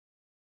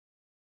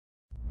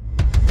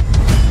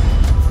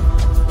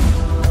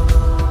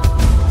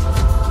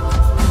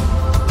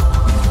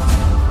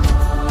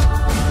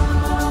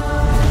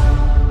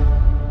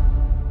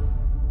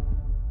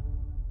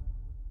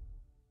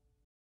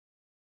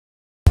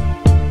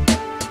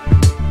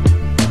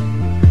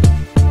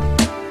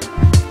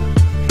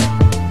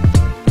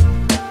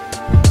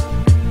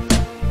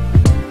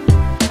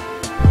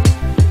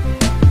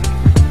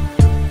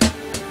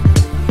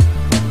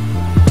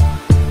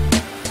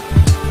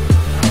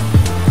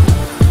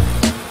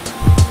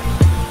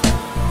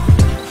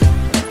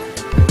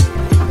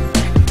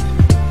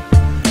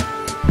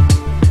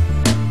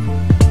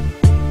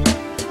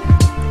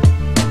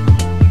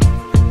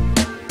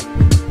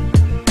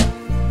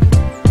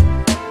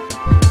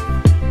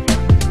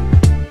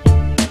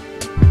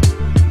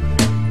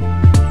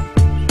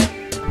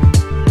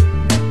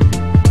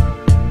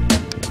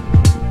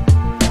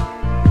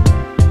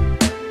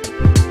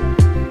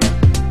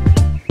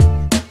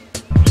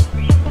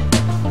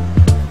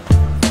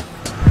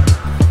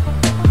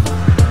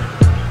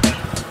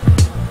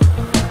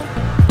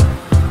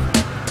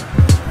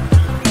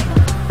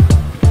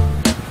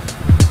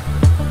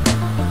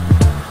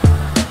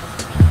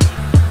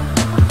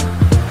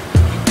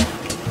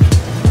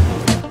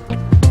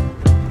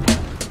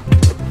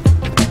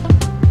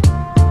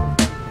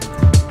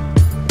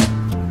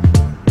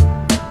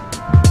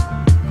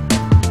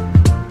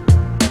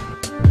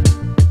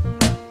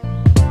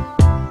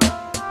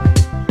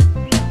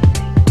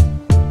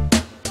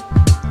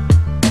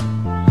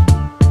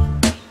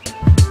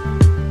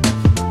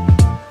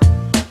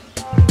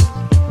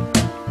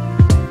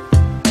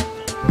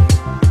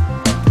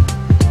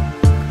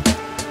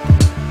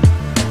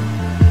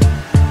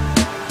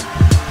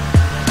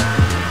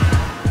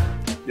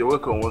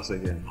welcome once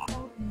again.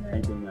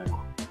 Thank you, man.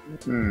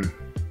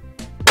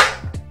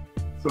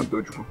 So,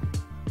 Dozie.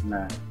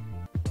 Nah.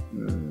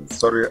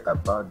 Sorry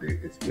about the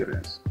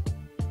experience.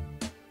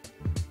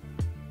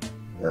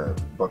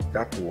 But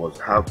that was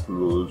how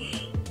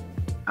close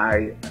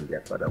I and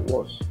their father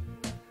was.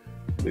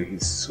 May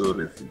his soul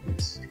rest in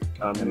peace.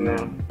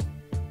 Amen.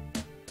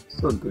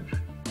 So, Dozie.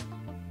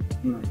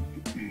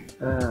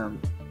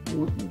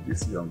 Who is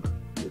this young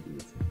lady?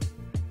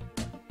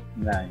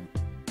 Nah.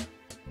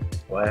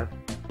 Well,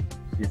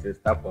 she's a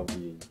staff of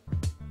the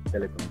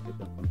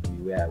telecommunication company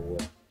where I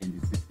work in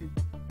the city.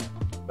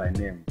 By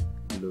name,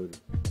 Glory.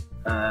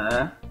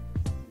 Oh,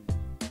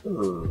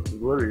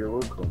 Glory, you're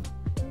welcome.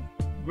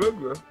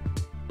 Glory.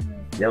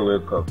 You're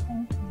welcome.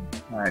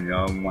 My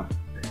young man.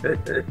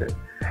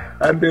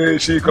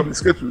 And she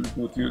communicates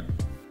with you.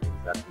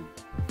 Exactly.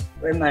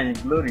 Well, now,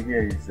 Glory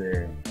here is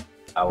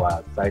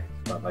our site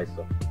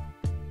supervisor.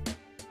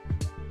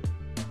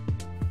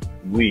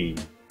 We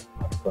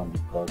have come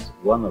because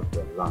one of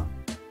the land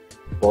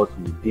falls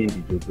within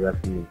the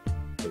geography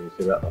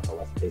area of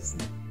our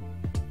specimen.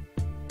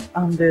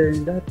 And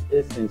in that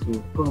essence,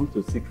 we've come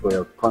to seek for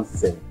your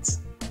consent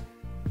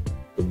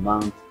to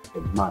mount a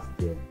mast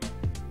there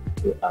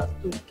so as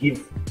to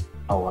give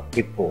our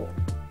people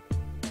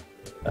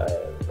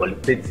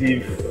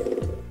qualitative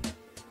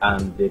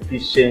and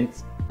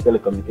efficient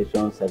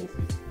telecommunication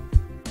services.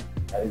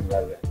 That is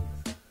why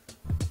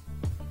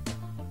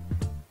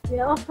we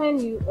are offering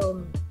you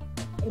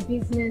a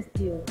business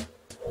deal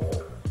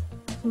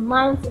to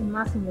mount a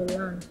mast in your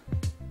land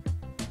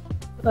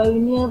for a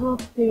renewable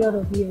period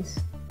of years.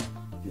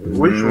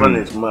 Which one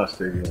is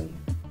mast again?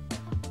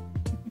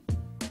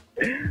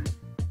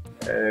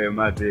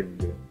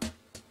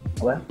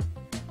 Well,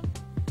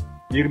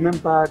 you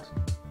remembered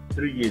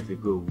 3 years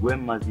ago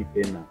when Mazi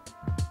Pena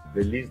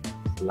released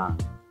his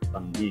land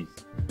from this,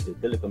 the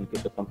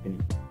telecommunication company.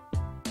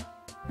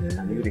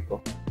 Can you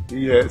recall?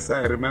 Yes,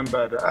 I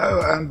remember that.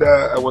 And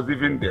I was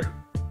even there.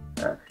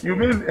 You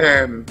mean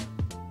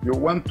you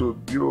want to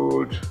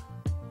build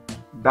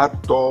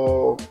that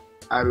tall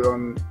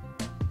iron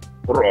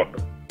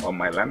rod on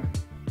my land?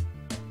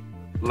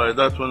 Like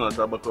that one at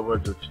Abakova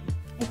Church.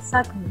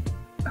 Exactly.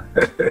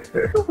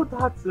 So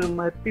that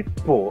my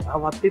people,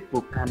 our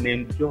people can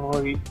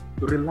enjoy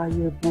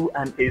reliable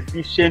and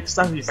efficient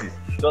services,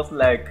 just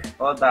like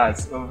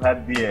others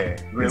over there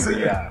where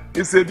we are.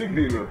 It's a big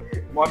deal.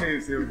 Money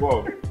is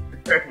involved.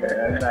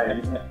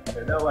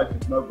 That one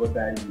should not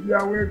bother you. You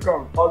are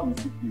welcome. All we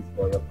seek is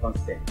for your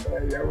consent.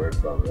 You are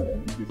welcome.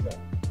 Thank you, sir.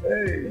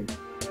 Hey.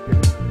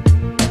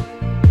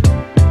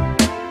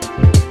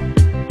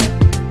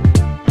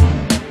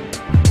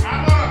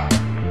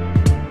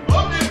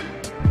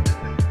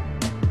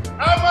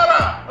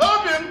 Amara!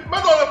 Obin!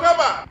 Madam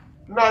Pema!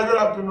 No, good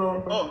afternoon.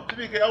 Oh,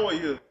 TBK, how are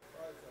you?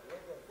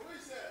 Who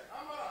is it?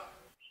 Amara!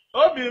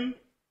 Obin!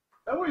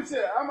 Who is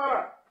it?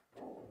 Amara!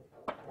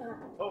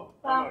 Oh,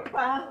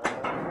 Amara.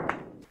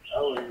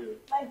 How are you?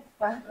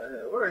 Fine.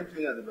 What are you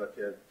doing at the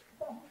backyard?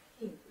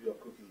 You're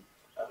cooking.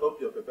 I hope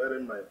you're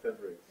preparing my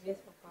favorite. Yes,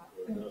 Papa.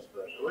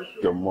 Where's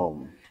your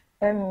mom?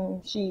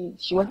 She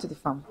went to the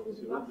farm.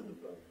 She went to the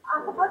farm.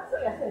 Papa, so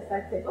you're so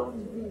excited. What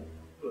did you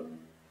do?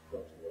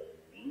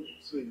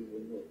 So you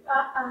will know.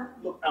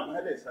 Look, I'm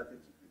highly excited to be.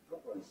 Come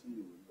and see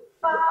you.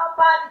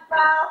 Papa.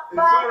 It's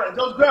alright.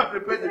 Just go and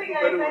prepare the food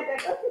very well.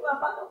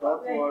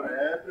 Don't Don't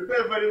worry.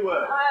 Prepare very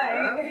well.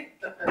 Alright.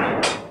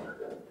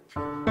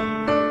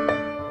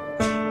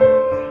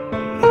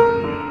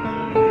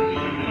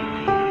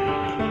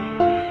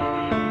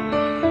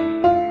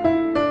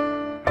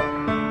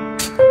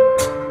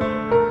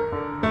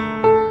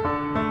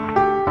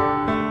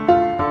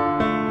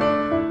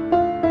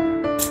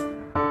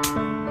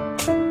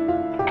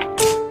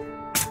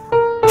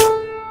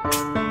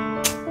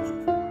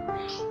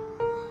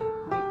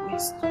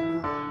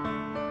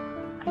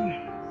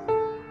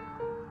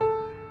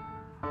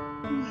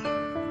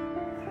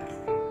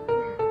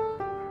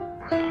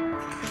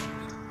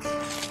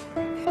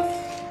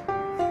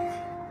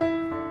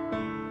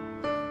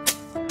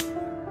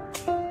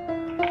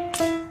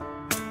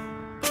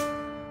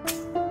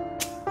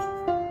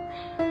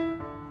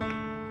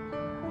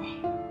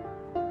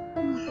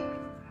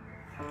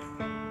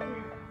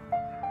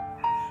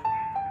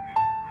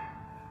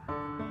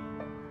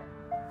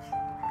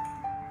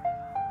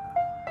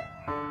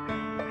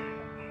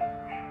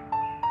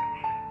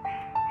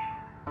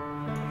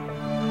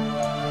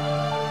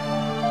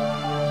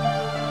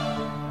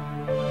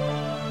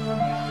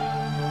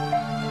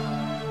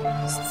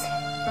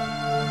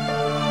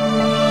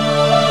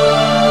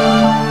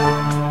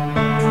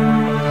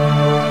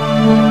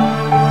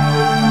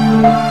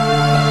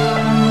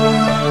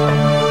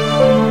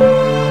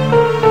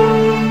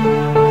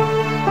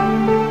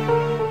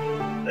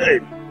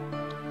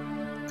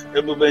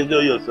 Everybody enjoy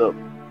yourself.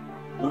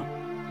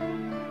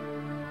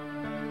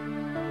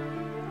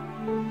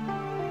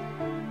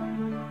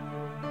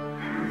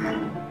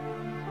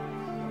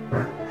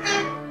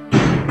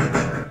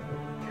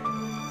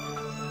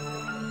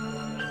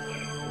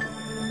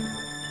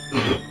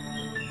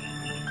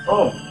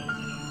 Oh,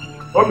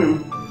 Obi,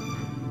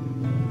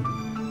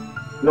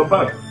 your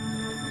bag.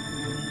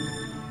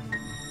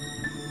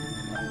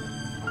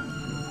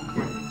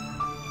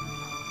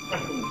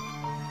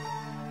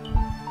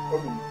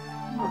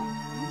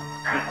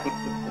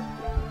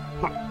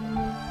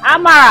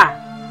 Amara!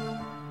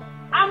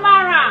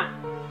 Amara!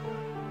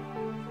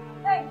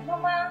 Hey,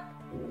 Mama.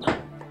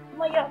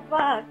 Mama, you're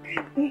back.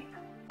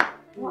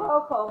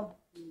 Welcome.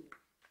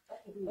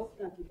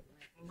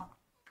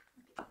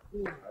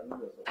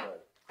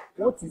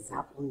 What is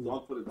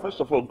happening?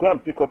 First of all, go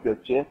and pick up your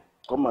chair.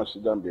 Come and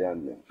sit down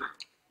behind me.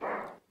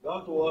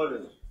 Don't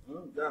worry. Go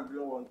and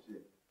bring one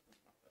chair.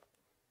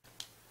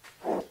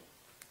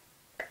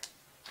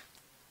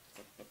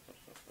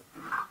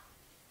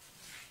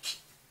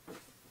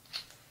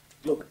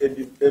 Look,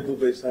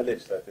 Ebu is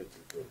excited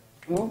to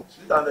go.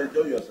 Sit down and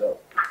enjoy yourself.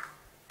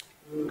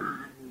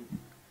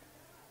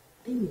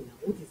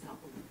 What is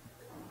happening?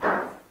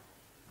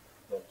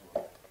 Don't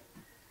worry.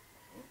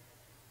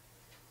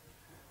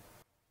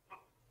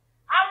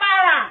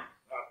 Amara!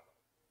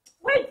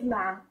 Wait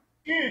now.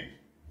 Eat.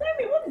 Tell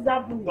me what is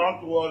happening?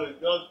 Don't worry,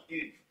 just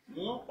eat.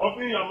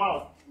 Open your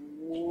mouth.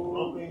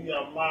 Open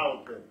your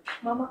mouth.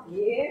 Mama.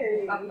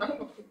 Yeah.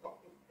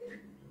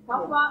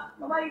 Papa,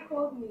 you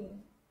called me.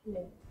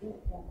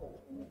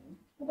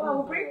 Papa,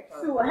 I'll bring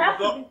two. I have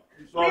to.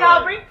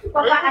 I'll bring two.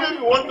 Papa, if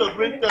you want to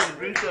bring 10,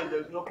 bring 10.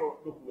 There's no problem.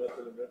 Look, we are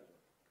celebrating.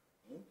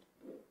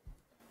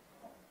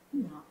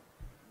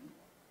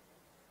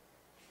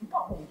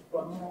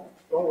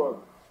 Don't worry.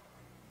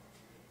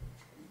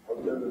 I'll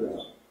tell you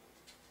this.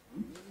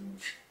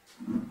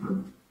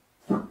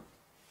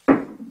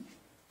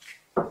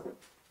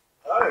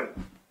 Hi.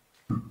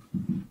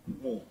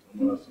 I'm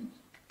gonna sit.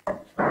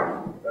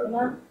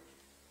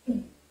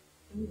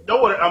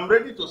 Don't worry, I'm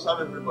ready to serve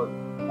everybody.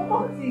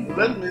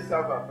 Let me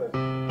serve her first.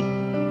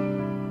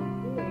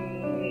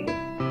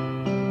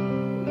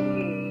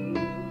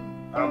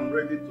 I'm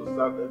ready to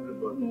serve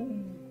everybody.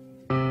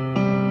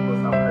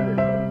 Because I'm ready.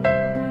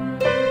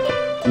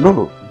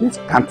 No, this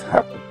can't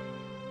happen.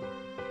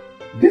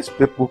 These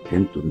people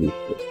came to me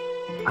first,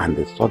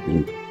 and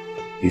suddenly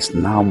he's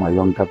now my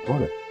younger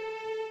brother.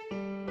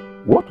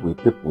 What will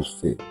people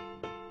say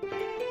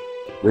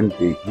when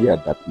they hear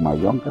that my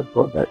younger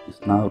brother is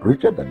now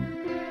richer than me?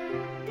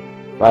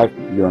 5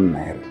 million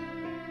naira.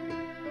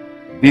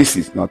 This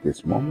is not a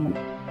small money.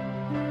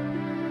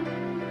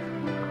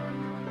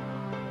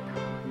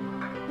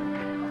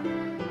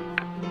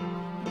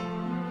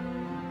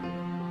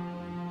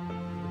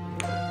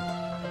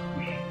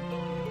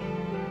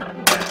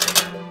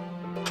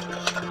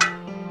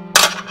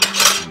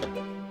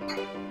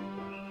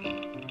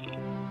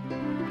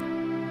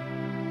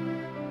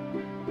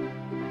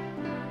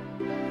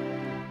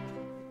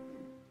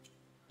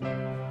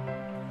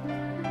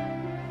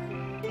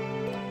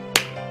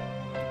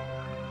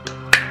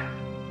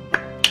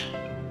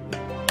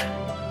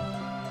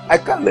 I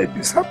can't let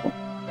this happen.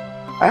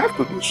 I have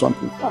to do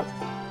something fast.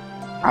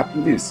 At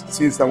least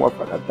since our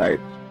father died,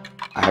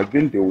 I have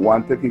been the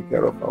one taking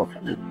care of our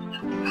family.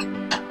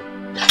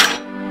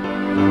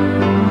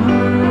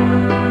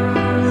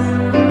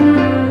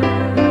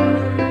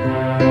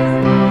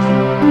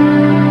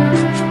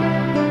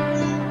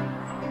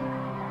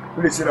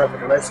 Please sit down for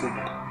the nice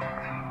evening.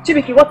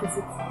 Chibiki, what is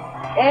it?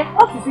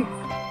 What is it?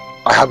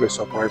 I have a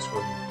surprise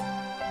for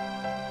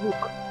you.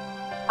 Look,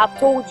 I've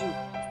told you.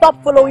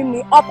 Stop following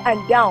me up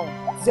and down.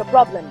 What's your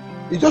problem?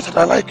 It's just that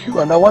I like you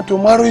and I want to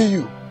marry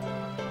you.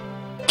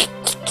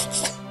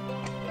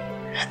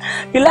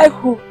 You like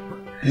who?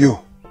 You.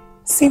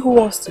 See who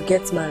wants to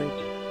get married.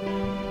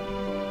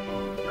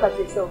 Look at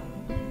yourself.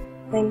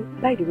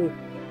 And by the way,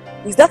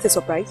 is that a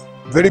surprise?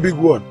 Very big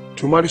one.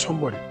 To marry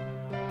somebody.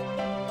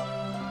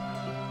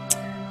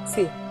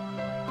 See,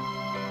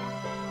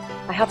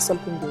 I have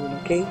something doing,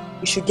 okay?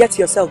 You should get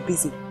yourself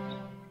busy.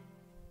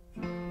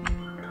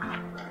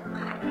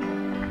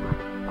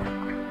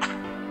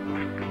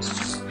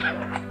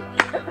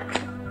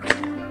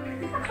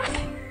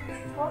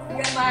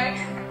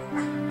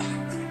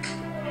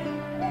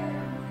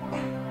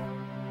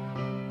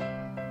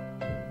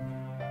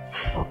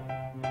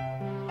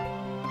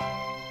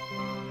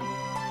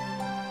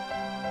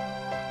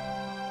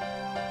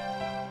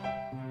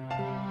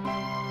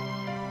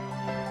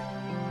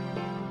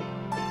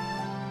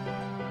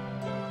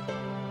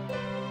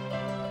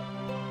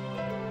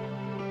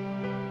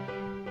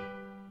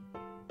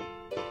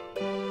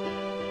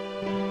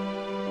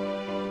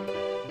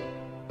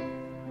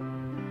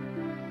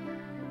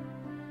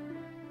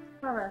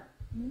 Amara,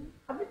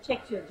 have you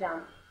checked your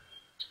jam?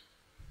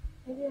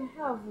 I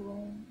have.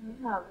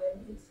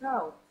 It's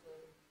out.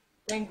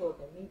 Thank God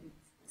I made it.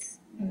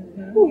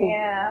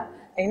 Yeah,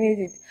 I need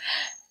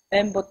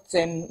it. But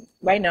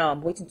right now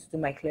I'm waiting to do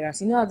my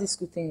clearance. You know how this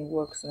school thing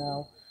works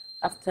now.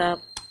 After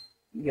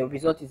your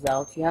result is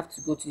out, you have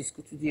to go to the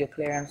school to do your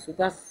clearance. So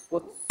that's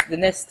what's the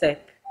next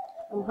step.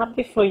 I'm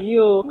happy for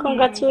you.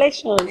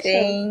 Congratulations.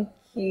 Thank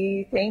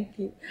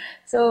you.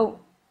 So,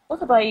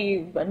 what about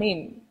you? I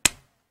mean,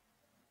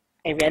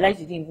 I realized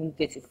you didn't even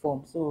get a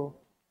form. So,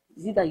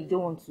 is it that you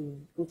don't want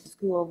to go to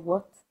school or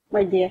what?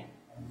 My dear,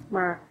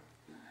 Mara,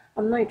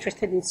 I'm not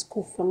interested in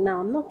school for now.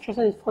 I'm not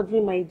interested in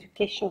furthering my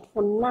education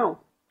for now.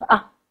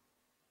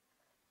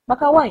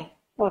 Maka, why?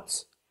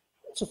 What?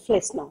 To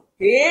flex now.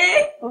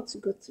 Hey! I want to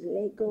go to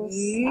Lagos,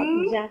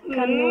 Abuja,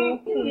 Kano.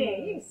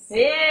 Yes.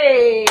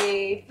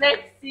 Hey,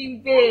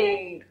 flexing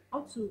babe. I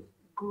want to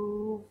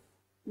groove,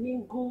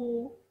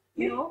 mingle,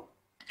 you know.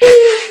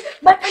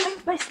 My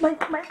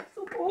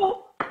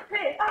oh.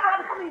 Hey,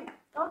 I'm coming.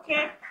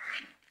 Okay.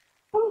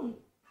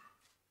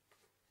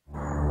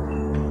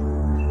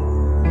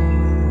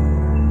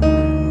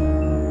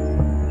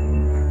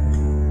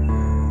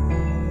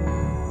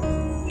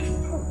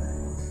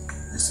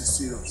 This is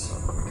serious.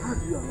 How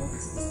do you allow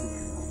this to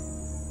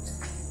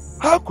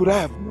happen? How could I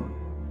have known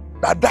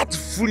that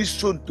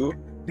foolish Sonto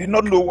did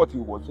not know what he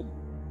was saying?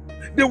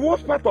 The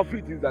worst part of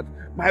it is that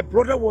my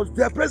brother was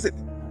there present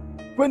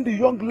when the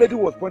young lady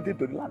was pointing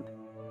to the land.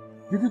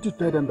 Didn't you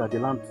tell them that the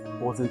land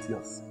wasn't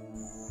yours?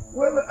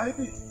 Well, I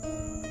did,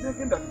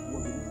 thinking that it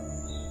was yours.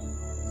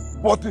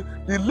 But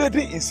the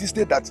lady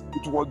insisted that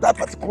it was that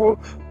particular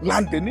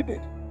land they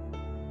needed.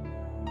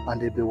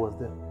 And Ebe was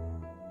there.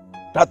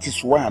 That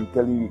is why I'm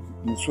telling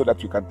you, so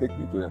that you can take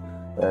me to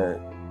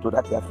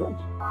that their friend.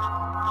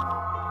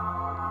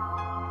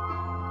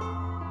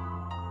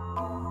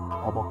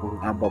 Abakuru.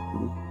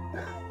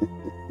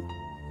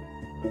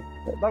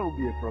 That would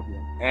be a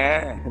problem.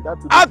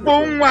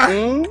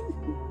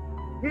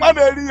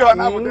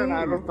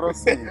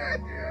 Trust me.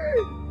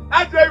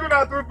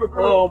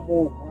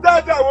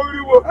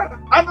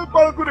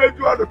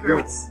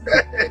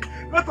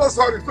 Let us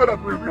hurry so that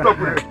we meet up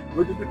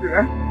with it.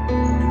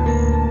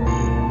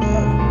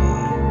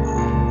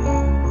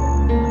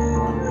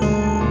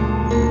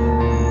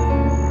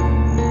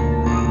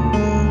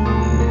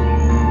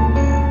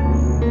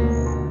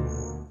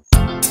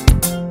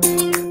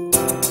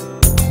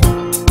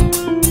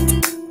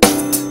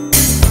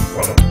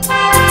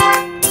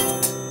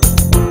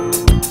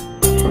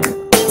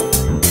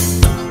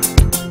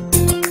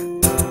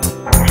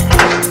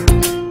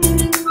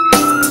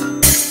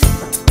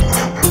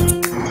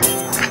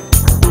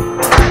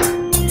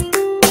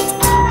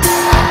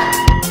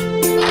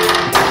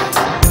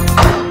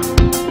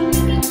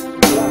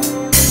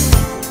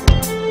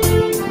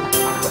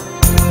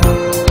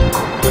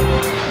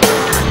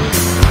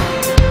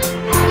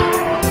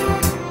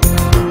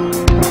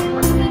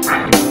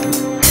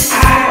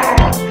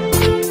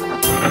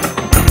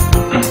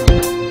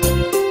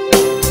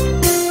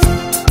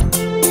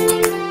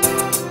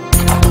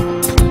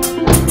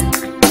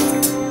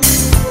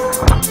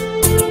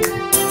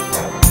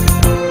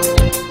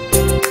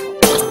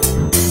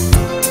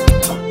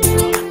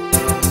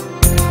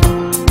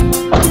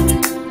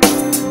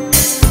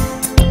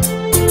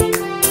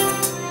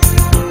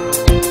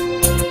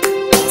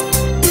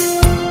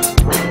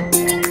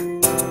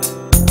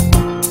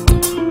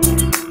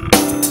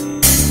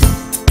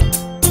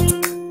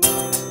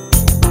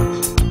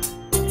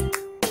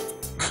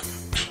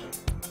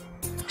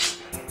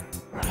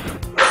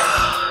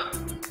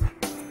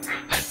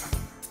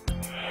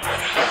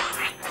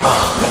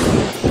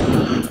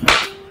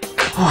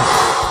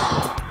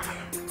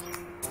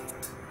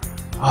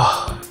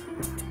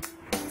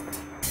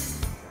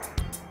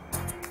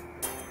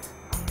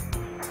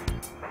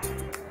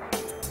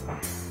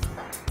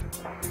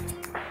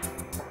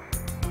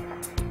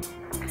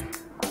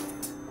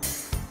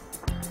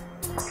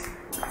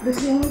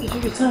 Dozie, when did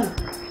you return?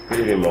 Good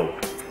evening, Mom.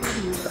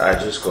 I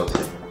just got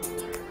him.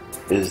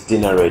 Is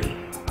dinner ready?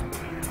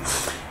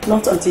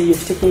 Not until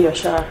you've taken your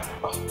shower.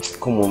 Oh,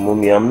 come on,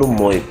 Mommy. I'm no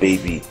more a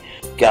baby.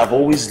 Okay, I've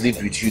always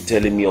lived with you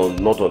telling me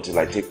not until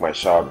I take my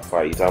shower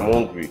before I eat. I'm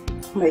hungry.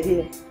 My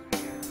dear,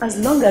 as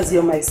long as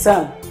you're my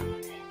son,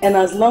 and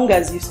as long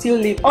as you still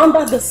live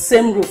under the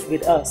same roof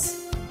with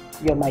us,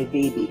 you're my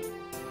baby.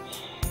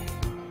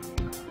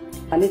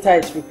 Anita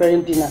is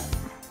preparing dinner.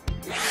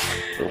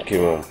 Okay,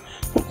 Mom.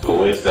 So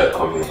when is that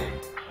coming?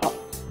 Oh,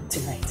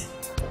 tonight.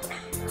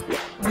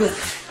 Good.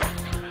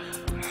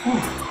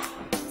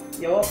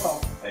 You're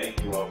welcome.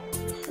 Thank you, Mom.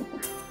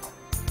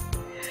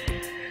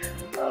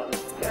 Oh,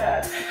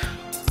 God.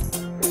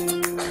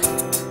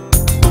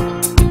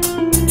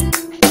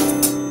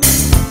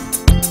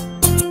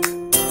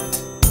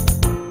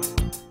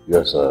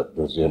 Yes,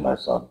 Dozie, my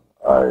son,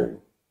 I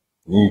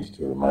need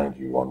to remind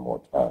you one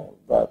more time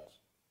that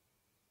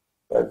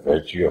by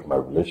virtue of my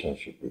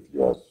relationship with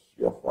you as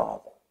your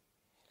father,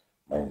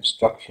 my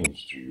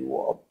instructions to you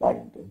are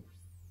binding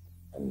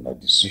and my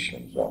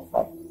decisions are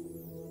final.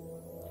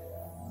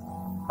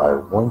 I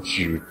want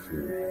you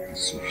to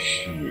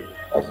dissociate,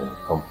 as in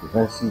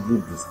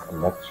comprehensively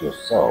disconnect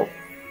yourself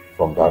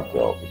from that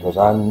girl, because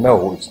I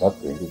know it's not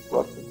going to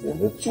work between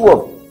the two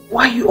of you.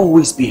 Why are you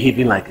always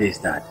behaving like this,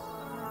 Dad?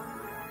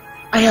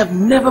 I have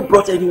never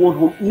brought anyone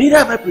home, neither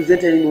have I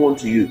presented anyone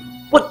to you.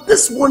 But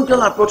this one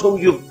girl I brought home,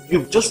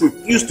 you've just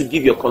refused to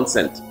give your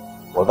consent.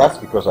 Well, that's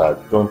because I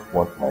don't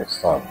want my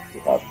son to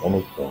have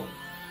anything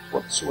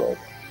whatsoever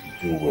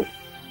to do with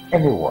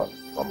anyone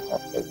from her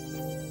family.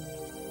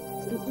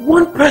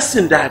 One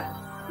person, Dad.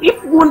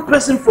 If one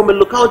person from a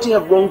locality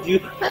have wronged you,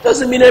 that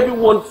doesn't mean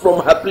everyone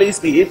from her place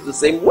behaves the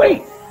same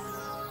way.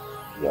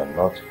 You are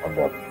not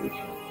under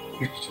obligation.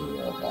 Preach to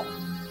me on that.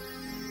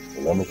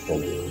 So let me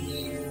tell you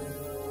this.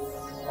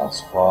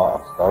 As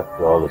far as that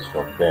girl is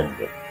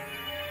concerned,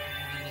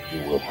 you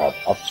will have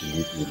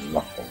absolutely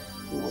nothing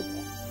to do with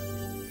her.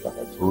 Like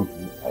I told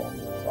you, I am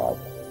your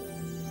father.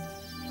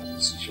 The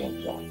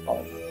decisions are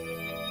final.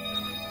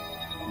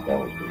 And then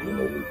we begin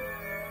a week.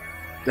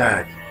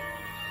 Dad.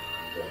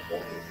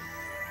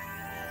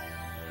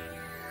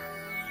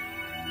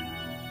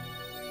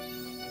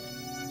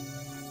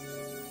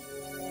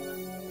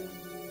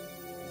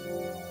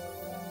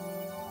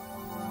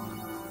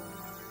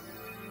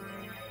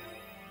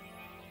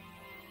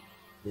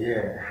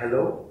 Yeah,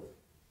 hello?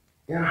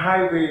 Yeah,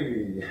 hi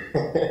baby.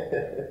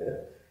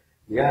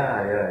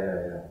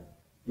 Yeah.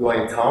 You are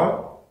in town?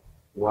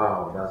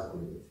 Wow, that's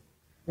good.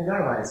 And that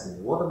reminds me,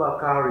 what about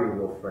Carrie,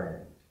 your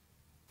friend?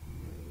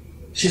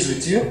 She's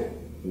with you?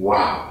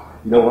 Wow.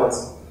 You know what?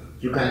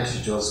 You guys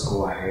should just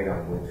go ahead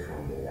and wait for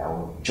me. I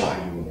will join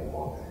you in a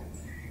moment.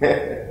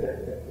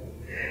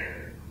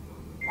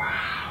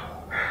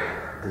 Wow.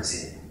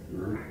 Dozie,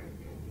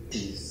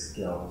 these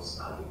girls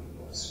are the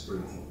most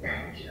pretty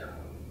angel.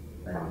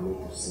 And I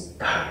need to sit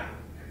down.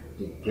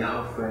 The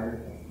girlfriend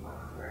of my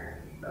friend.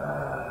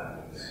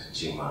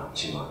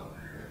 Chima.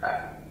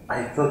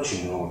 I thought you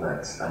know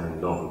that I'm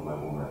in love with my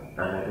woman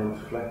and I don't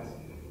flirt.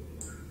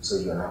 So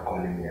you're not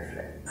calling me a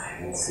flirt? I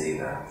didn't say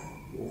that.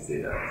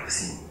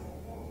 See,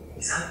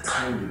 it's that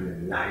time you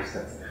realize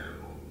that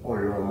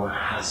Oloma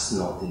has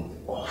nothing to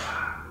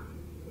offer.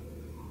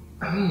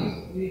 I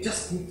mean, you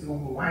just need to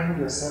wind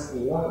yourself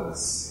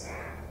once.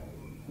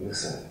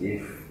 Listen,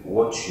 if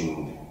what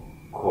you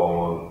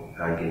call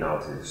hanging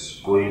out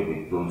is going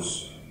with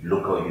those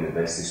local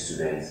university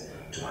students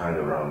to hang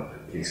around,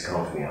 please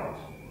count me out.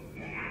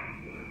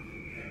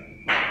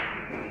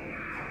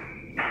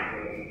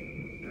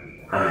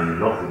 I'm in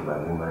love with my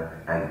woman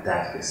and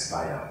that is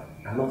fire.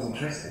 I'm not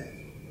interested.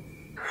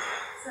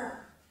 Sir.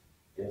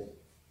 Yes?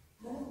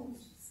 I want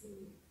to see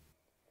you.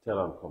 Tell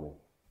her I'm coming.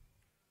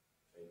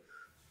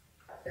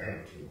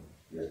 Thank you.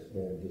 Yes.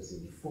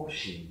 Just before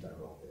she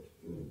interrupted.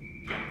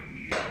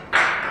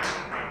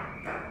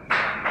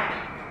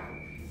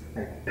 I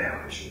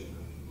beg you.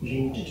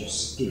 You need to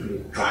just give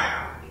it a try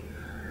out.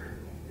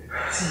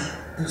 See,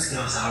 those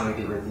girls are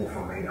already waiting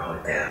for me in the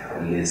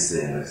hotel.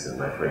 Listen,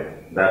 my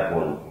friend. That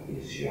one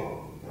is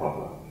your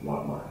problem,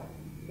 not mine.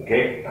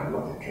 Okay? I'm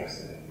not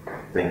interested.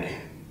 Thank you.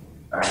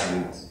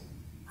 And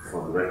for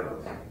the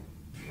record,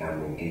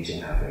 I'm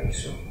engaging her very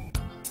soon.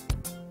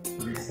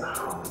 Mr.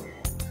 Holly.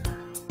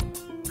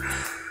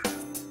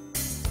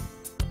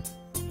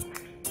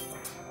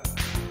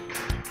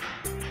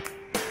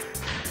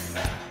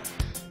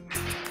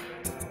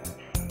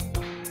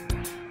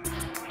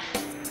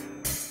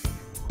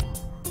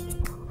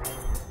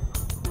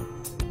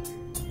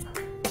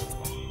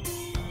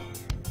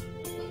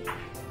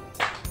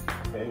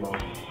 Hey, Mom.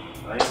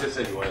 I just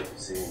said you wanted to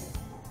see me.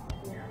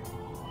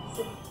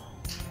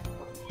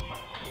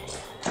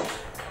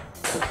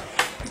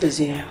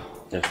 Dozie,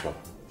 Yes, Mom.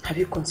 have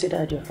you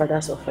considered your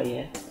father's offer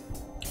yet?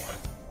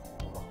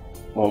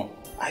 Mom,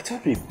 I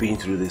thought we've been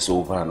through this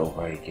over and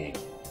over again.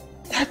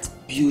 That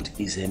built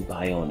his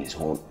empire on his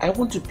own. I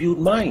want to build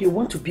mine. You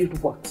want to build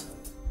what?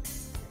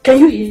 Can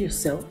you hear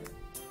yourself?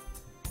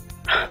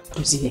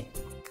 Dozie,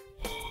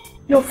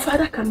 your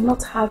father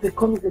cannot have a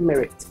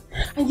conglomerate,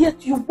 and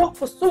yet you work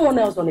for someone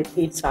else on a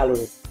paid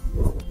salary.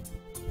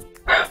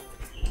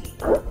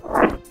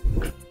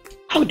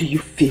 How do you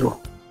feel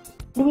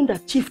knowing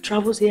that Chief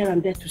travels here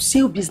and there to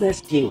seal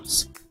business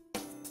deals,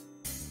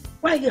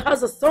 while he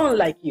has a son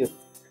like you,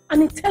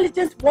 an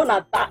intelligent one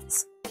at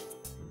that?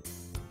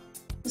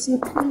 Dozie,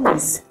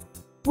 please,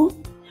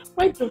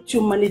 why don't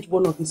you manage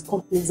one of his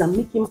companies and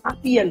make him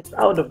happy and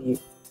proud of you?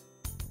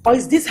 Or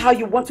is this how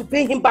you want to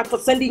pay him back for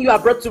sending you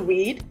abroad to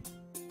read?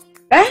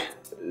 Eh?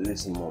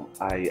 Listen, Mom,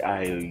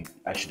 I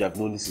should have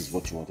known this is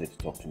what you wanted to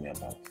talk to me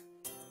about.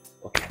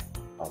 Okay,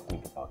 I'll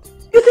think about it.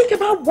 You think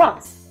about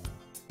what?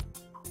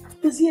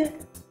 This year,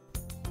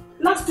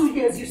 last 2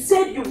 years you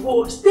said you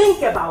would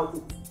think about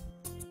it.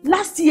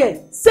 Last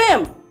year,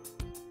 same.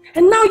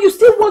 And now you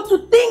still want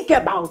to think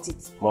about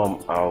it.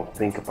 Mom, I'll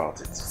think about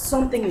it.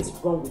 Something is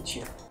wrong with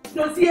you.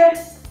 Dozie.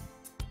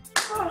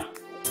 Ah.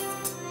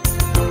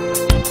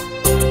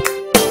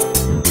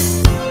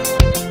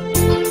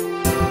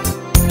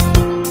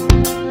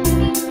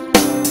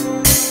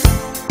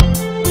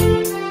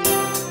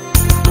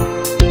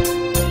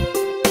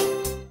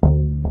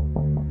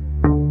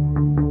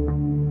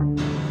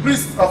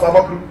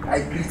 I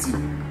greet you.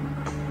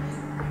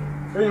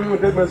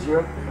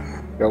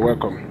 You're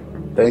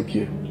welcome. Thank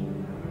you.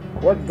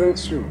 What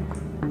brings you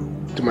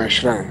to my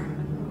shrine?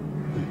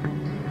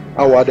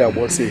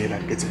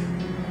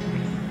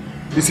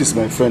 This is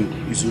my friend,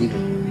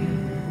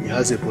 Izundu. He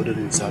has a burden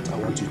in his heart. I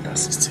want you to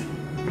assist him.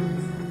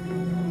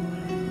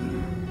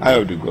 Eye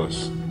of the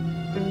gods.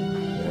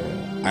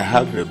 I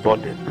have a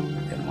burden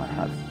in my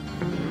heart.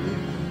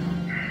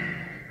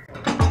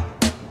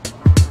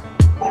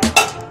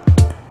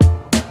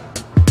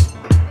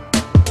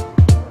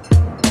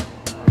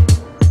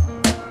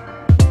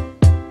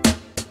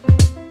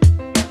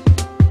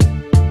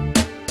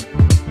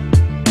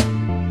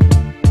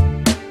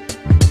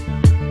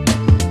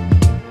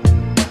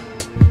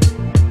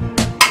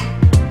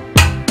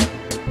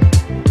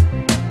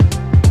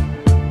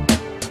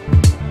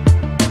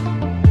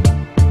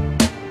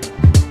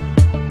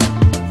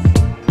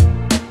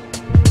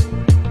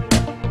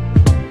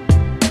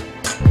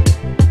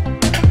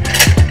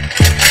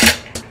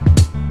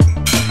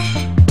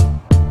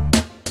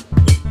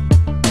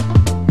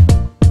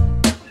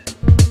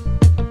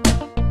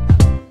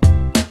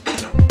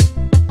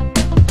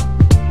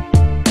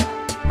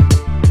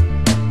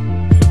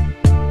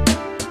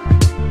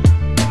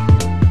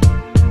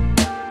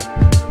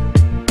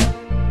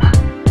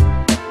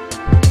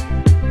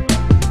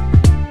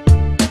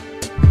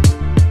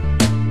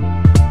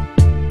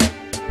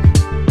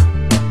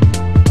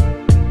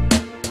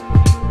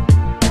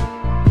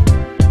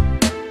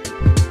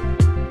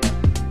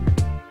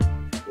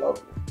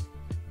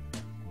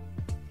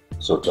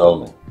 So tell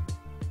me,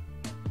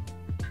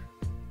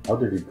 how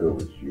did it go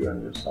with you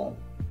and your son?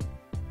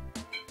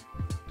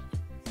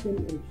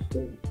 Same age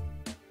story.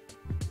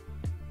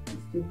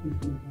 Still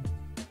thinking about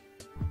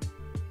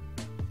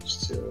it.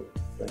 Still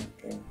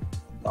thinking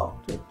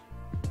about it?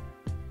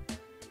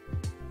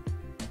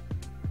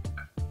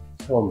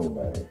 Tell me,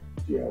 my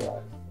dear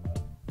wife,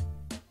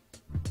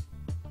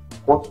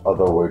 what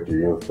other way do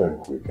you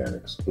think we can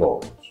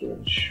explore to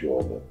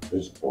ensure that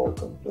this boy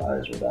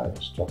complies with our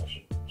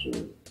instruction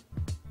to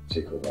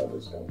take over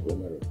this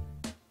conglomerate?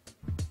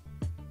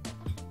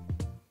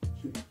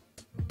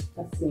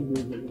 That's the same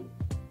way you know.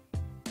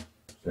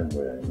 Same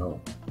way I know.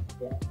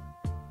 Yeah.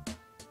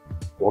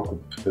 What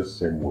could this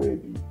same way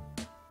be?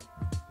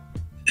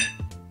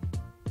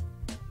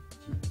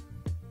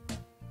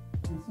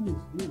 My son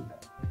is good.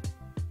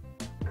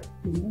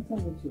 No matter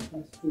what you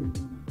pass through,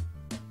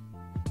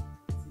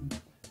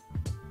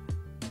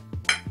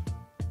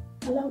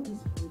 allow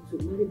this boy to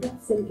marry that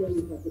same girl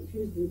you have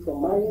refused him from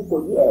marrying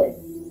for years.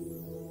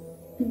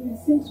 In the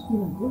same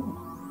school abroad.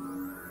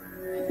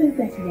 I think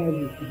that's why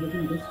he's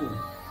behaving this way.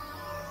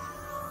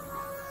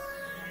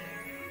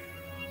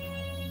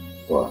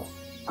 Well,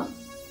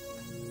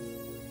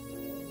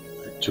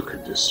 I took a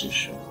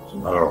decision. As a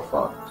matter of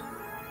fact,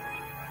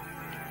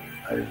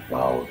 I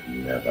vowed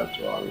never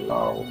to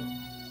allow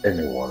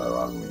anyone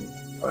around me,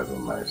 or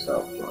even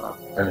myself, to have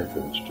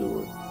anything to do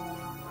with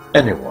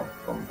anyone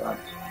from that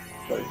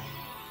place.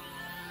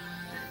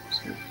 It's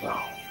a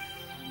vow.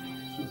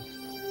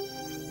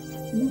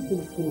 Let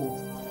him go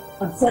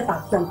and set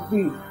our son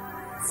free.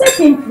 Set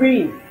him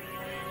free.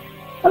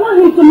 Allow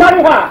him to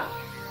marry her.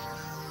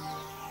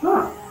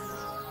 Huh?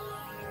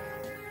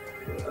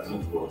 I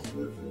think what's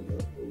nothing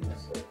that for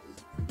myself is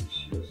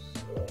delicious.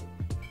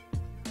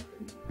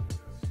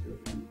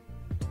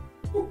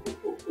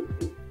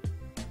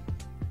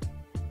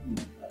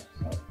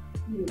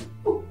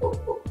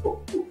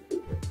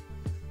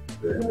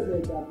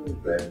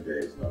 Brenda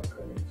is not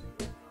coming to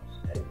this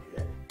house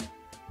again.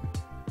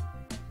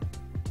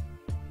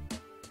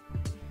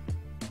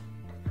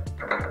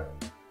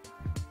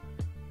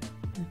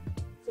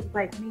 So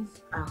by it means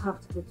I'll have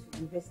to go to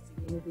university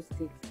in Enugu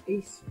State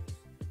ASU.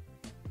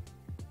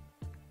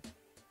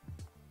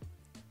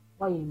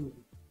 Why you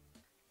moving?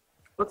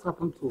 What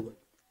happened to her?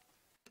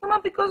 Mama,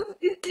 because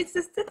it's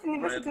a state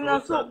university now,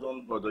 so...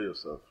 Don't bother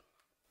yourself.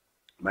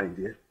 My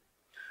dear,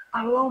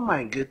 allow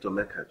my girl to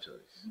make her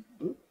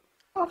choice.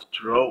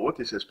 After all, what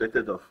is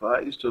expected of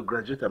her is to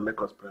graduate and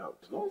make us proud.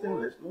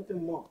 Nothing less,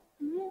 nothing more.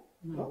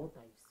 Now, what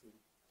are you saying?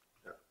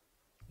 Yeah.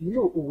 You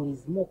know Owo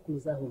is more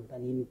closer home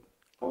than Enugu.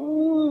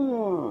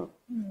 Oh,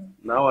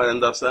 now I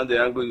understand the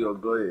angle you're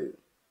going.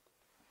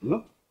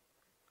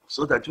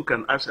 So that you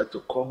can ask her to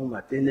come home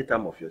at any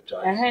time of your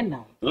choice.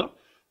 Now.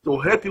 To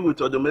help you with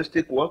your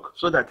domestic work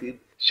so that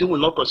she will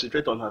not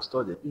concentrate on her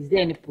study. Is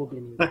there any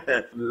problem?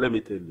 Let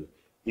me tell you,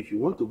 if you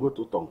want to go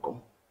to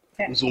Tonkom,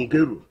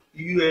 Zungeru,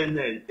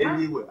 UNN,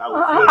 anywhere, I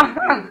will follow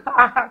you.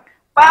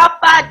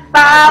 Papa!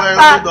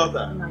 My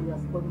daughter.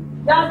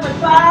 That's my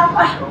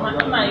papa!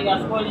 Mama, you are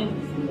spoiling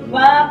this.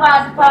 Papa!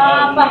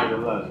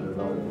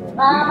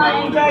 Mama,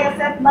 enjoy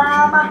yourself,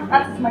 Mama.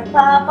 That is my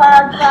papa!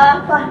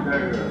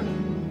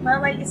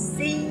 Mama, you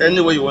see?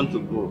 Anywhere you want to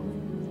go,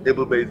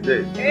 Ebube is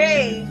there.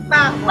 Hey,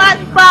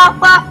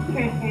 Papa!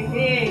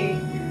 Hey.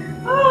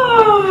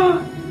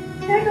 Oh,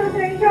 let us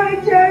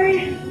enjoy,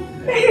 Jerry.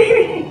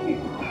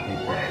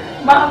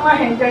 Mama,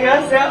 enjoy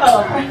yourself.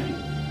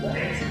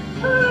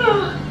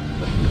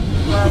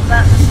 Mama,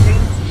 I'm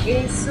going to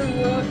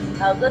ASU.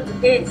 I'll go to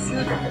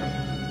ASU.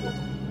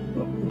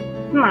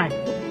 My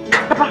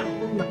Papa.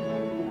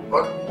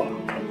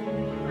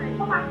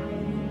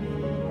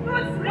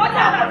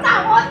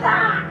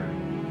 Water.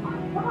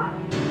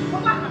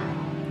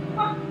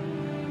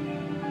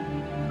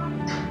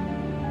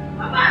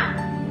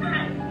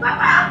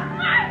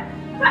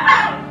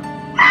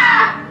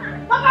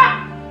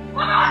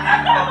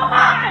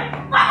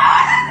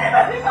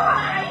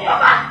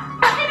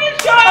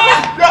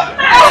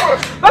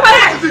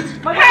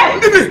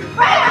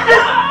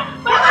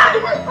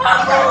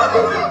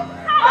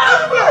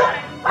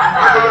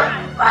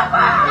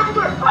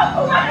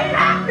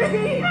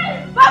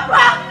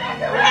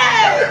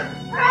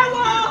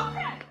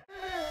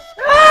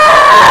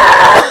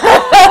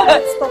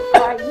 Stop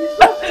crying. It's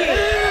okay.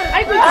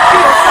 I'm going to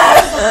see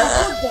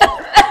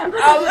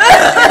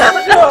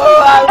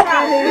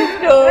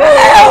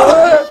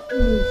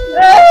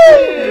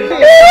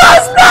He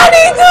was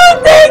planning to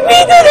take me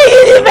to the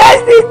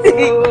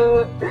university.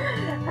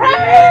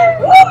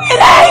 Who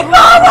will I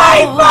call my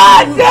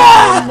father?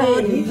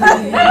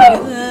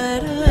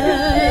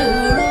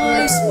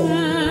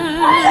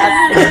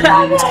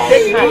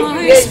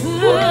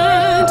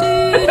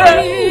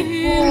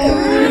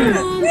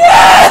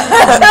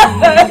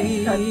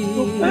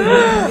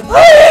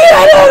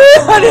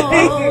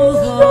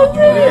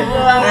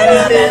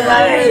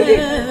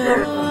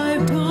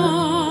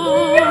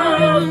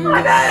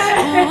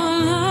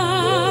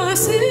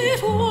 Alas,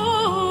 it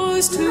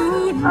was to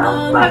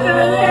none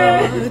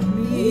but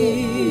me.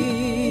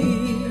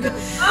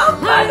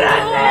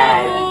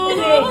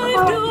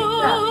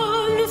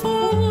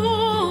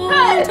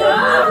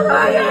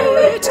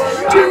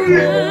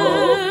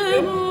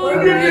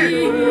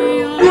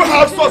 You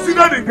have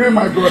succeeded in getting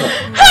my brother.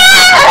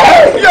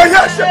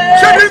 Yeah,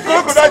 shedding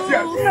crocodile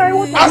tears.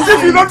 As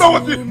if you don't know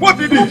what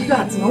he did.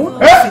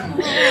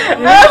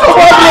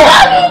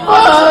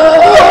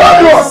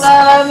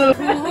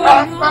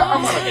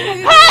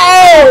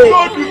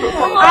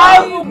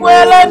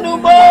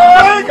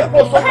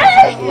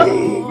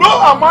 No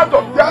amount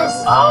of gas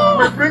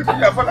will bring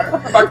your father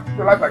back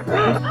to life again.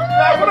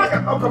 Your father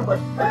cannot come back.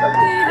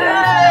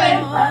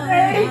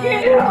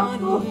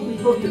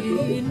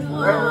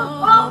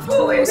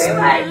 Uncle will be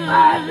my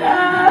father.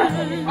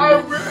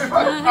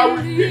 I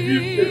will give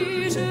you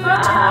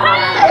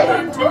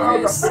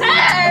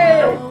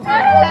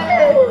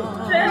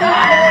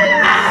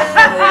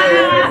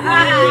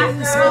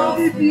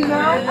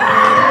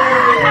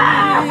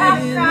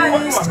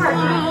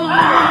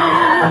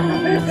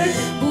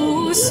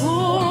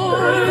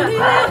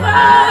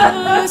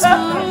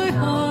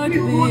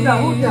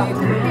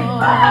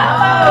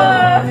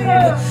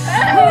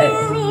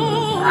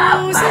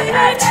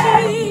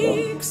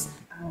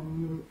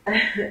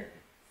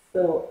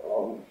So,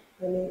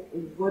 honey,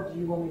 what do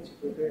you want me to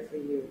prepare for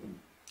you?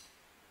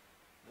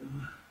 I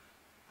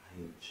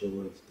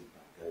enjoyed the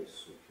bangai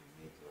soup you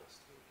made last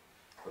week,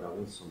 but I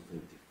want something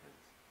different.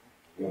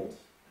 I want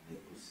an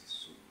egusi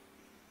soup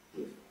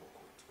with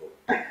okoto,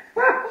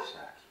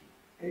 shaki.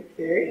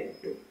 Okay.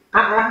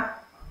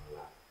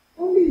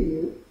 Only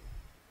you?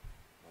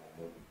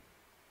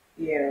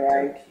 Yeah,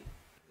 right.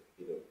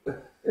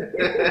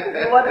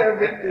 You want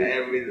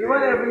everything. You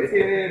want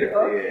everything.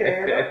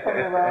 Okay, don't come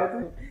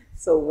about it.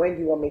 So when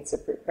do you want me to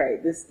prepare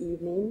it? This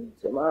evening?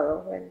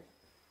 Tomorrow? When?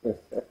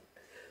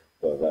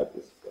 Well, that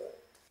is fine.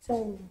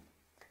 Tell me.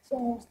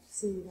 Someone wants to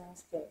see you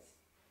downstairs.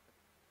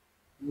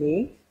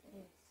 Me?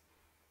 Yes.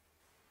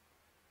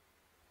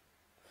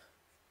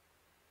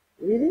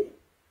 Really?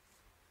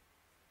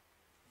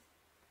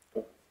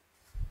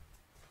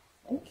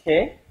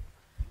 Okay.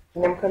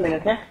 I'm coming,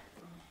 okay?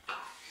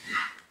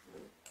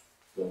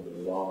 Don't be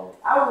long.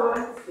 I want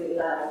to stay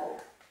loud.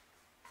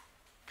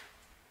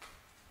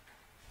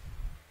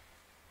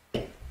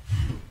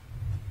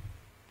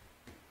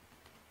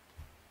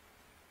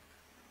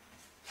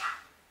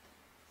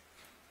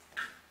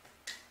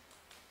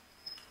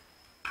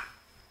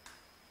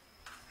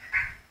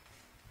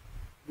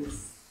 This.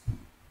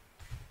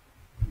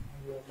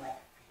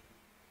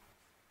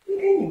 You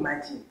can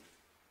imagine.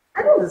 I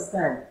don't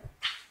understand.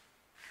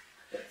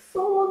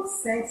 Someone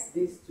sent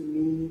this to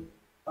me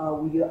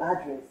with your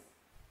address.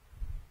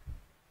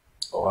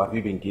 Oh, have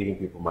you been giving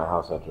people my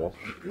house address?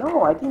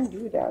 No, I didn't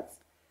do that.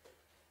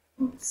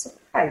 I'm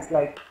surprised.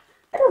 Like,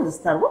 I don't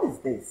understand. What is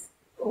this?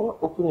 Oh,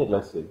 open it,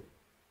 let's see.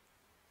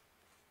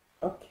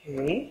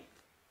 Okay.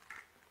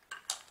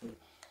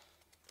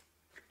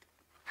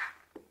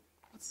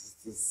 What is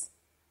this?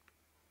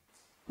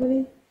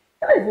 Really?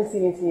 I don't even see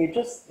anything. You're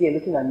just there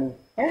looking at me.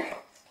 Eh?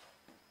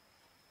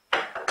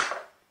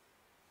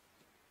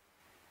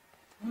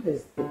 What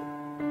is this?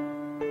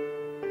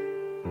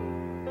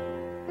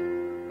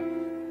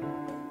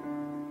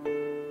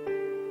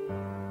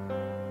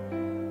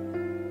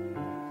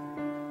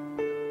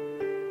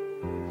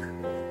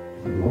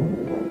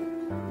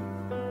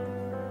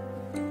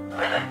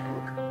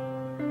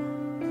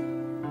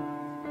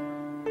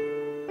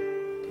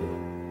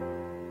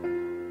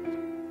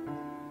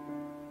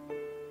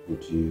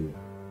 Would you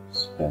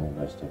spend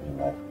the rest of your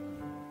life with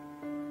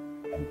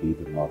me and be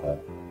the mother of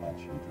my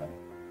children?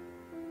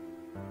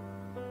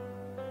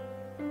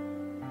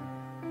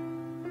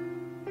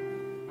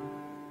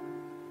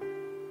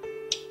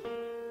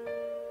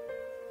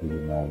 Will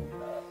you marry me?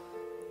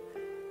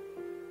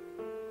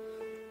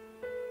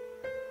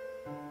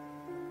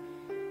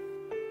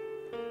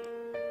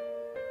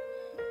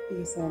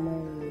 Yes, I'll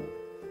marry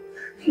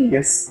you.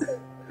 Yes.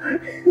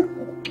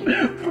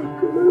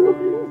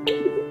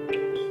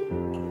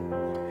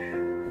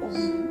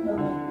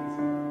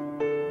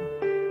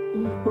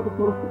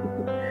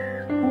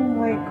 Oh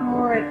my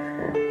God,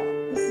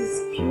 this is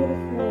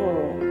beautiful.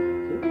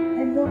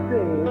 I love it.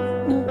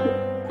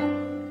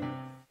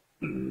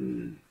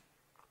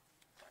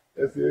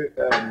 You see,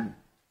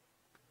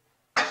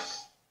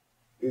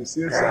 it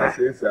seems as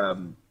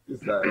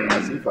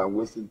if I'm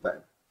wasting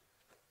time.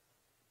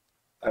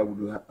 I would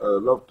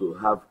love to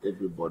have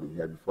everybody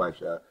here before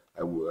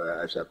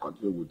I shall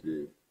continue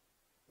with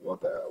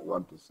what I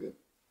want to say.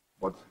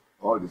 But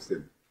all the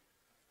same,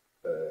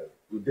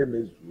 Udeme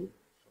is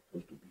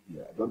supposed to be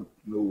here. I don't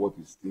know what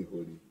is still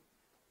holding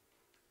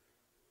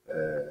him.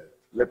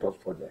 Let us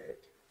forge ahead.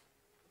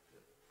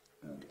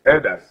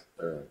 Elders,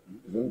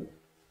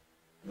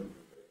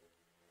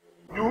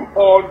 you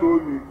all know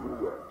me too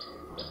well.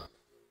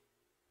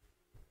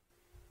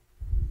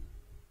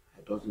 I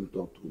doesn't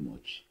talk too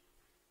much.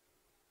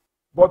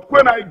 But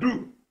when I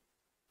do,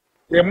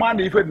 a man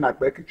even not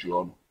back it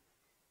on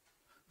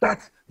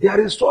that there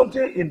is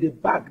something in the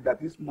bag that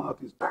his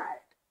mouth is tied.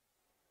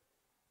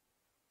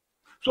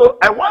 So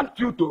I want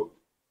you to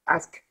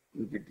ask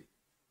Ndidi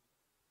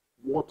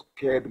what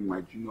killed my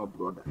junior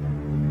brother.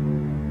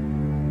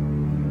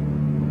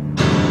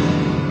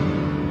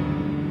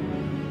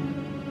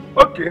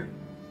 Okay.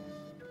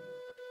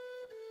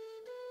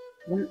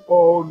 We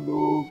all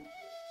know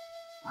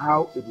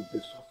how it will be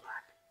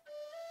suffered.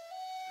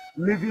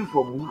 Living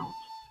from mouth,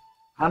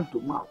 hand to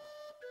mouth.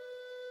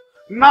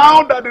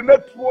 Now that the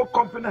network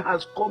company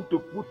has come to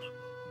put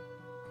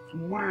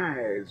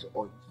smiles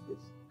on his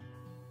face,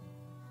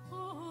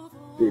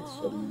 they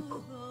suddenly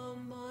come.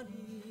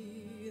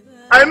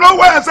 I know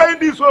why I'm saying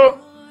this, so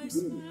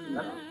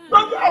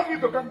don't ask me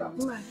to come down.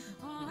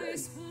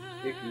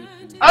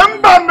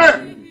 I'm bad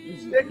man.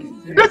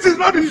 This is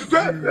not the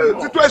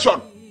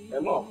situation.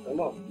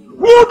 Enough.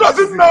 Who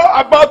doesn't know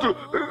about the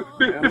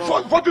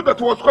fortune that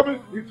was coming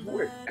this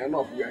way?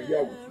 Enough, we are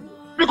here with you.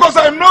 Because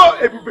I know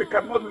everybody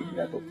cannot live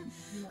here.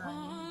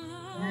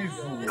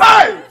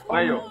 Hi!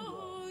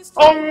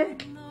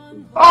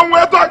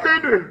 We're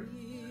talking.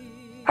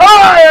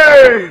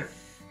 Hi!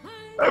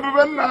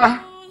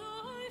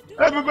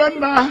 Everybody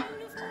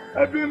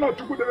not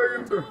to put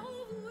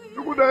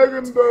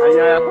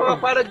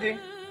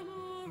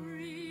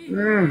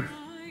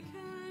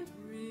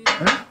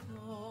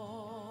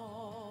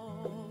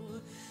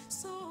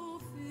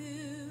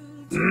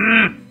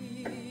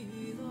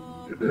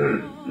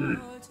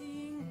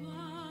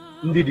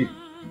Ndidi,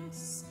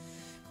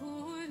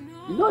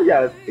 you know you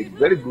are a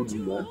very good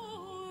man.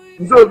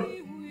 So,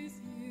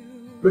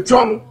 the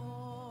chong,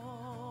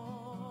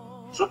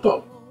 shut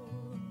up.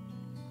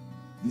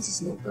 This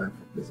is no time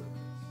for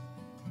pleasantries.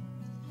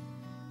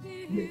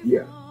 We are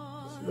here.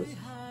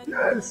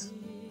 Yes.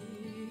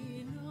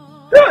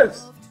 Yes.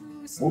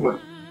 Woman,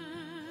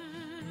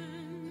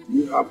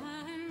 you have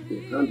a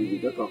hand in the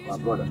death of our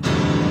brother.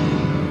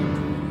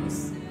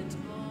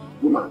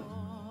 Woman,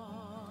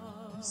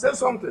 say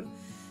something.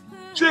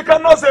 She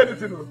cannot say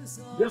anything.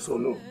 Yes or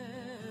no?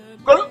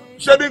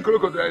 Shedding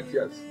crocodile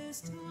tears.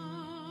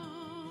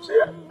 She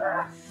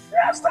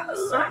has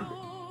started.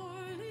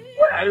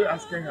 Why are you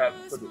asking her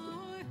for the thing?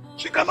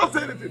 She cannot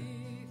say anything.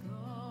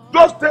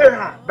 Just tell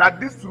her that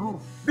this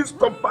roof, this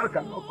compound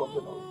cannot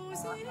contain her.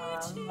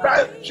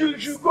 That she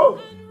should go.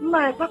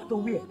 My back to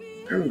where?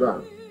 Calm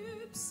down.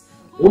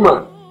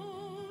 Woman,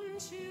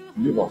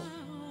 leave us.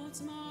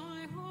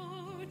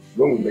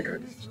 When we make our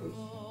decisions.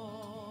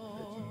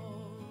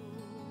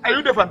 Are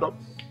you deaf and dumb?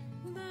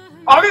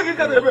 Are you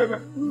thinking of baby?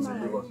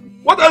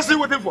 What else are you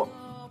waiting for?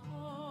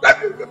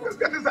 Get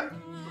inside.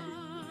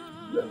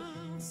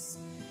 Yes.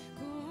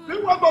 Do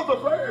you want us to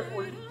pray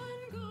for you?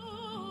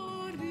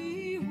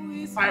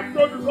 I've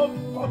told you not to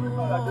come in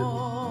like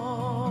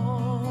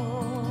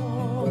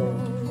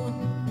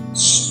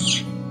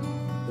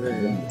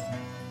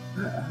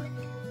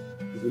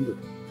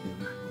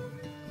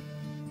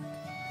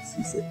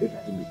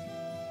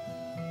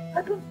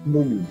I don't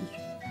know you.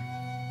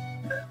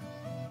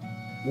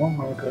 One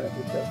man can have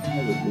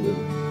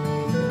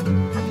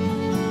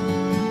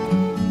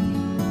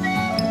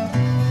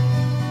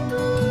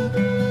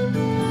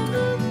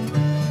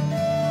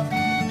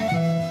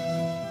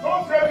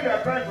Don't tell me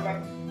you're crying for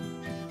that.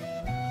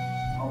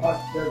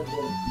 That's very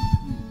good.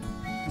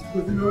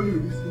 Because you know you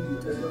listen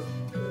to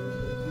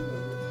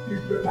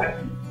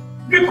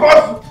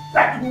Because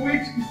that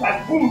witch is as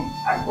good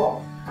as God.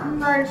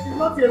 No, she's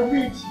not a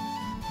witch.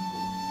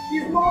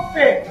 It's not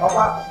fair.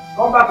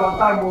 Come back on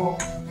time, oh.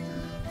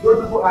 Those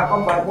people are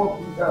come by 1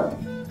 p.m.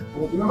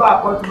 Remember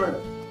appointment.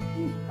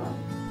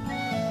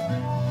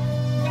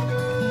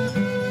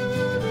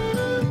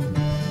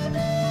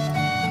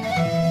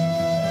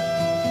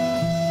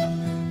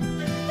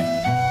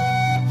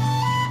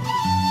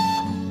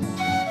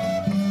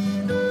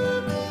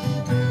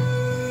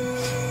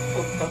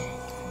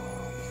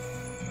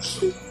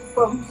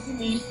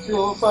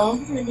 I'm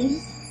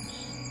finished.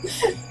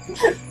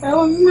 I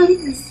was meant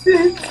to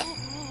say.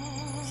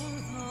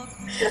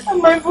 And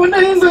my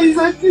brother-in-law is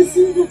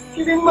accusing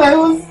killing my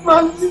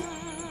husband.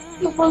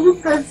 Papa,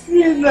 look at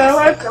me now.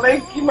 How can I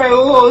kill my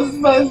own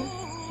husband?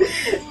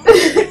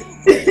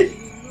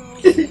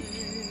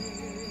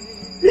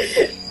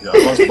 Your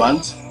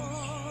husband?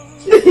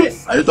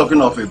 Are you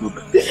talking of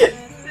Ebube?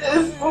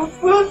 Yes,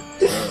 Papa.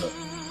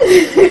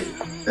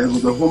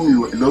 Ebube whom you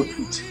eloped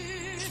with.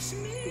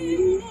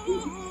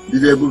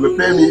 Did Ebube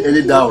pay me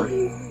any dowry?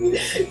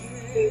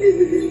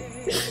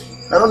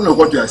 I don't know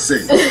what you are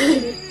saying.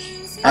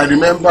 I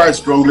remember I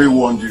strongly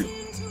warned you.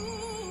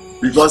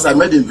 Because I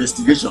made the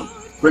investigation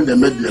when they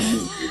made their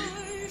move.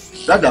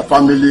 That the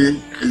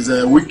family is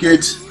a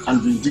wicked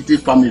and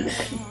vindictive family.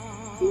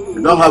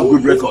 They don't have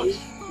good records.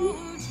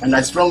 And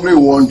I strongly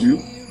warned you,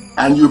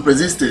 and you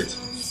persisted.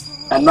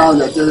 And now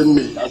you're telling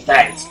me at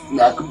times,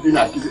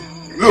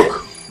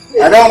 look,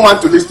 I don't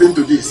want to listen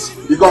to this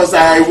because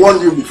I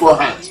warned you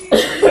beforehand.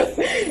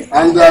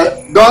 And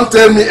don't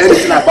tell me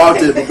anything about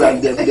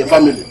the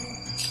family.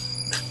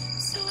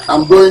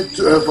 I'm going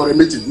to, for a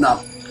meeting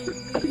now.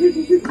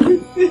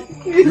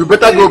 You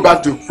better go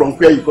back to from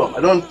where you come.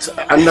 And when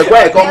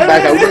I come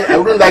back, I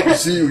wouldn't like to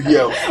see you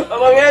here.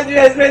 Mama, where do you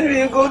expect me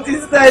to go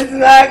this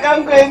time? I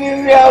can't go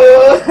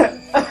anywhere.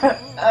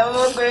 I'm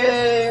not going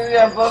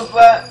anywhere,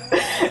 Papa.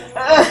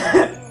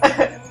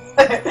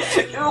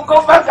 You will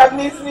come back and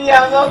miss me.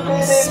 I'm not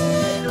going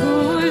anywhere.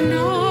 Good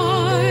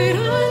night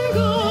and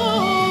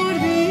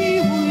God be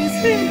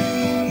with you.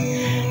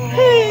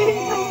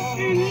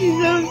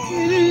 I'm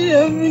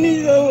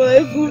finished. Oh,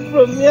 my food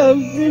from me.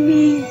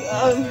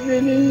 I'm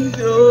finished.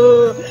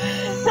 Oh.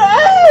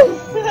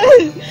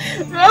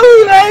 Where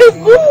will I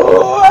go?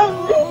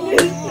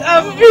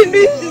 I'm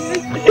finished.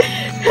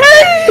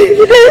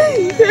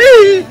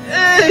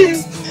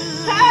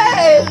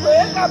 Hey,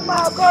 where am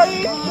I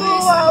going to?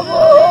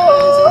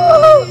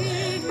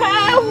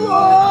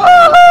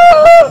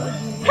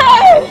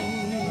 Hey,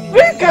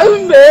 we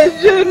can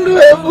mention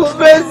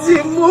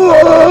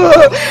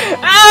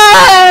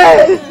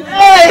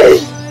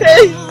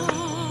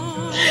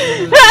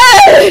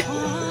Hey,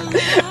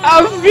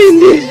 I'm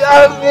finished.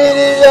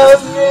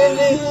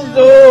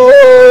 Oh,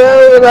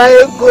 where will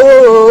I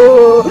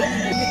go?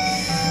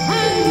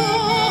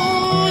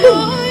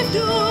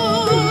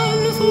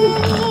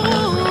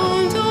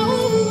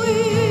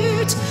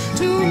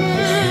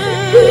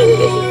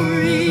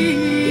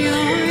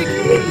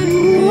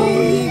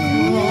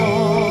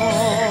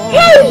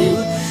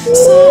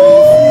 So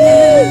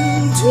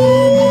few to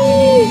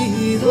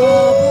me the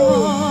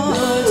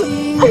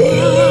parting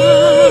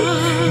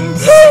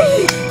glass.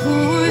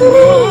 Good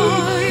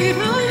night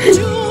and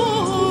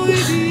joy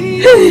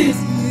be with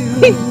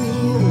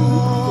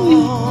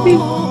you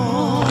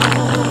all.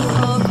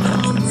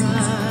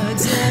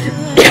 Comrades that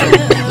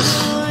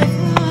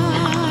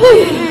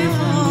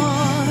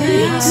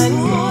and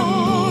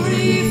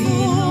sorry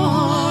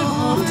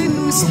for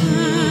to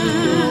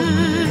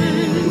stand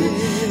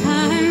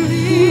and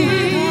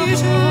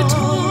bitter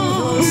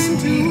toss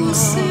to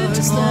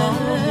sit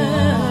there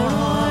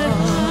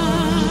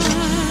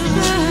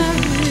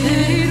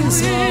it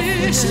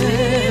wish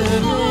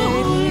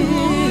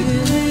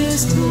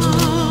this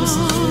time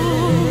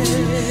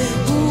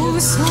who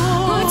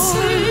sought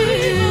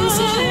sins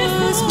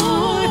as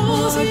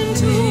was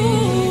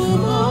into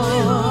my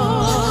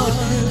heart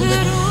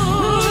that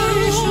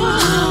I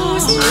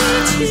should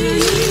sweet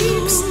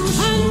cheeks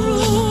and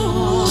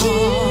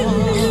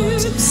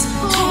roses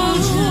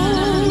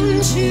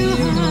and you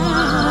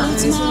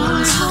hands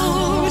my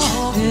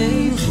sword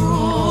they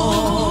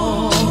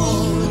fall.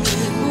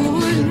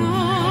 Good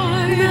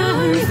night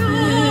and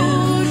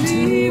God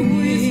be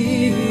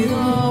with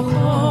the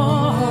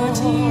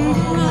parting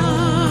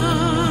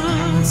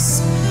glass.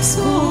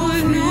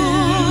 Good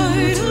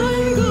night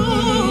and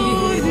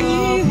God be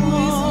with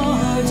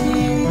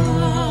parting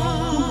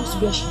glass.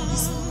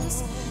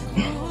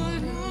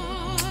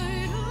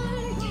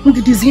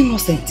 It is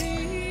innocent.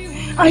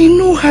 I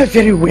know her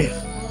very well.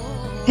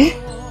 Eh?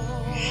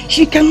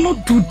 She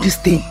cannot do this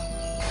thing.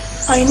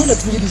 I know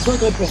that it is not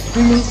her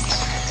doing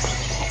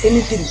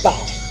anything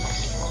bad.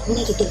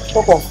 Not to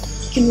talk of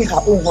killing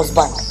her own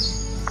husband.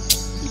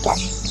 But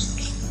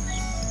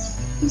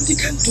she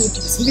can't do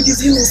this. It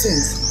is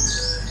innocent.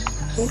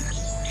 Eh?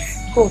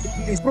 God,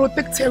 please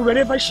protect her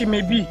wherever she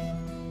may be.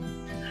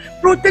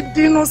 Protect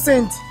the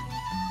innocent.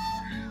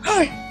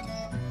 Hi.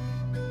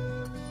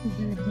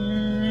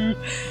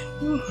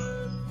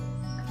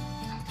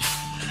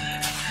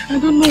 I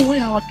don't know why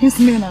our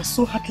kinsmen are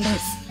so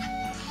heartless.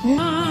 Good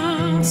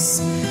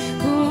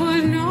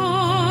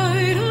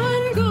night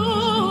and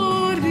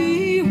God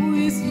be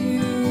with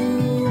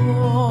you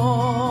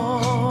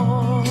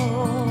all.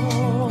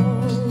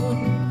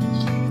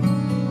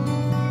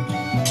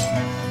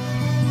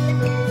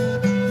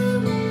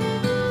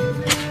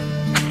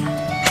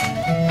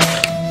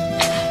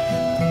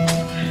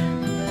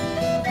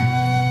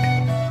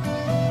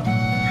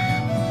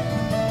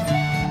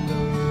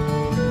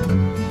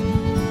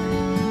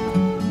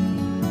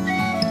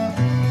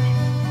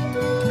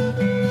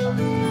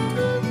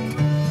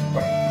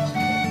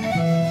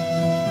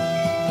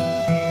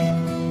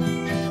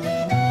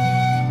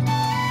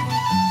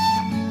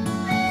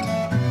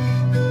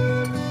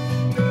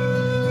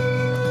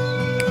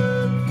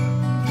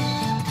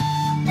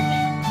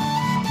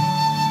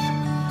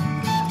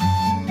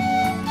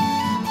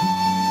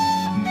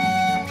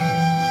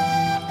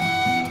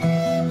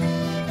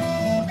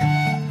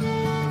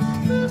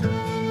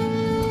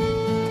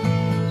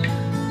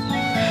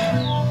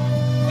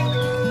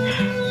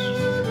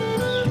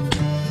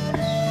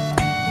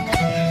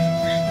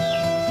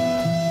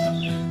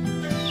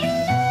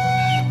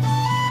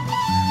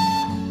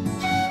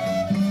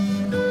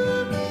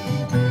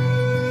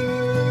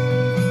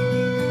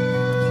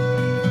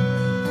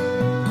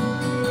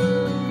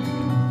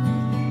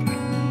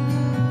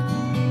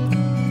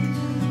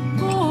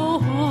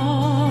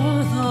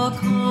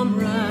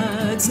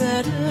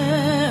 That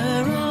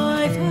e'er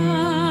I've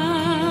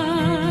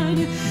had,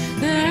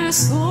 they're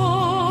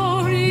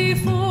sorry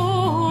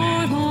for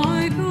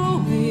my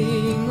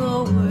going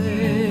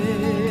away,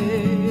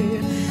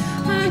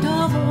 and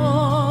of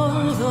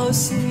all the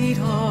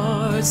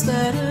sweethearts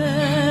that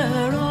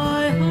e'er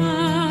I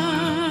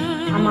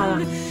had,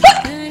 Amara.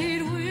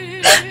 they'd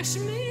wish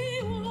me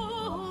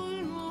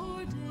one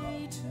more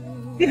day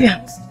to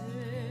Vivian. stay.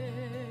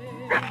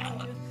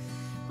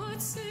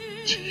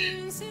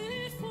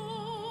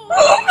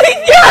 Oh my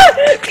God!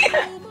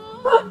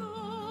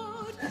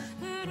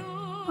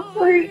 I'm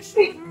sorry.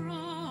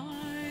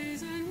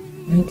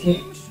 My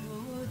dear.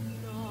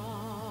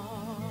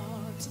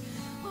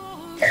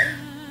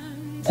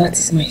 That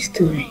is my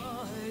story.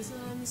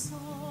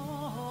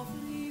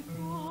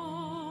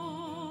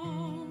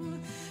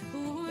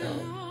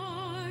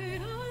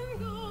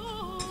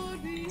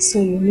 So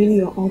you mean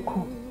your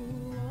uncle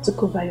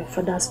took over your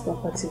father's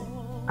property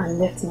and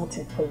left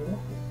nothing for you?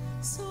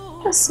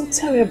 That's so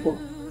terrible.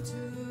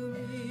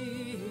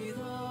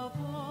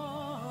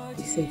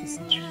 He said it's a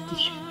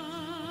tradition.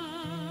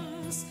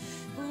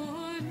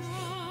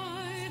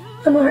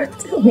 Amara,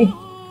 tell me,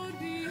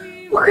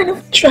 what kind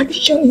of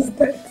tradition is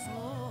that?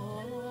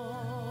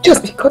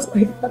 Just because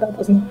my father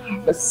does not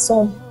have a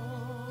son,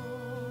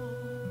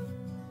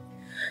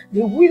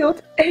 they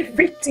willed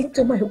everything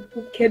to my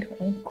wicked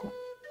uncle.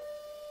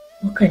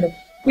 What kind of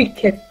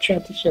wicked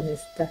tradition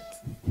is that?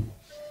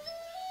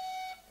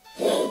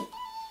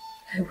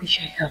 I wish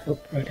I have a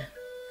brother.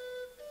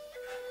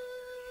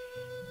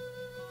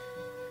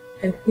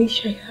 I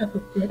wish I have a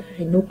brother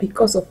I know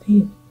because of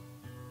him.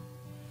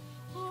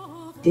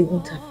 They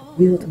won't have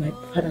willed my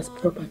father's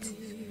property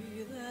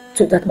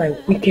to that my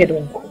wicked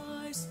uncle.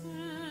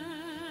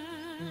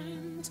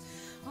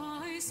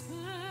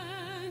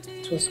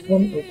 It was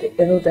one of the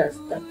elders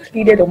that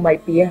pleaded on my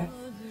behalf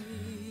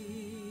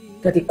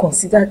that they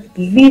considered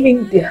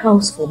leaving the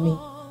house for me.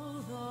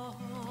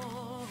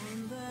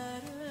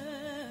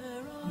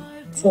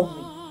 Tell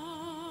me,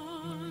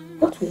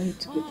 what will I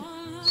do with the house?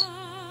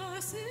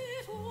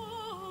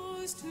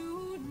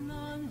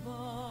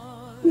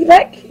 Will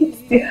I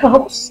keep the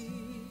house?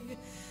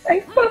 I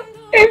farm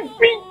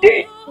every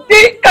day,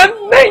 day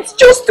and night,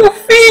 just to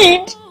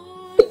feed.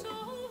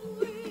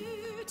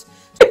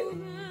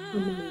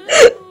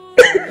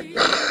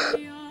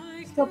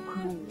 Stop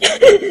crying,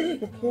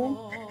 okay?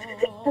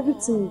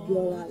 Everything will be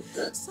alright,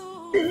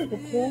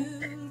 okay?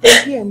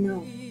 You're here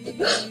now.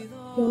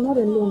 You're not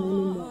alone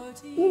anymore,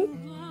 okay?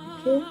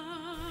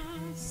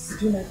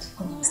 Would you like to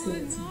come and stay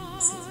with me?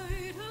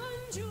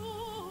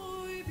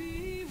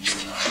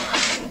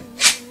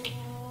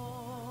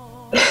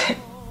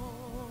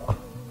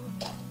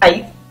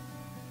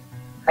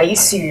 Are you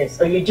serious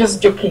or you're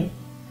just joking?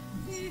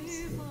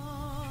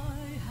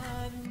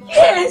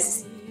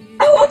 Yes!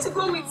 I want to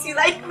go with you,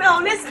 like now.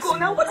 Let's go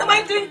now. What am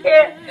I doing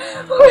here?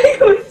 Oh my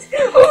God.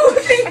 Oh,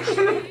 thank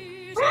you.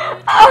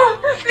 Ah,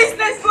 please,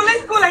 let's go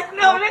like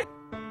now. Let's.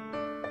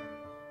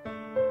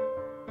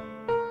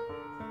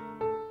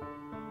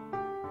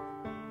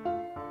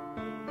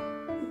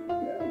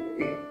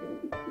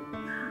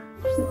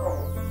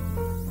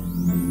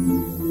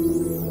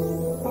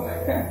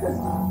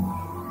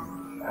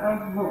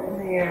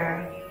 Oh,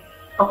 yeah.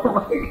 Oh my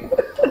God.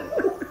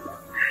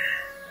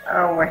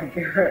 Oh my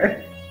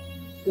God.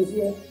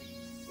 Dozie,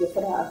 your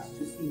father asked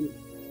to see you.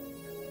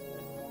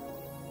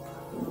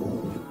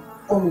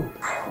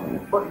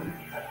 But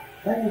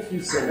why didn't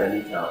you send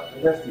Anita out?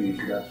 That's the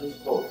issue. That's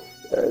just called.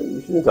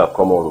 You shouldn't have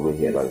come all the way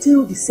here. Like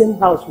Still the same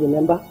house,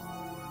 remember?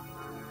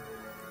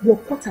 Your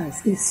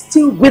quarters is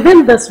still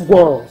within these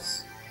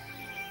walls.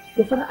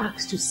 Your father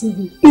asked to see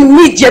you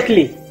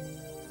immediately.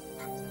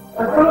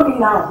 Follow me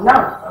now.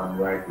 I'm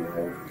right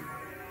behind you.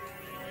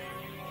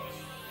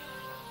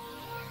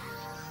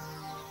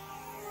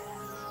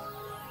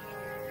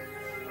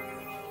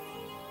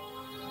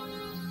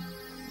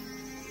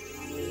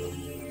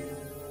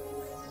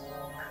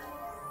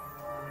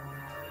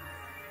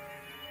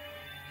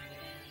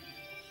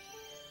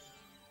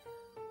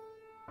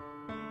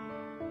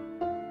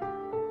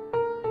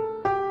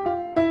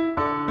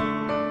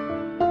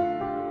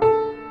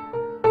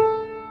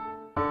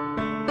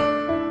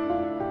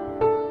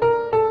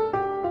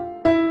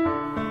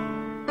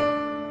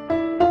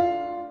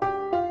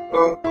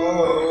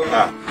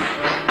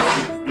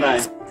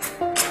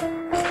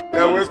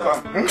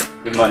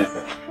 Good morning,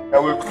 sir.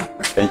 You're welcome.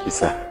 Thank you,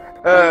 sir.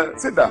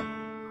 Sit down.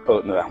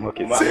 Oh, no, I'm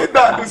okay. Sit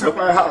down. This is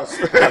my house.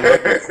 I'm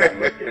okay,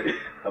 sir.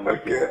 I'm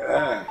okay.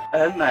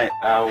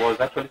 I was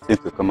actually saying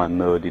to come and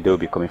know the day will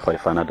be coming for the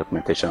final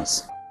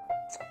documentations.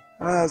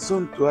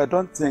 Soon too, I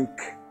don't think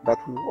that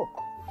will work.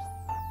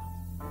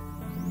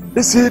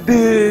 You see,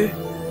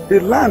 the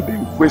land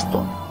in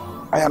question,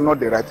 I am not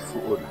the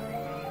rightful owner.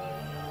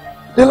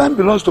 The land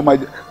belongs to my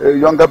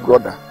younger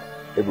brother,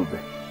 Ebube.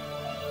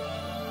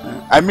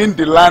 I mean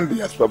the land he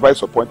has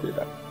provided appointed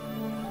that.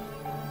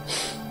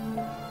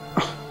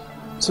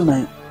 So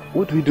now,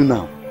 what do we do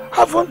now?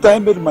 Haven't I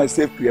made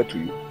myself clear to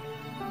you?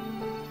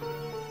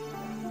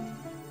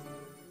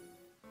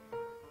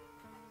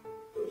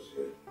 You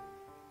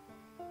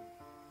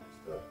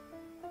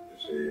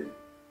see,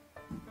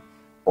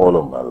 all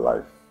of my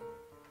life,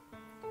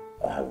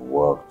 I have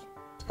worked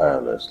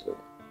tirelessly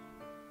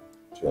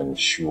to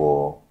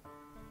ensure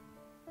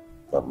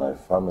that my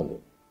family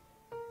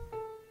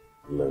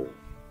live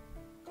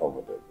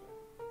comfortably.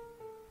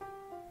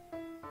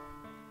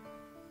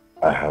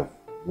 I have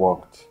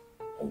worked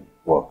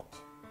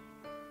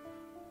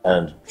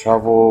and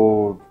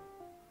traveled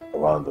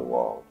around the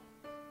world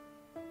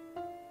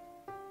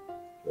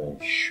to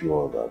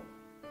ensure that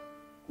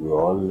we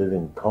all live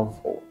in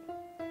comfort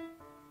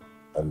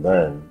and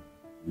then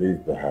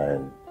leave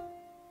behind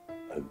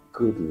a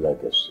good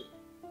legacy.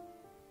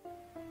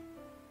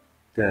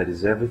 Dad,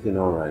 is everything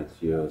alright?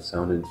 You're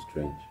sounding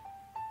strange.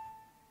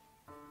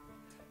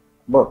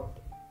 But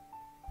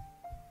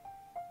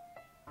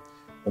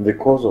in the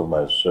course of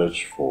my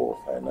search for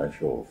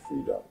financial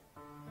freedom,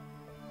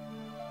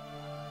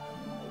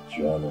 my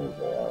journeys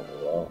around the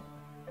world,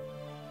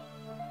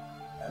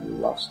 I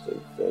lost a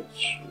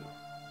virtue.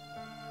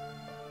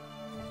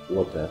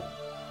 What, Dad?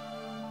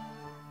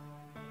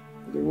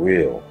 The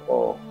will,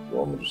 or you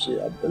want me to say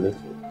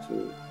ability,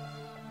 to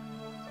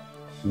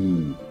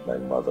heed my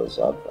mother's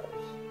advice.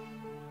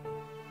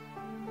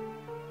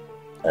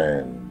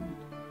 And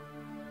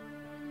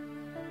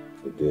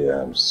today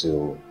I'm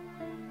still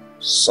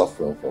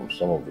suffering from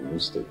some of the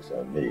mistakes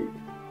I made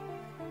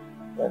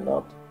by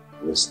not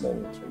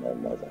listening to my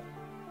mother.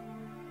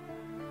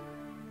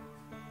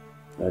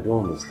 I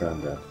don't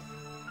understand that.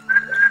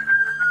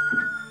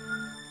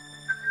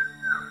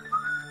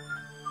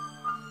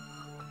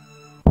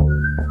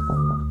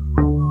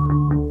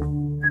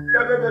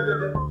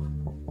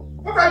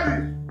 What are you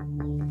doing?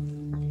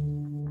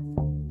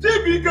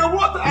 TBK,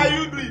 what are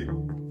you doing?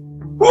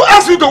 Who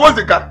asked you to wash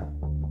the car?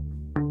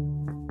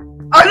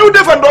 Are you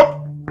deaf and dumb?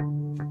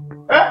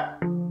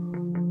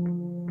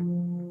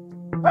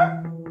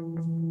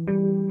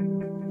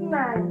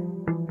 Nine.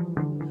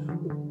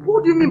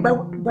 What do you mean by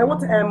what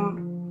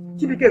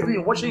TBK is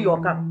doing, washing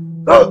your car?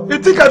 Oh, you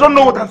think I don't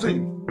know what I'm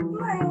saying?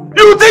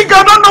 You think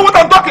I don't know what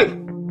I'm talking?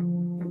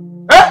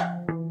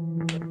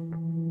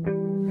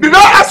 Did I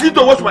ask you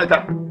to wash my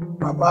car?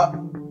 Papa,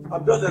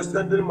 I'm just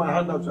extending my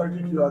hand of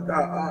charity to your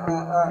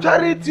car.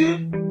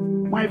 Charity?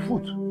 My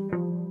foot.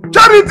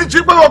 Charity,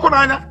 Chico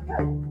Okonanya.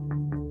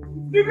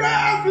 Did I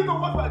ask you to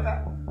wash my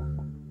car?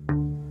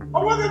 I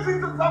wasn't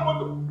saying to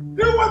someone.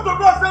 Do you want to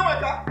go and sell my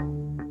car?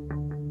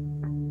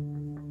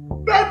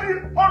 Daddy,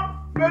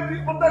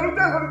 on the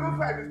Lutheran Holy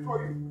Ghost, I destroy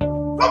you.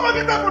 Someone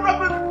get that from that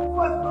place.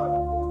 What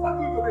are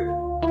you doing?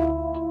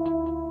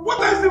 What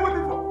are you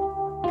waiting for?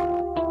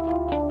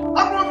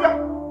 I'm not here.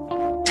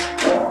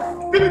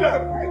 Give me that.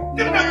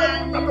 Give me that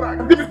rag.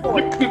 Give me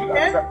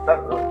that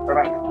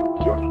rag.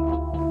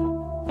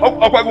 Oh,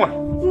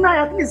 Now,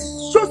 at least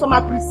show some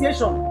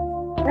appreciation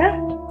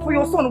for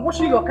your son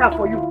washing your car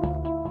for you.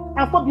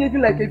 And stop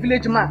behaving like a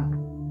village man.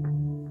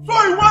 So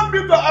you want me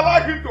to allow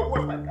him to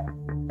wash my car?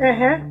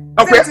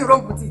 Okay. Something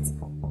wrong with it.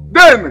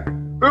 Then,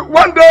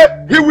 one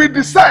day, he will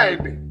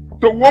decide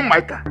to warm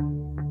my car.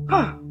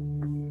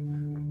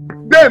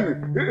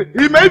 Then,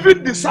 he may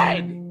even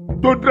decide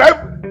to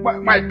drive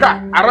my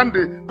car around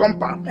the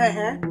compound.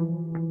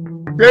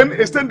 Then,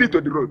 extend it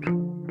to the road.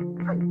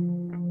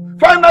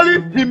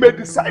 Finally, he may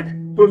decide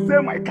to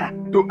sell my car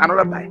to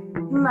another guy.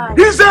 Nice.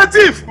 He's a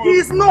thief. He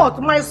is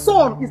not. My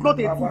son is not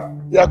a thief.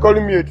 You are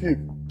calling me a thief.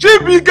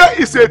 Chibiga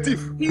is a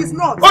thief. He is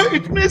not. Oh,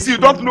 it means you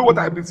don't know what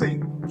I've been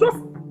saying. Just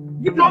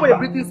give people a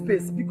breathing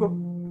space, because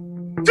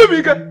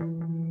Chibiga,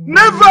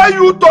 never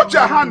you touch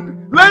your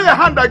hand, lay your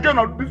hand again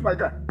on this my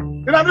car.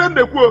 And then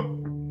they go.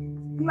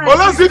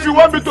 Unless if you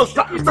want me to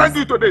stand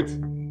you to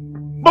date.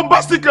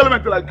 Bombastic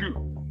element like you.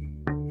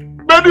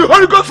 Then the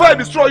Holy Ghost fire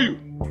destroy you.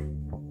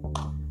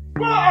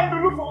 Go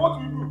and look for what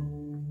you do.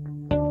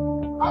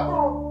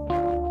 Wow.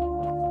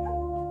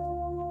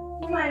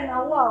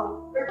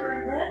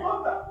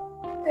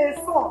 A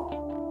son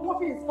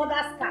washing his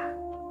father's car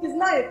is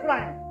not a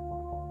crime.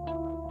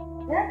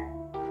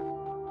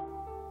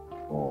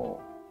 Oh.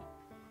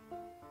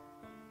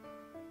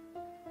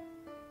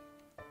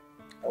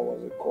 I was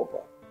a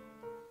copper,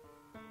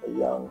 a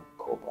young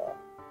copper,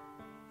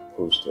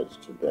 posted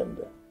to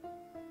Bender,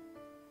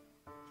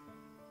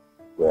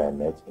 where I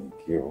met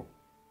Nkiru,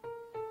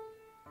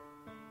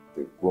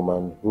 the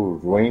woman who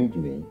ruined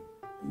me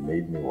and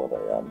made me what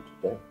I am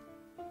today.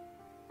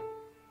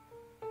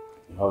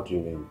 How do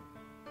you mean?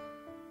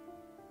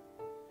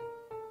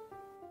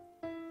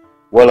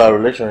 Well, our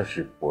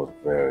relationship was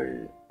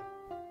very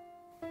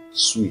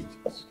sweet,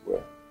 as it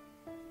were,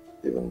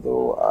 even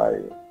though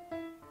I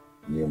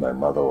knew my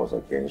mother was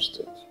against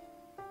it.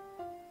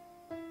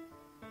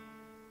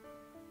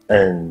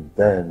 And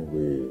then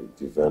we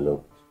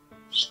developed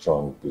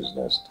strong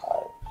business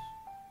ties.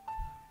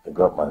 I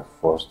got my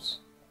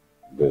first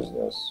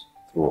business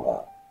through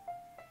her,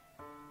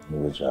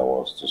 in which I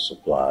was to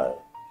supply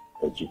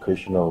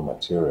educational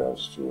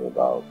materials to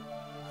about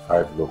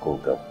 5 local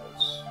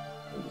governments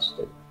in the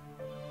state.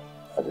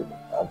 I didn't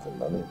have the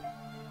money,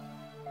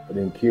 but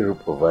Nkiru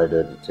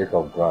provided a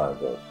take-off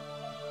grant of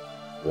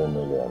 3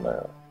 million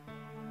naira.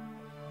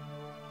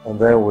 And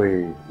then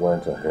we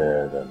went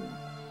ahead, and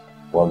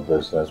one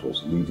business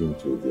was leading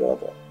to the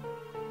other.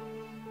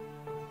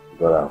 We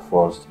got our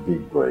first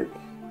big break,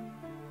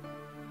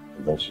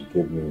 and then she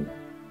gave me,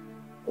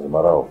 as a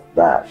matter of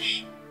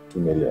dash, 2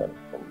 million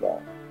from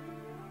that.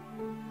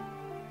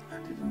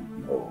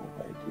 No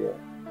idea.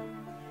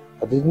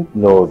 I didn't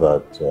know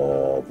that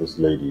this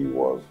lady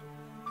was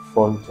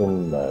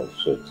fronting my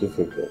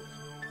certificate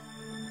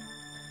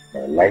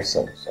my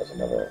license, as a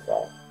matter of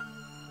fact,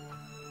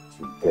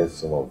 to get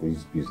some of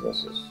these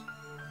businesses.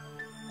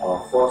 Our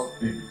first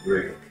big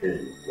break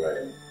came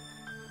when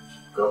she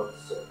got the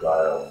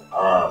supply of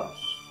arms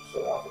to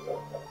South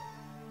Africa.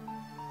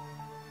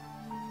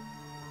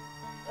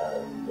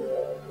 And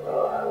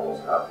well, I was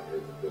happy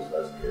with the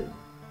business came.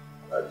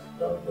 I did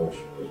not know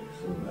she was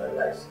using my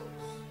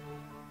license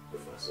to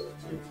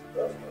facilitate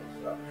that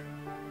transaction.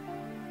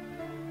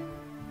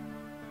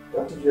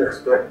 What did you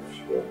expect?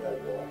 She was my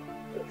boy.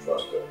 I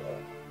trusted her.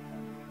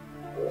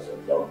 I was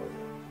in love with her.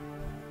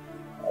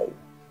 I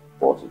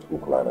bought it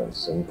hook, line, and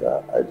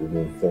sinker. I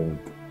didn't think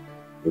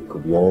it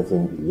could be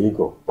anything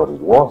illegal, but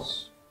it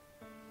was.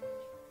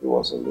 It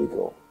was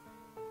illegal.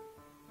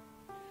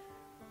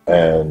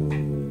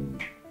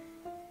 And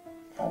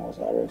I was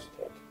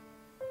arrested.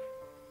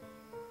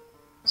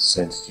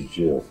 Sent to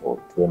jail for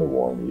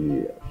 21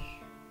 years.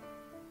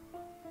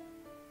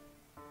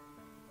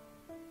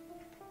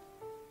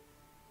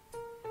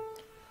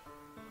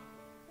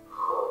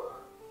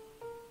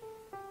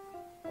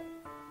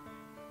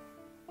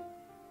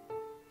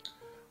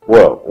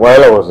 Well,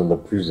 while I was in the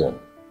prison,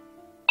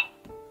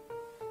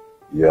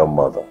 your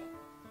mother,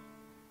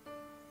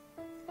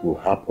 who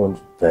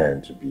happened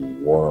then to be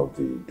one of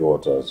the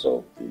daughters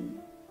of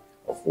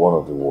one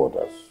of the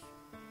warders,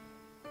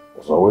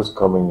 was always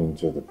coming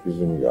into the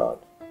prison yard,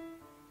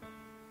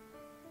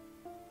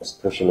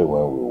 especially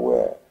when we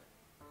were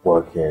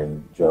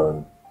working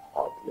during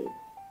hard labor.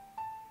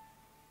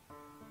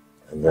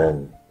 And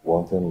then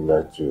one thing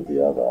led to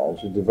the other, and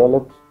she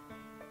developed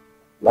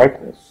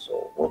likeness,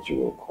 or what you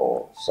will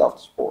call soft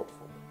spot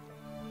for me.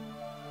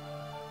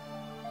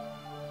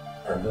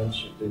 And then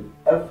she did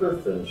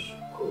everything she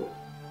could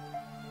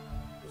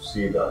to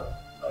see that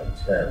my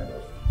term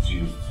was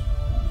reduced to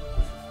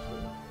 15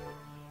 years.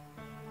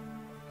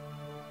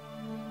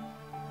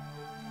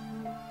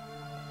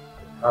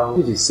 How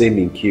did the same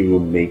Nkiru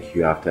make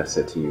you after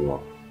setting you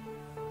up?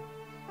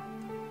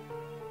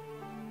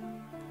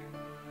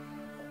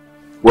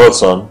 Well,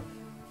 son,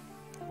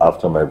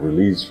 after my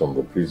release from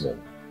the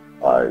prison,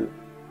 I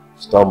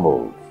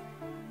stumbled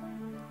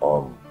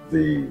on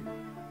the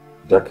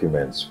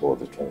documents for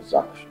the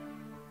transaction,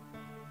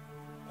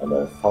 and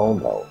I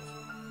found out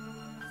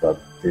that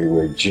they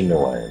were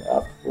genuine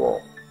after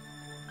all,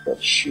 that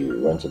she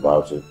went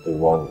about it the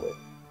wrong way,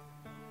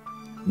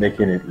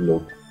 making it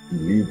look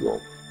illegal.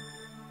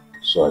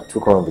 So I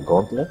took on the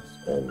gauntlet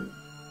and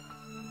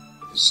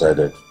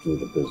decided to do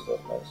the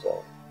business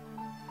myself.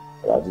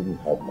 But I didn't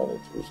have money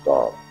to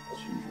start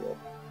as usual.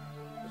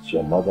 But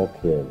your mother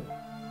came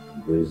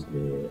and raised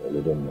me a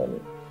little money.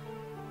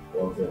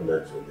 One thing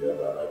led to the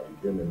other, and I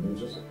became a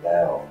major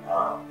supplier of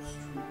arms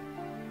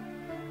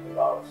to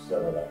about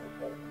 7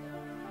 African.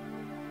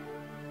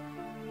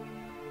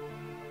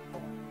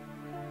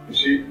 You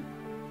see,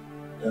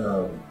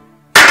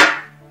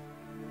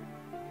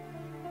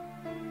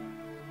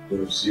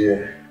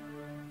 Dozie,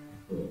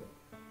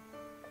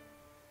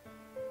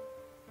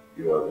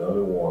 you are the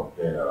only one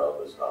paying out of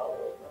this house,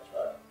 my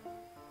child.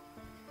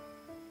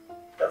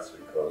 That's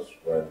because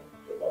when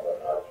your mother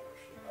had you,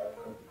 she had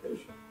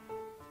complications.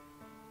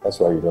 That's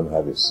why you don't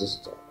have a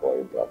sister or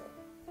a brother.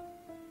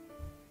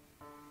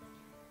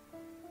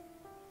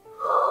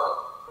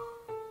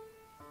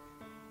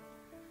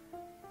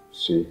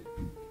 See?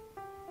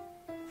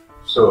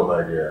 So,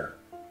 my dear,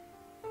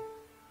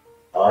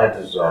 I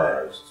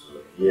desire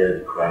to hear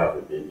the cry of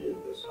a baby in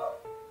this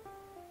house.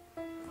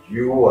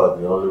 You are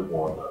the only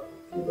one that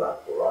will do that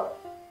for us.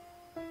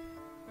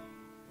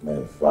 My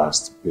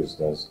vast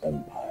business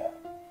empire,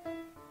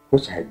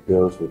 which I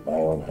built with my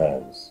own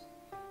hands,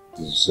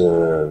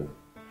 deserve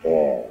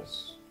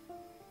heirs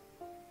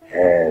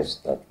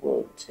that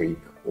will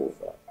take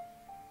over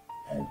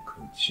and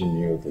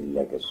continue the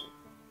legacy.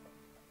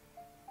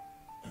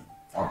 And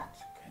that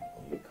can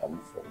only come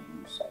from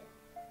you, son.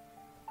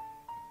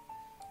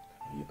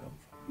 Can only come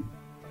from you.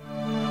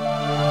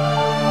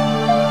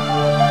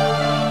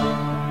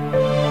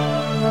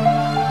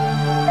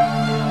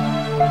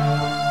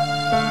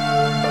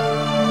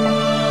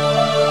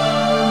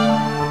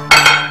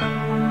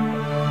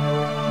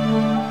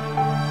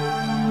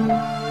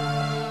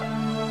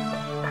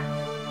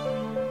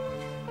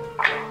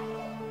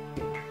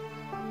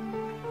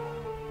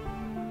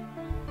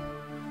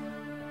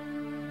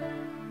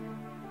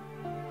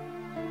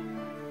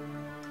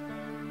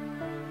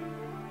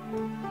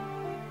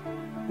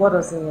 What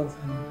does he want?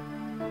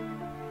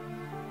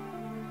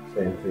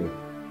 Same thing.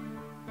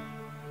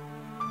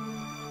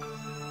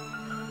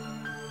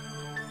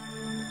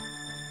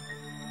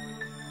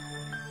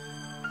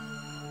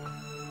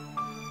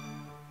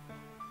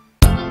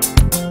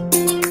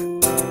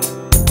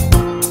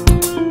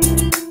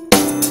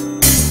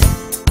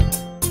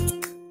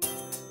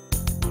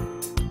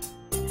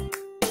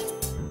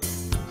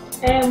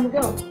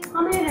 Girl,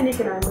 how many honey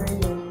can I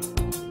bring you?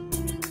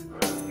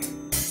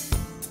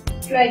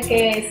 Like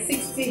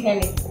 60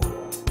 honey.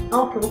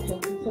 Okay.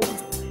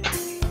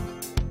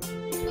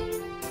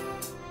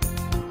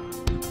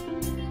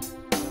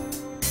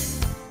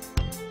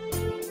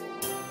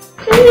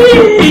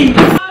 Hey!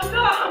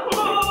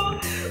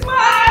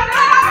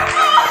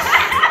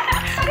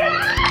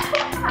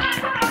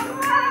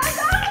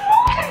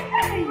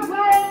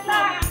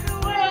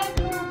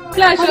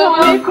 you're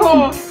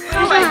welcome.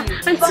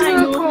 Auntie,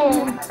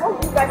 welcome.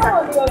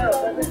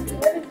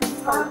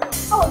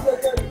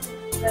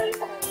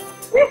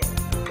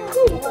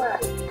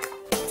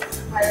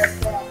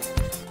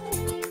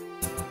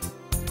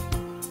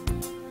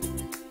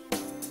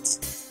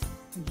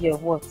 Yeah,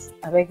 what?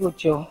 I beg you,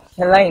 Joe.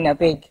 You're lying, I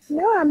beg.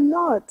 No, I'm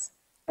not.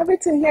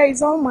 Everything here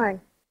is all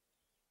mine.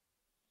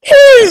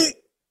 Hey!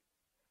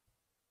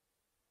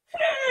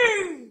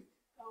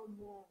 Come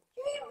on.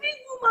 You're a big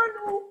woman,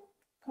 oh.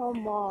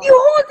 Come on. You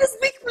hold this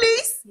big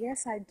place?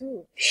 Yes, I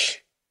do.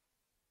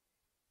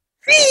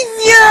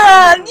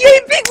 Vivian! You're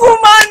a big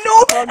woman,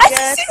 no?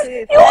 Forget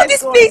it. You hold Let's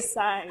this go place?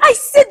 inside. I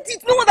said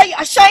it. No wonder you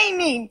are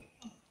shining.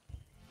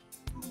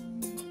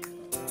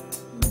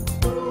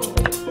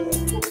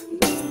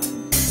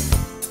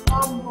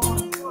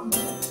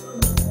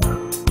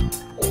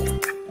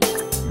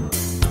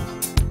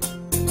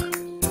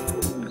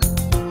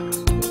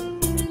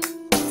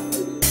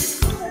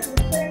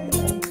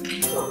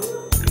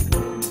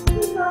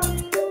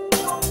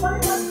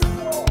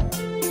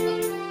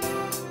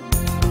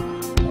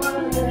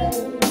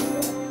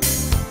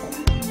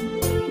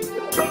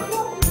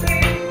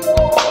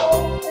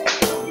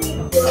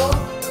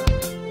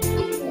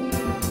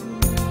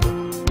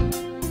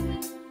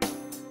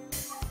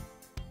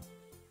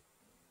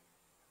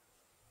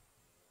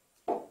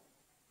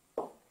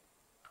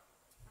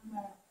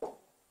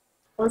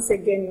 Once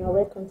again, you are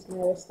welcome to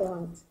my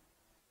restaurant.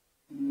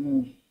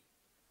 You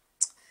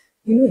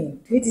know,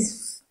 the way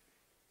this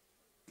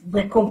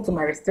welcome to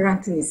my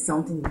restaurant thing is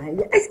sounding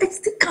like I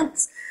still can't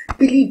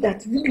believe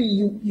that really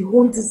you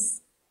own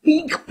this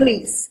big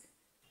place.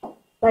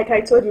 Like I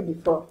told you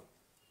before,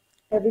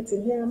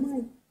 everything here are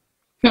mine.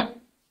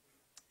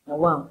 Oh,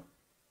 wow.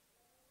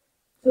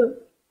 So,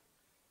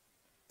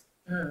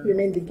 you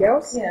mean the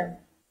girls? Yeah.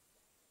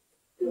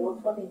 They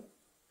work for me.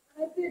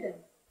 I pay them.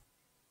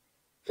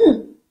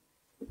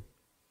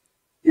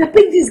 You are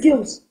paying these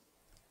girls?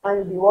 And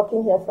you'll be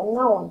working here from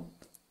now on.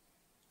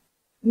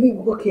 Me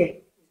work here?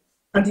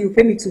 And you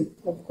pay me too?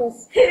 Of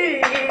course.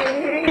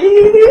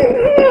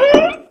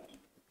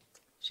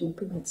 She will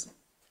pay me too.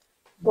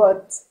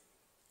 But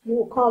you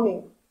will call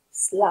me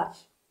Slash,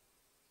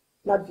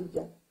 not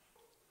Vivian.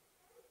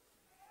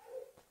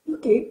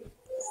 Okay.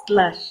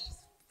 Slash.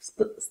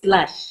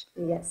 Slash.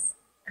 Yes.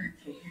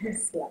 Okay.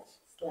 Slash.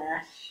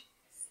 Slash.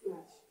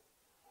 Slash.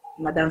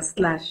 Madam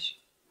Slash.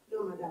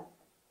 No, madam.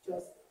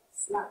 Just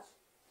Slash.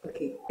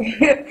 Okay.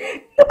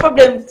 No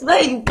problem.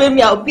 Today you pay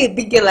me, I'll be a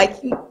big girl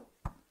like you.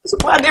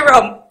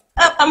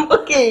 I'm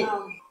okay.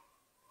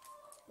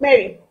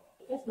 Mary.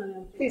 Yes,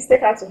 madam. Please take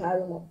her to her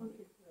room.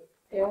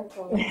 You're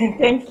welcome.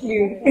 Thank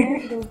you.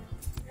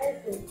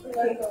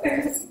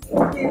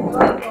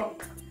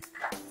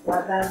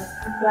 Madam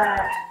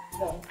Slash.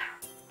 No.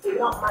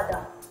 Not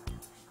madam.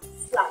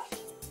 Slash.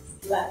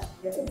 Slash.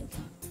 Yes.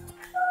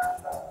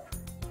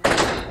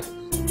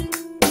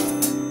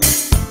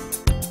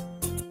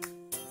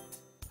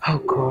 Oh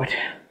God,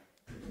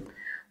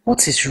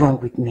 what is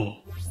wrong with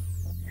me?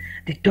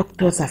 The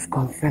doctors have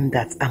confirmed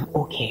that I'm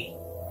okay,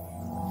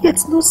 yet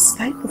no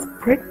sign of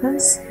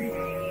pregnancy.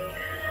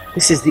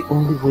 This is the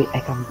only way I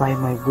can buy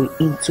my way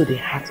into the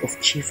heart of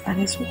Chief and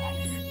his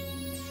wife.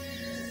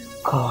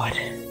 God,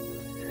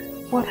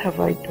 what have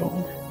I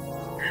done?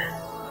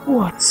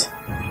 What?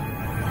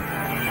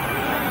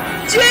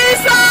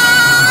 Jesus!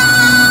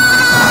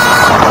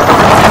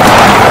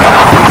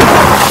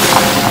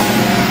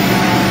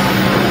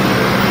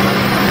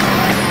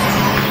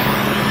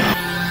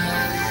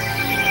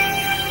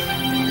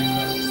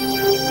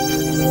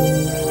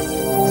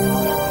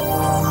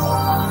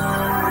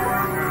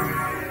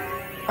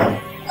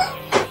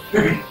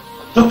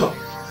 Doctor,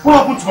 what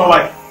happened to my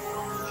wife?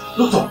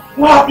 Doctor,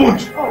 what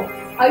happened? Oh,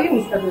 are you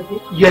Mr. Dozie?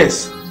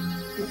 Yes.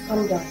 Please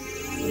calm down.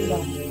 Calm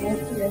down.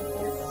 Yes.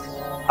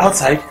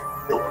 Outside?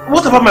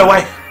 What about my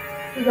wife?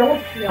 Please, I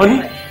want to see your Honey?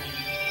 wife.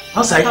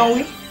 Outside? Can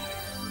we?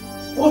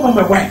 What about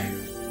my wife?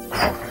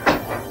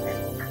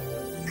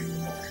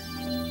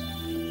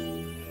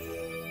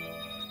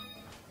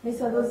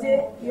 Mr.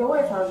 Dozie, your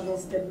wife has been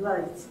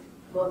stabilized,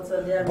 but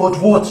they are... But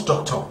what,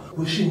 doctor?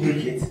 Will she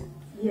make it?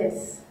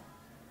 Yes.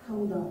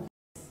 Calm down.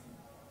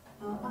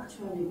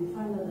 Actually, we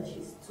find out that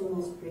she's 2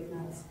 months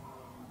pregnant,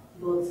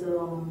 but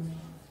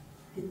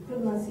the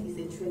pregnancy is a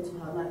threat to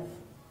her life,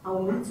 and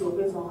we need to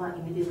operate on her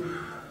immediately.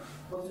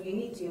 But we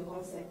need your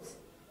consent.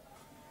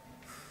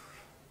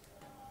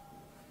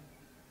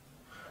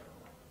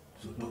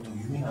 So, doctor,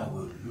 you mean I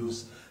will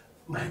lose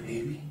my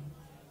baby?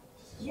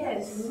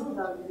 Yes, you know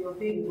that your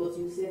baby, but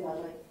you save her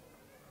life.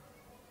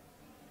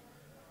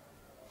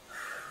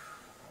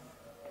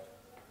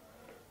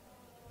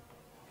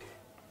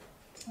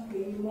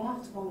 Okay, you may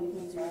have to come with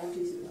me to my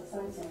office to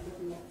sign some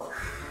documents.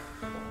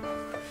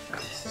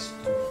 This is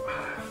too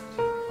bad.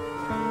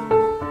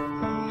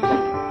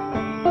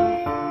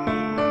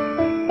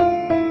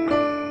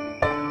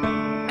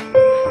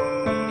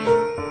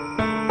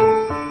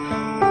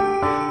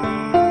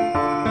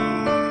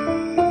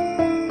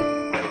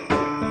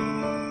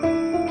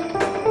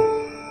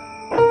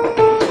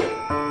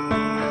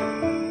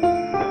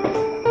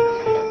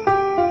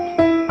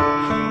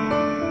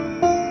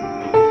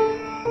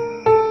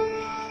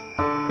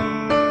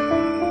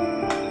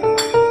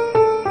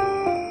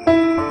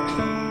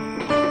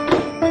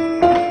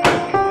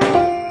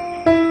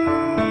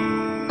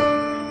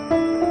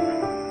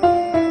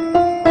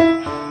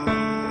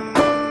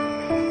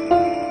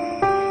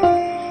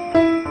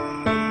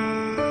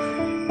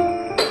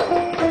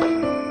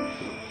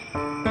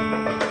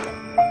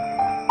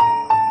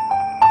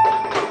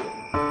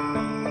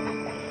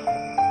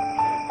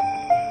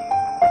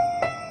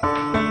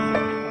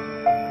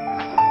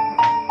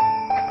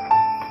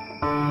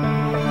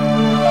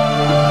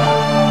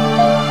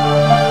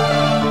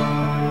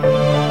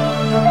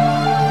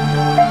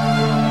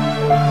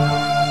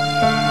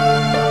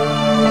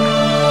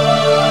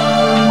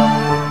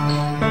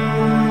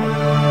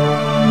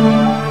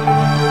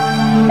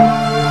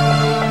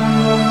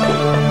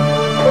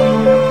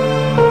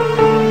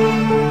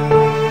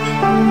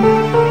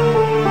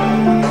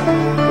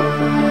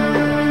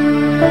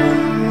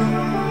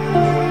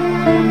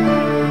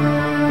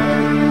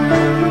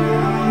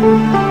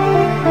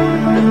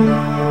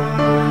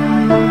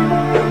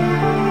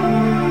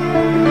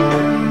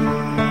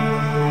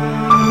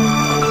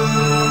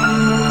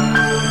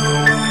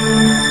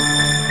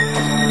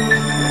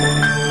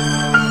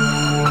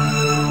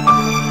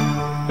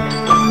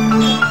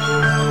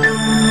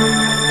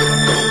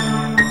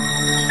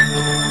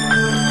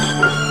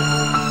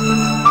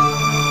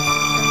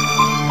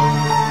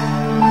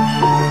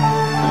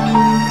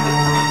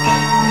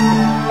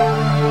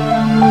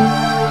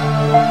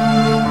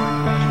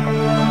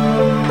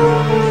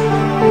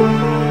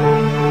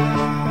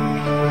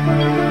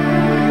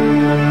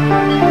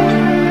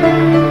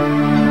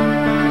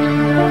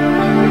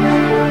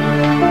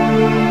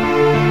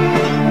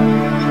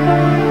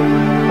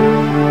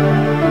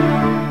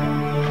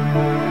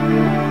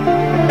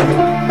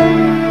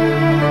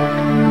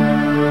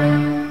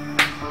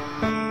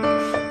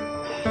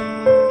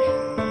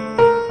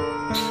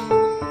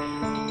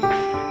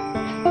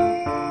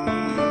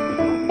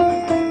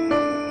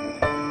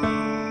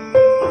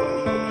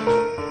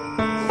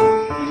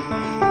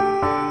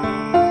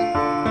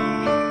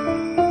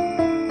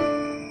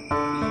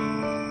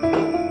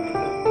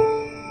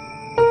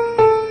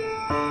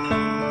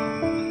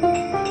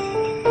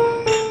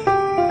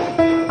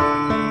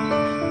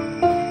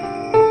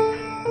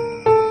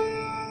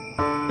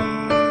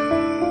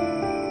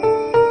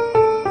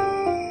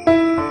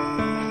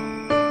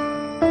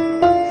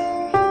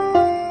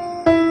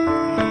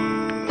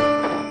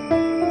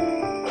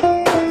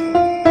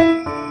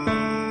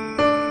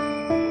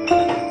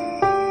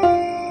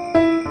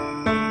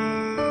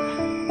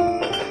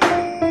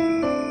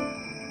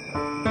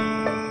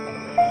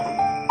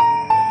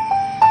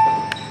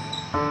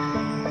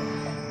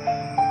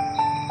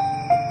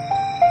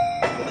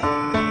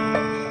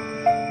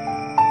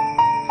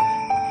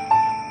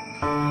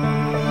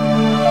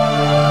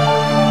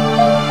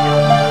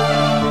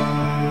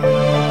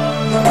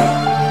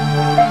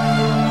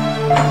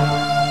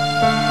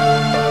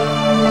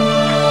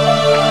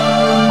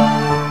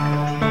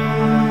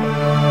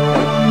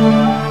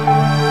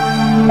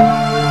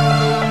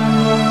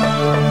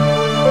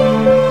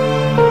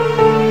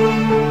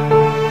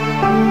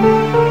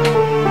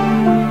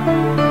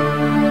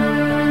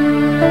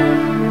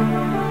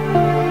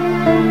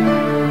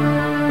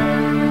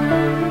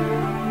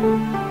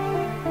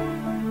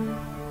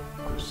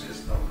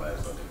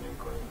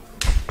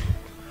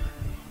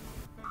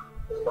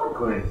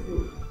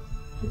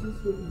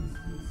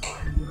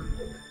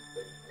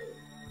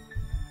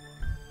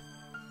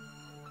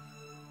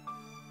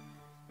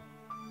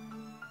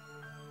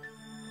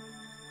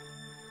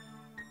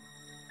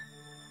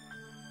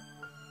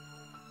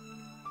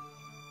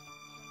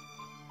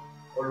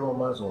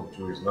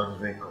 Is not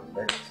even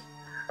connect.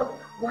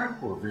 Why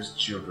would these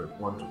children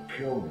want to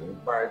kill me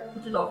by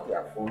putting off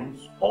their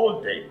phones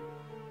all day?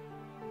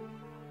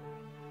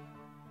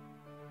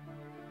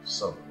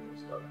 Something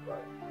is not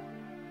right.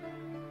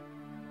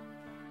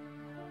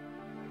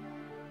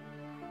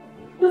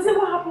 Dozie,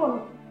 what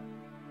happened?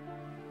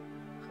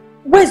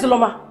 Where's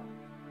Loma?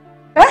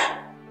 Eh?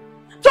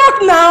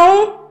 Talk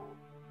now!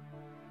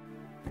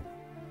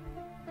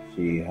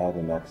 She had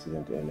an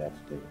accident earlier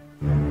today.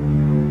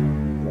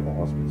 At the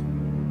hospital.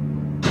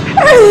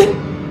 Hey!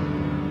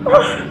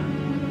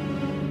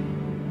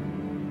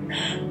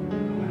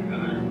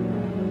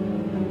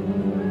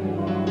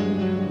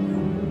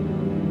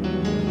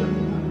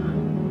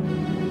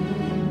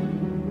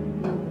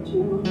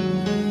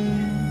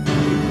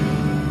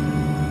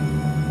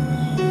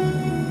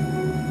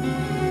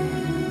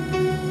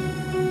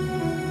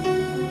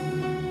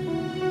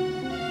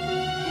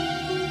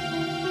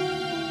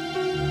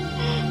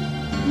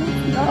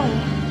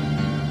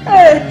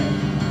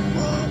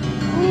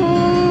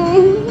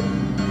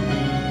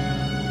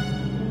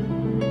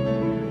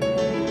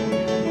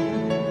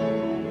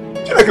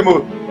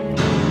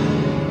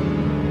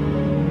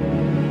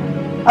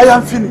 I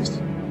am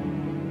finished.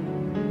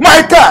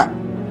 My car!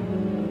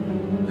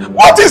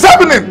 What is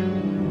happening?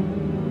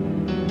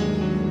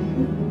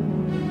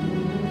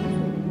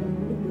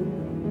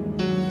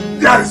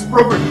 There is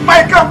problem.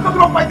 My car! I'm talking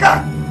about my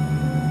car!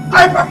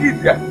 I parked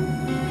it here.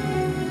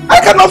 I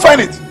cannot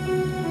find it.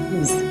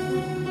 Please,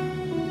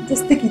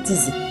 just take it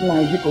easy. Now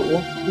you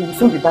will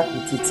soon be back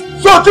with it.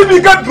 So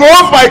Chibika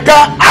drove my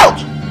car out.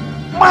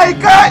 My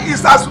car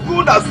is as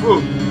good as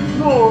gold.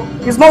 No,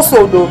 it's not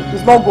sold though.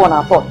 It's not gone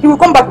at all. He will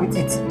come back with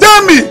it.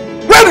 Tell me,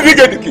 where did he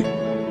get the key?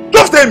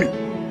 Just tell me.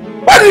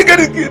 Where did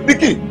he get the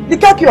key? The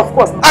car key, of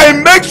course. I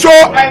make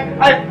sure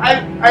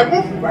I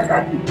move my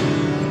car key.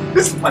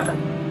 This is my car.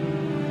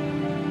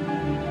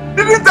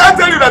 Didn't I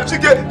tell you that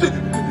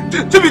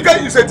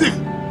Chibika is a thief?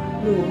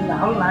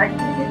 No, no.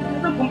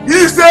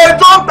 He's a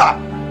junta.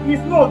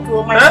 He's not.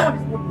 My son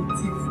is not a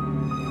thief.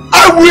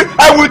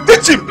 I will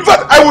teach him. In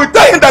fact, I will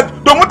tell him that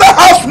no matter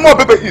how small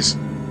baby is,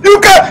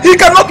 he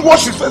cannot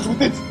wash his face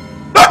with it.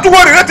 Don't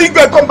worry, let him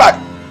go and come back.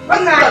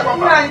 Don't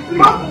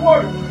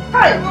worry.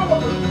 Hey,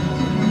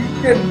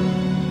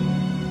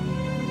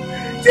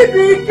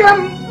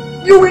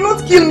 you will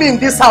not kill me in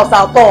this house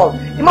at all.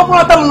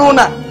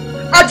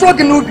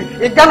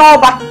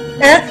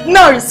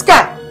 Now it's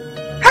sky.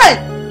 Hey,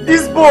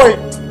 this boy.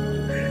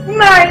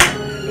 Nine,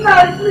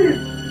 please.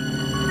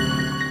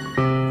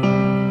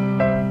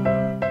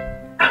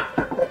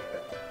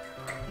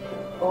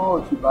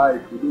 Oh,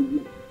 Chibai,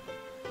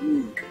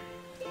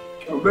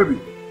 oh, baby.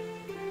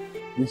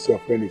 This your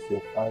friend is a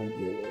fine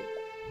girl.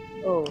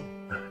 Oh,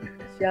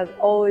 she has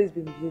always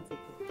been beautiful.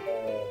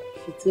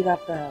 She took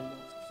after her mom.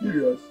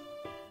 Serious?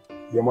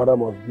 Your mother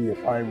must be a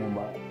fine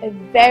woman. A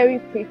very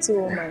pretty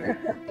woman.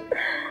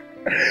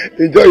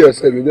 Enjoy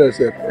yourself,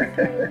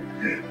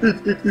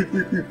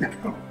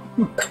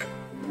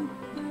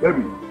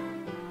 Baby,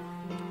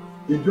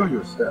 enjoy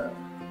yourself.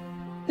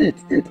 Eat,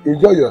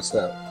 enjoy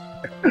yourself.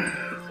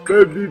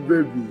 Baby,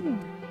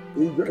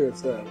 enjoy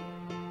yourself.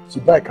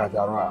 Chibike has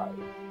arrived.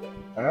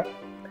 Huh?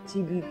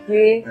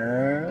 Chibike,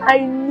 I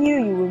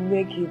knew you would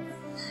make it.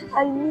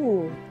 I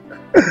knew.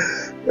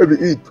 Baby,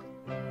 eat.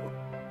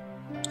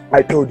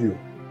 I told you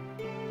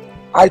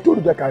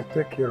that I can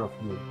take care of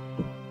you.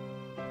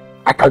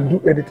 I can do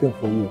anything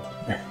for you.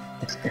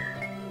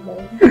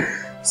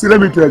 See, let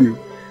me tell you,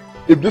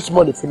 if this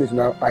money finishes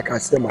now, I can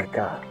sell my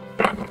car.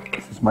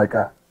 This is my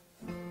car.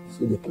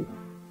 See the key.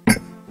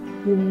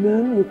 You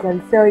mean you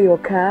can sell your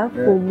car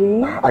for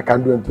me? I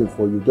can do anything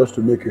for you just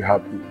to make you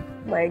happy.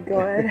 My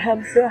God,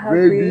 I'm so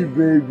happy.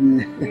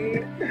 Baby.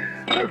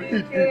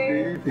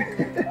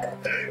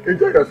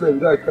 Enjoy yourself.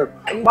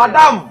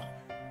 Madam,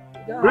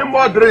 bring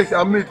more drinks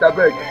and meat, I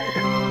beg.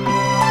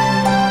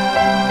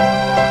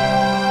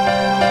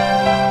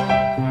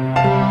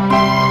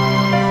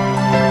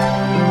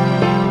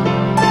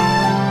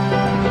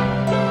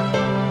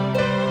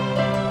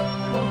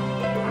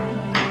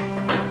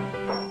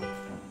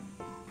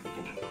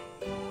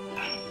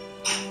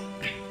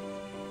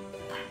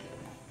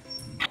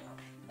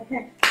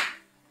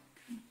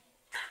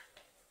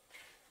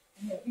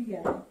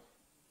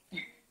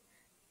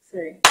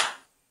 Sorry.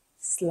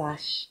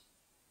 Slash.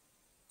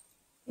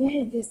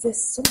 Yeah, there's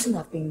something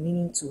I've been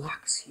meaning to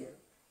ask you.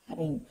 I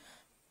mean,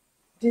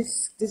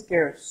 these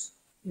girls.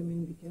 You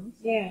mean the girls?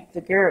 Yeah,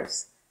 the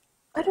girls.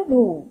 I don't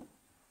know.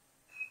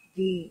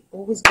 They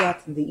always go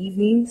out in the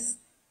evenings.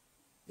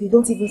 They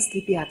don't even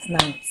sleep here at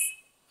night.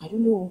 I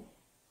don't know.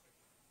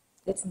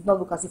 Let's not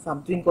look as if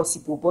I'm doing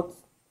gossip, but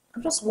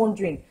I'm just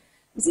wondering,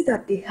 is it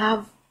that they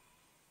have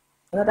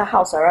another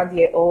house around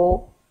here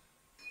or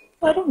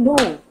I don't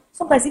know.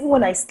 Sometimes even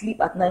when I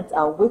sleep at night,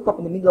 I'll wake up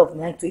in the middle of the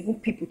night to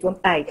even peep with one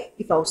eye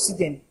if I'll see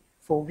them.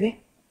 For where?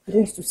 I don't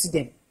used to see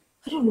them.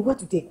 I don't know, where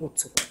do they go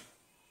to?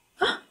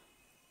 Huh?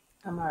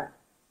 Amara,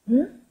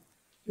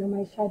 you're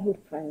my childhood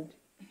friend.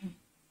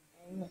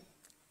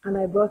 And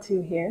I brought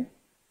you here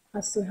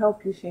as to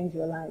help you change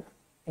your life.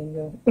 I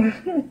know.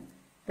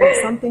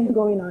 There's something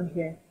going on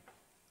here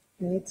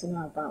you need to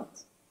know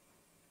about.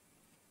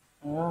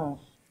 Oh.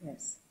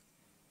 Yes.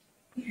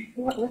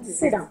 What is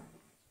Sit it? down.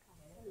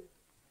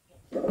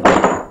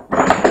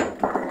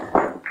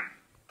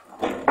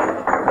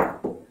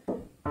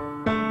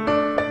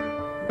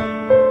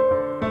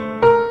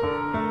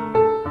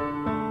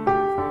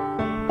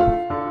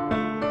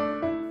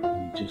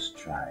 Just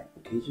try,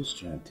 okay? Just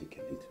try and take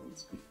a little.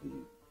 It's good for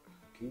you,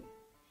 okay?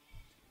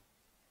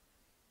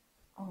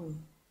 Oh.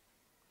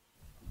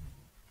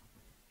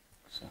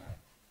 Sorry.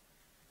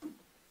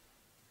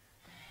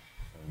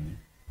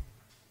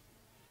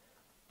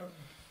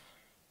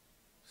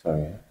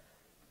 Sorry.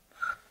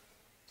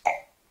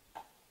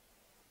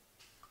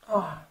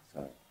 Oh.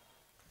 Sorry.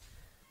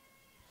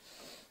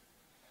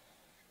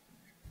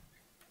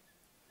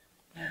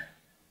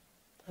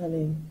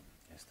 Honey.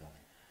 Yes,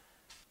 darling.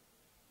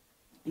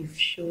 You've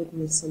showed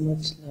me so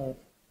much love.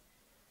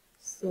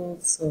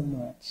 So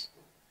much.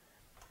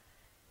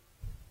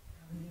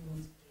 I really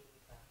want to pay you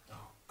back.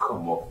 Oh,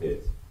 come off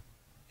it.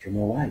 You're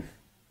my wife.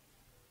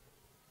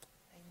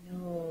 I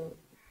know.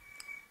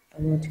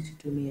 I want you to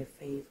do me a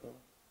favor.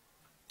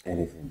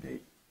 Anything,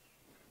 babe.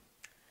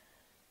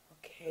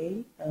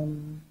 Okay,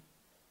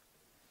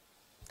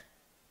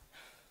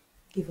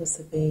 give us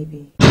a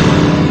baby.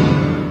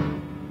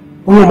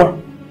 Mama,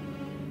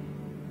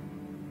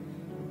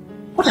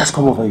 what has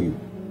come over you?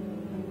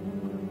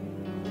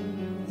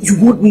 You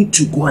want me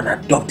to go and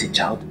adopt a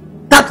child?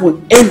 That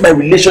will end my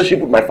relationship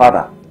with my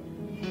father.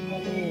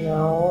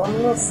 No,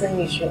 I'm not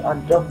saying you should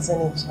adopt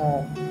any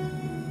child.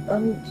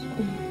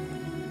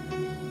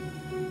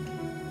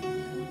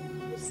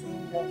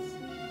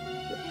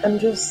 I'm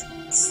just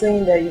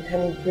saying that you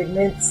can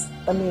impregnate,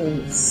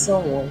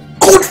 someone.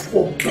 God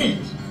forbid!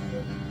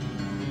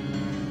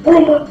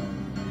 Mama!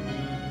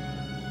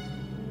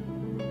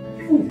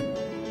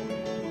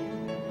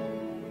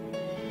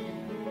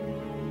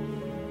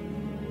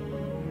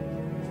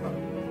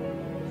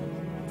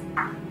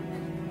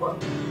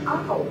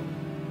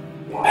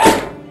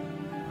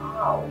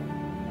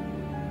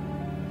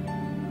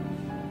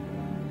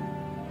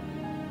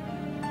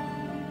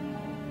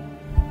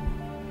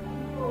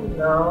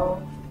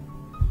 No.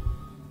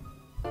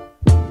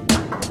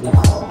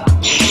 Okay.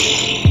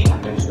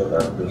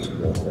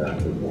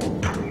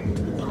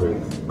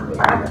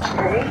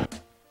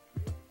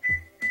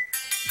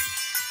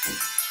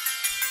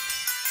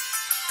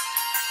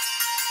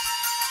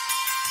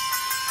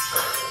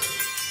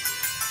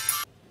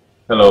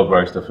 Hello,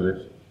 Barrister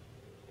Phillips.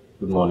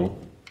 Good morning.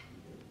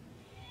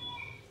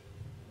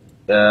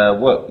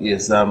 Well,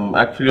 yes, I'm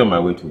actually on my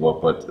way to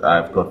work, but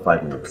I've got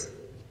 5 minutes.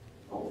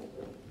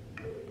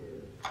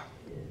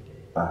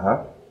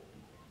 Uh-huh.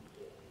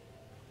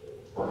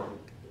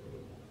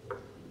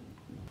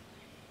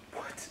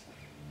 What?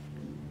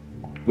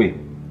 Wait,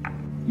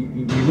 you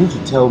mean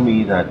to tell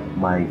me that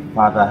my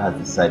father has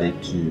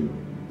decided to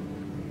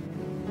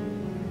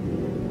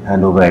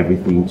hand over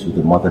everything to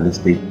the motherless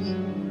babies?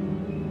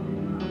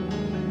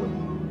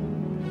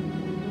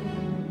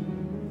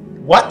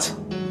 What?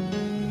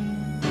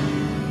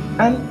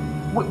 And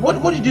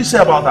what did you say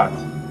about that?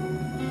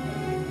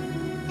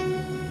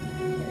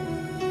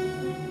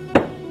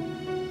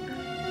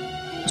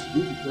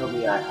 You tell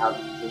me I have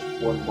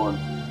just 1 month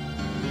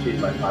to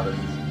change my father's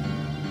decision.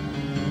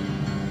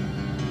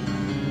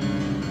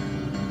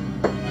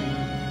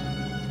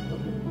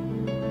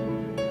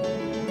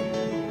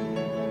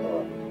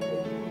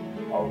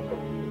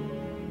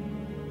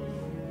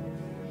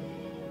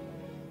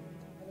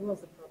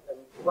 What's the problem?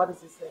 What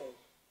is he saying?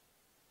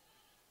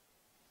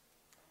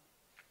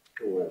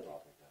 Don't worry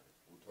about it, Daddy.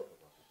 We'll talk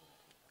about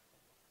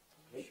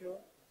it. Okay? Sure.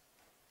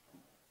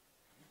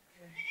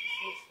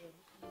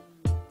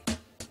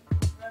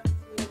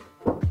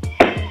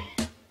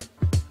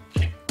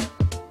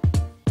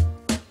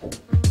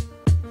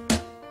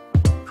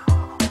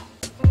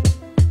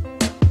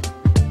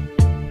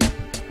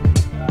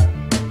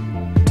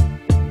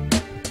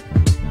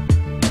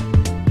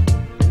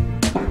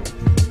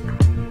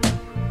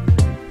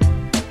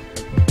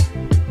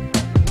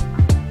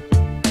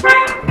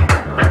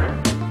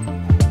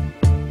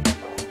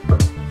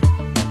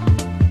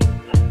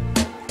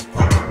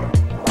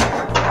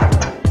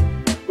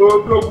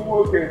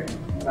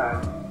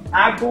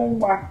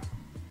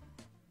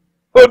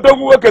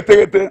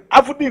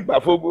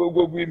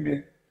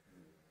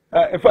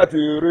 In fact,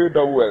 you really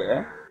done well,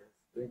 eh?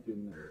 Thank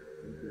you.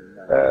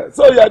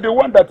 So you are the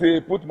one that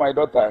put my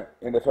daughter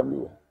in the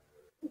family.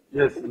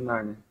 Yes,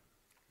 Nani.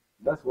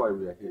 That's why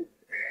we are here.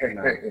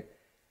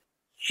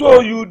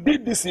 So you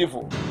did this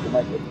evil to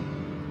my daughter,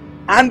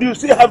 and you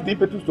still have the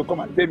impetus to come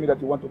and tell me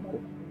that you want to marry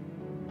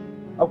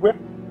her. Okay?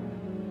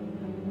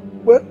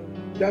 Well,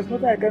 there's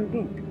nothing I can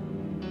do.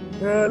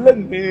 Let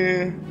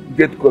me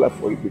get cola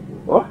for you people.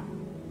 Huh?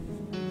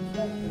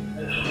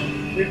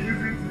 It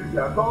isn't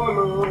at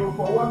all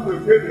for one to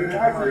say the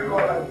actually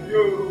like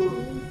you.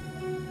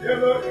 You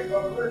know, in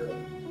cooperation.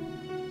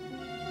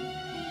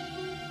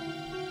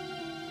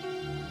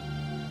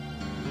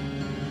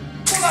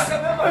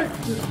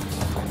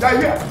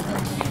 Yeah, yeah.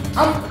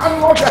 I'm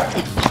not there.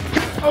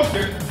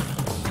 Okay.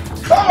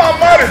 Some are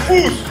married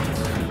fools.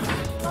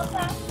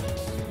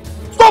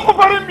 Stop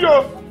offering me.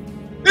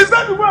 Is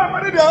that the way I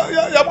married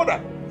your mother?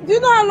 Do you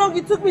know how long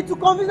it took me to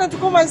convince her to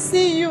come and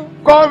see you?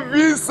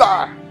 Convince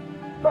her.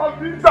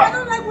 Convince her. I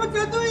don't like what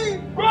you're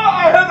doing. Go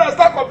ahead and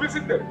start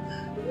convincing them.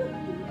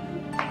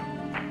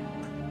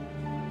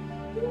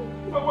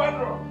 So what's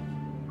wrong?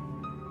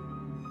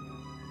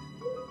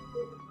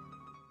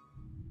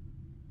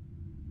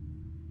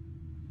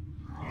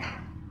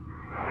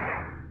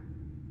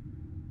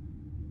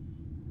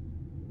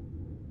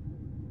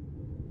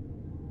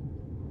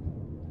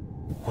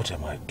 What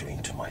am I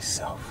doing to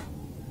myself?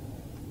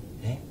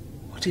 Eh?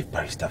 What if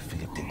Barrister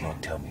Philip did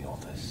not tell me all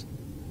this?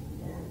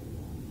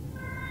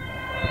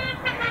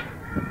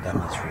 That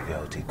means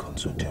Rivelti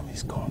Consortium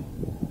is gone.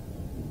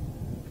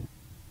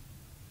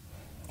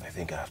 I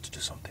think I have to do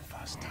something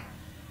fast.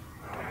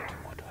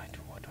 What do I do?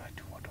 What do I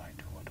do? What do I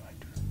do? What do I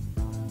do?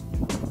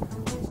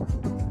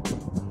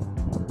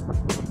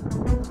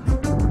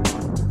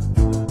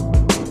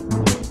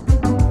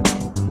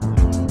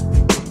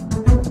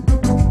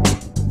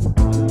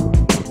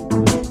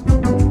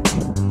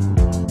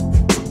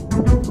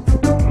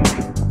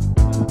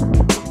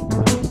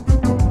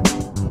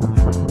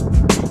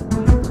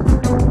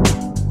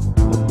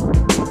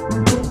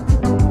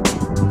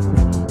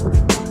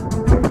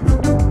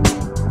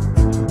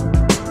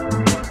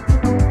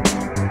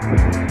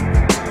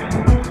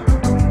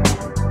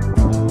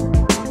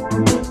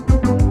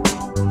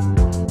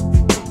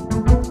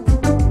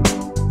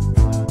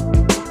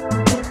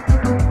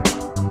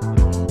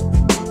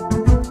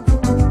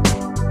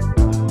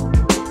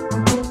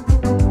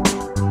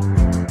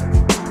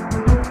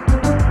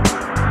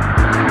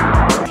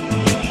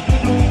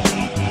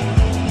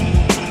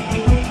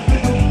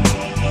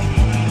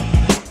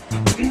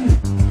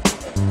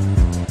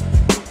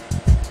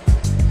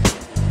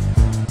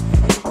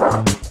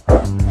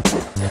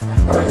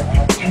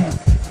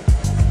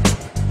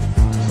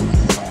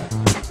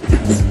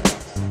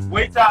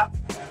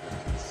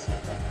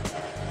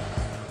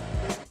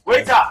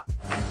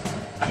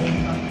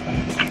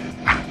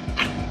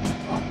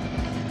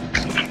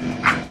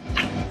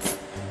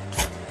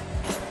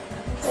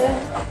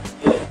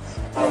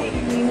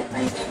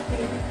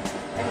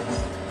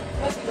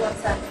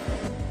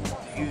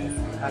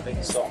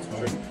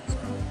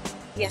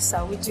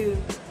 Sir, we do.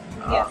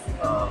 Yeah.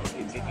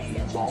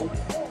 Maybe malt.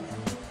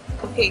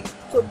 Okay,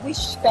 so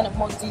which kind of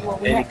malt do you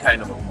want? Any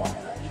kind of a malt.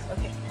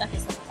 Okay, that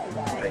is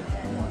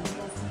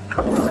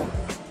Thank you.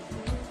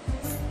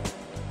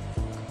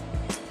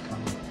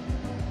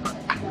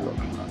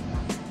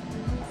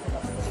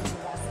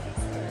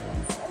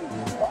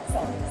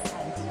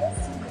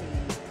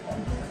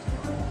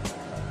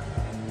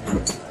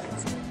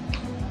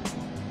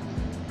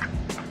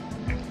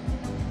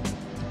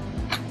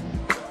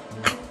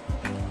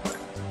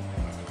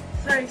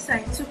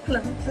 Sorry, too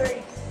close.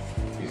 Sorry.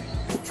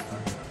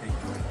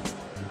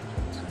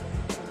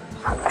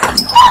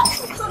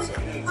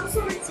 I'm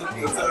sorry.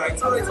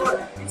 It's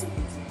alright.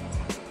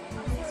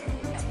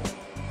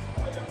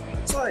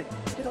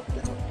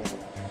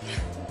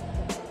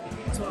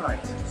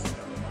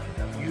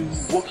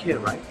 work here,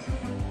 right?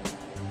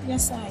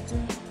 Yes, I do.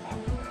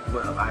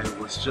 Well, I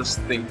was just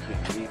thinking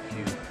if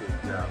you could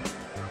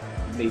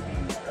maybe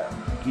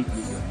give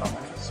me your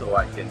number so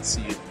I can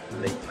see you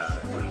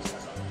later.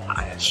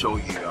 I assure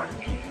you I'll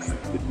give you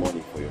good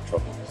money for your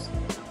troubles.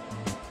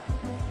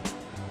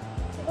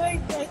 I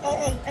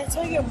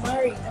thought you're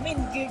married. I mean,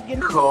 you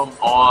know. Come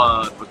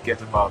on,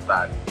 forget about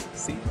that.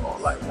 See,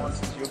 all I want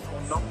is your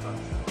phone number.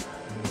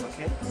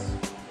 Okay?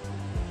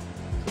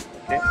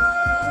 Okay?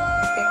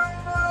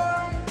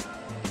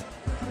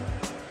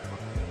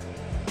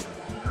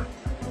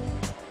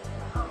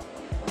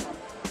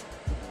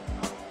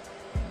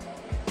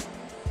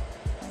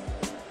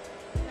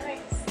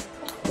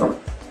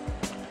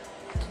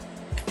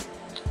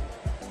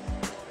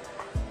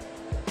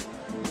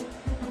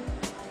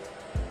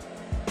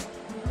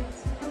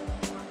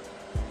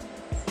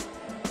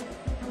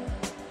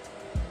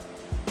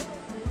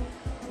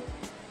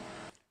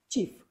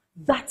 Chief,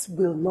 that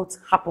will not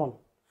happen.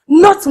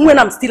 Not when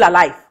I'm still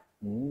alive.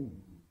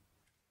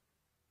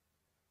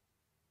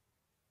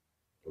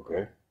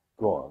 Okay,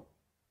 go on.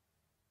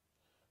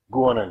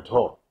 Go on and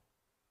talk.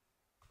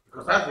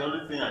 Because that's the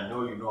only thing I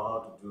know you know how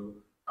to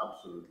do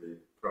absolutely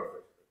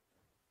perfectly.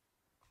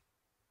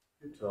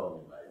 You tell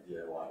me, my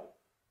dear wife.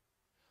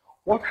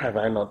 What have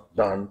I not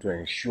done to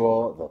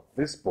ensure that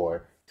this boy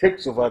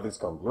takes over this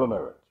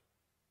conglomerate?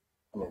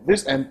 I mean,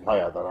 this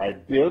empire that I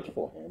built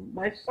for him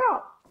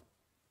myself.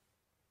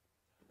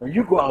 Now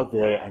you go out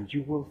there and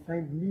you will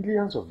find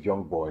millions of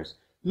young boys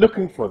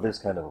looking for this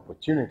kind of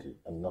opportunity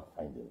and not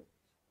finding it.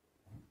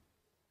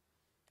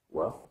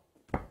 Well,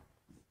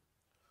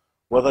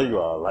 whether you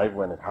are alive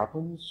when it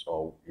happens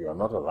or you are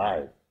not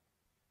alive,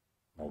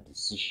 my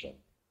decision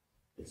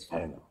is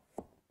final.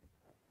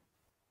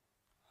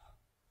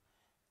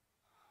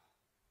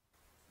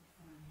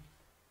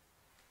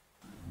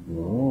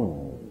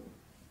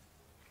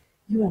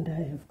 You and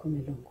I have come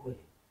a long way.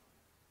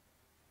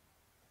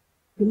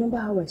 Remember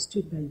how I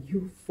stood by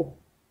you for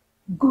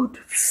good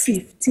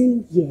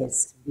 15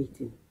 years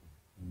waiting?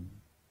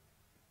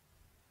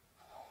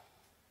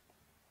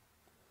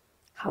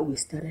 How we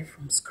started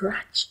from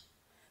scratch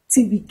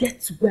till we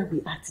get to where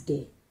we are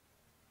today.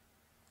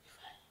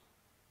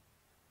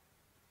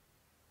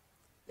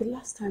 The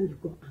last time you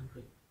got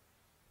angry,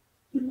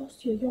 you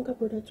lost your younger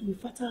brother to a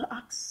fatal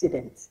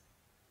accident.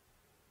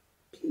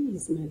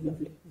 Please, my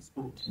lovely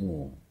husband,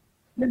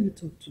 let me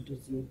talk to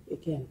Dozie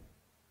again.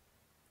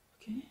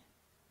 Okay?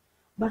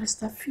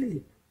 Barrister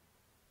Philip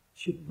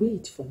should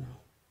wait for now.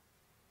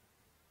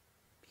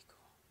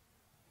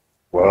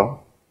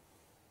 Well,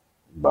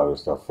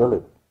 Barrister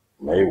Philip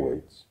may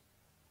wait,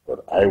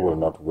 but I will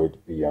not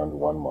wait beyond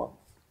 1 month.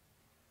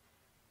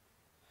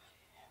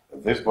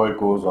 If this boy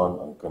goes on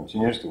and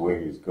continues the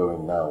way he's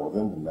going now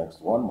within the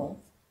next 1 month,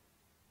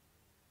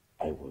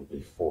 I will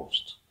be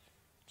forced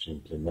to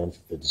implement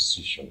the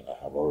decision I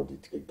have already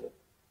taken.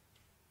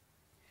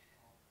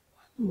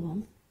 1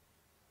 month?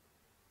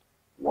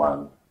 1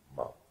 month.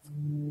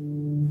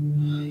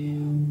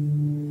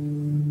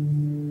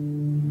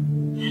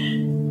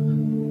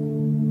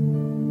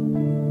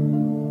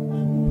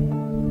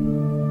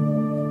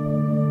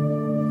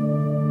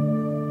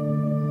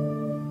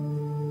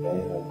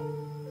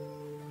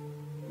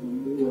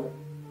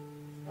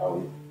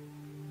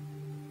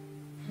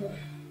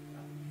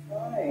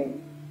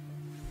 Fine.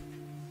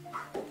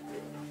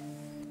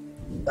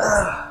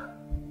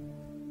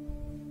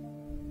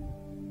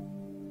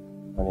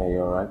 Honey, are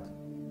you alright?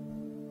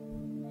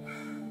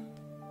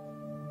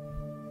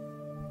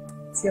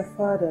 It's your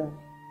father.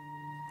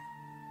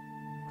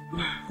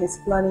 He's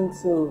planning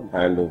to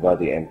hand over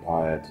the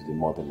empire to the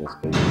motherless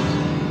babies.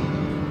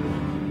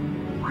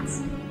 What?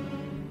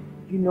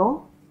 You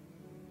know?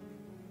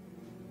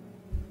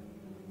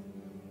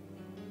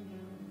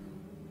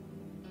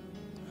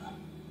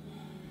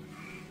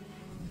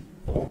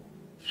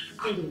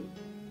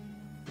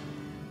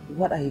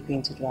 What are you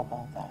going to do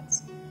about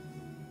that?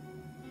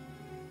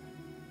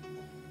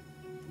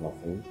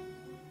 Nothing.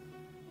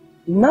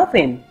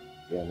 Nothing?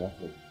 Yeah,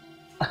 nothing.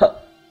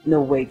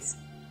 No, wait.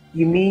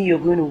 You mean you're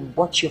going to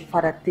watch your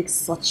father take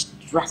such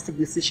drastic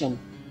decision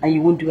and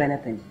you won't do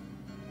anything?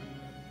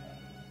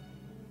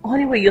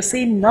 Honey, wait, you're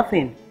saying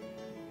nothing?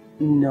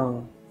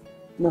 No.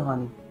 No,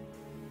 honey.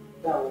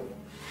 No.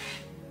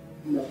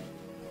 No.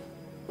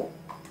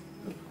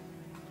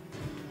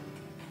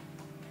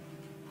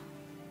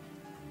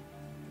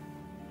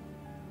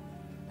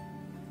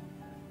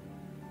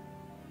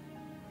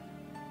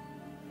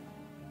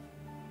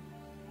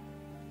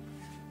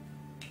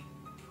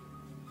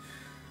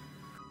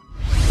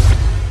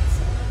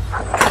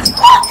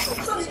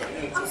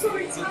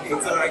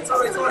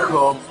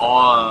 Come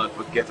on,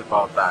 forget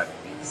about that.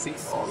 See,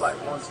 all I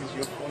want is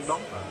your phone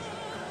number.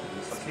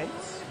 Okay?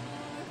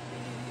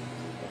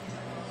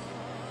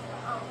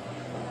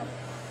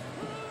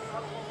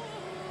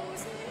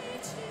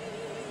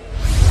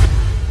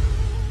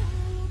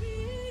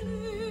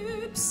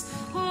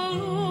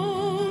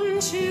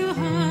 Won't you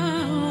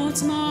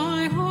held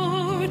my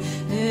heart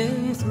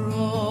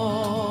enthralled,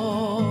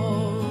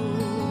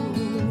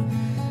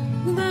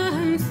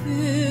 then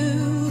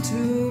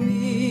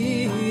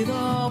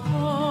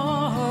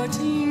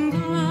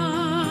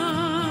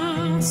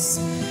us.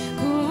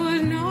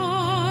 Good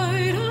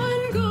night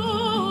and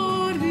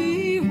God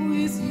be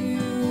with you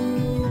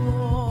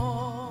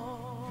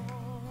all.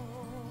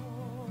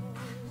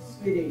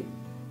 Sweetie,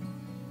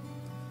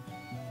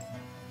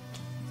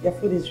 your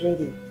food is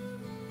ready.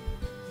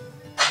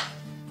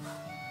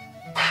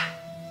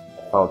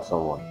 Found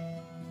someone.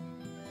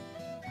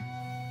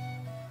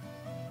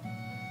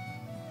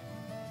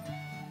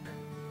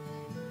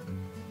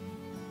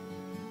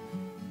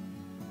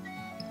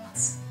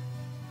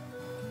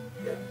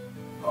 Yeah,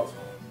 found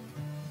someone.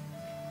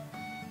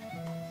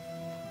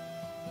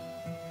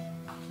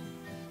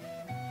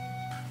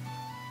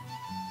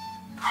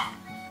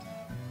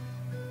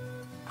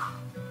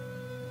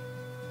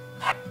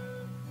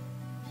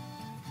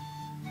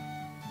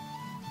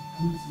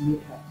 Please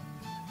meet her.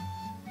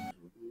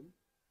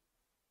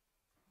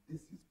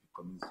 This is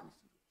becoming so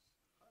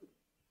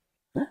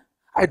serious.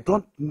 I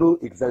don't know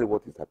exactly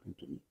what is happening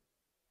to me.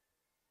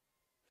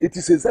 It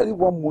is exactly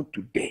 1 month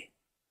today.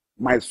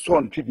 My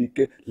son,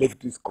 Chibike,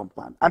 left this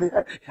compound and he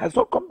has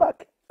not come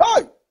back.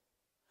 Hi!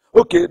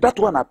 Okay, that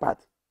one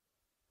apart.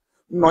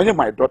 Noye,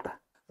 my daughter,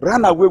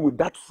 ran away with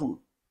that fool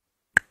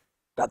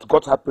that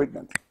got her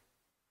pregnant.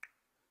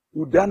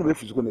 You don't know if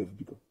she's going to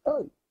be.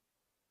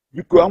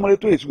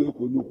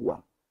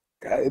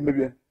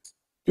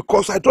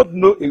 Because I don't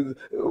know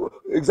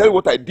exactly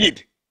what I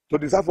did to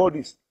deserve all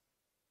this.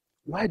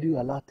 Why do you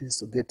allow things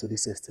to get to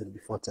this extent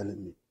before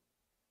telling me?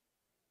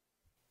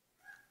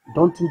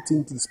 Don't you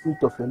think the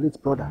spirit of your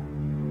late brother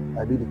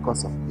might be the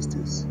cause of these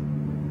things?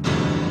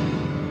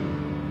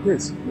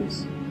 Yes,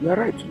 you are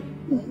right.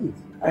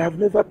 I have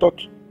never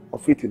thought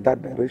of it in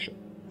that direction.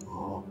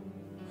 Oh.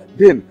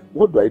 Then,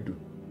 what do I do?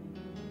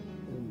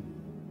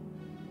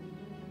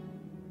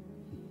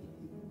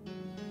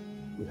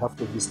 We have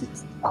to visit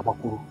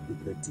Abakuru the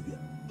Great Tibia.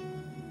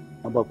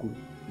 Abakuru?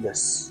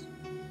 Yes.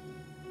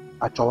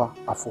 Achawa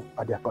Afo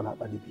Adiakona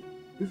Badibi.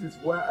 This is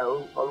why I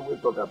always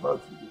talk about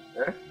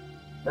you. Eh?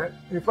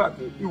 In fact,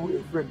 you were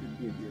a friend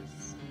indeed,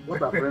 yes.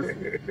 What a friend.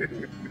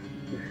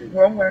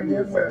 One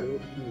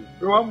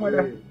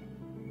man.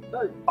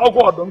 I'll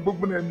go out and book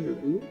me.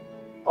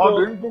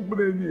 I'll book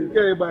me.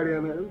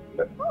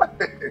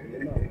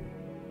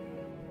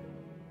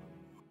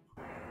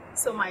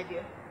 So, my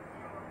dear,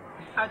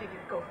 how did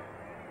it go?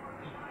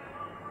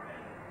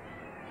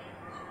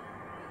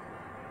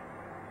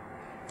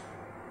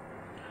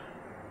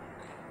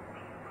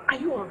 Are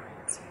you alright?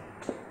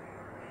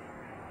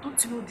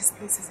 Don't you know this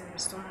place is a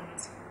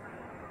restaurant?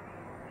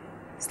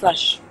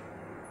 Slash,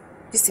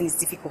 this thing is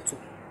difficult too.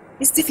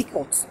 It's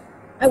difficult.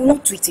 I will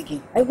not do it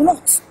again. I will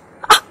not.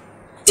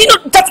 Do you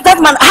know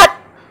that man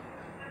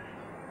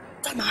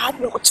had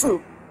me all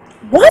through?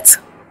 What?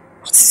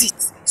 What is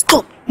it?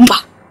 Stop,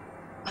 Mba.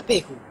 I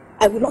beg you.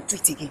 I will not do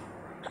it again.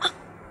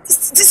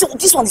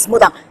 This one is more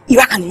than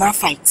Iraq and Iran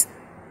fight.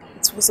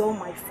 It was all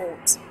my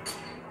fault.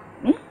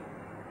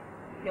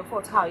 Your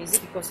fault? How? Is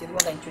it because you're the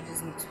one that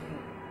introduced me to him?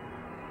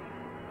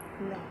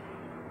 No.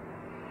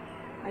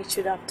 I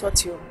should have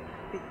taught you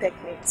the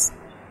techniques.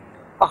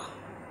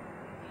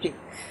 Okay.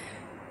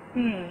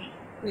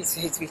 Wait.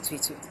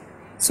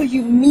 So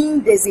you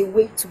mean there's a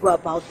way to go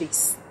about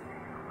this?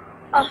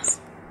 You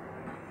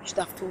should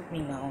have told me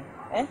now.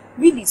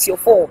 Really, it's your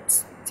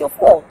fault. It's your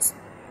fault.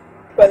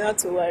 But not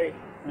to worry.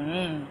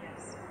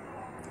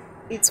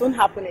 It won't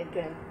happen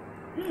again.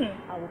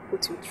 I will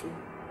put you through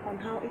on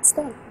how it's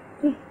done.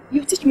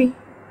 You teach me?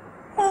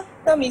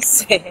 That makes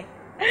sense.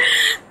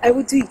 I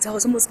would do it. I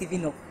was almost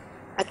giving up.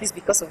 At least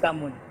because of that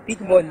money. Big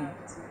money.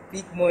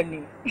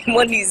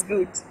 Money is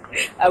good.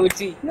 I would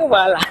do it. No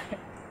wala.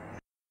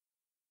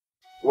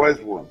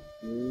 Wise one.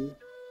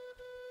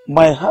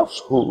 My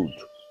household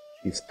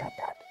is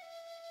scattered.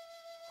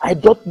 I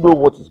don't know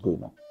what is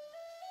going on.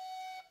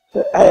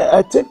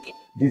 I think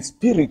the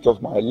spirit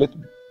of my late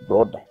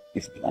brother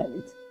is behind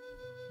it.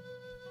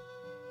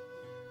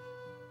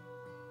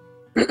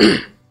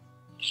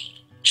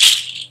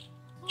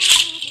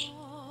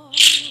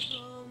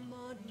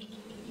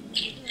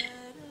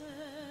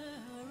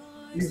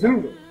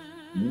 Izungo,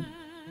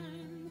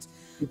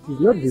 it is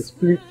not the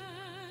spirit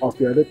of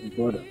your late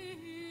brother,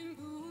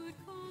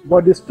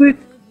 but the spirit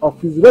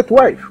of his late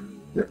wife.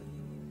 Yeah.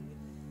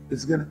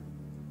 It's gonna.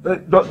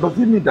 Does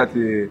it mean that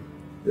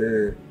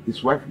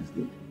his wife is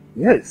dead?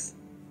 Yes.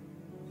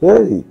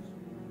 Hey,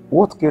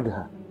 what killed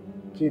her?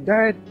 She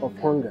died of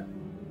hunger.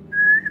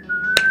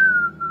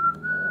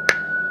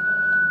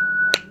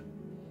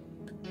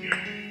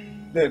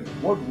 Then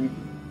what do we do?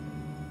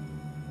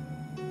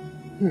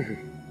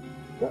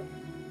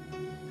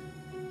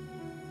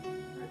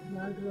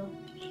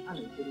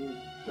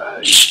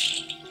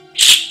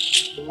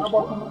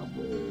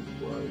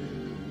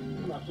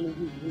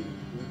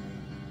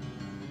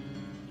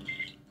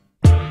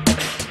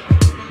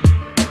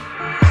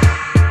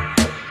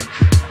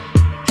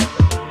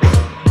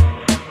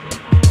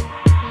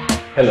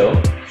 Hello.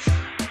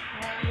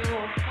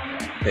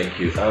 Thank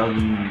you.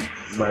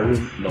 My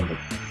room number.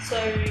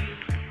 Sorry,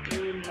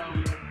 room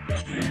number.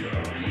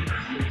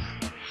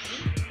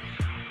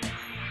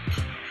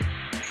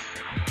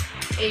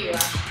 Here you are.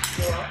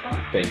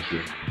 Thank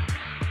you.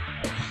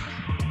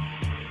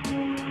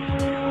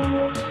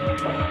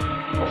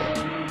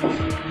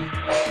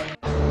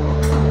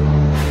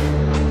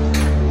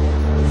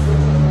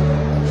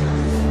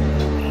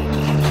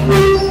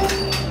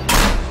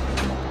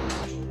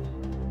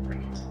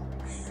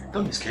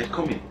 Don't be scared,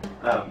 come in.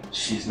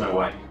 She's my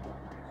wife.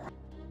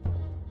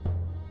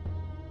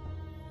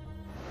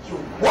 Your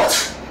what?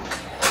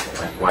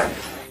 My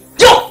wife.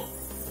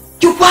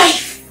 Your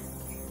wife!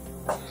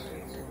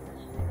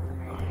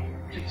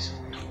 Please,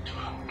 talk to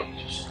her, okay?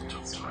 Just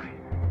talk to her.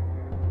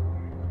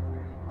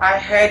 I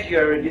heard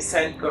you're a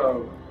decent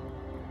girl.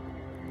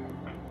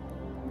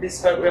 This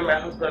is where my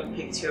husband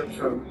picked you up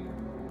from.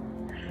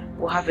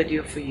 We'll have a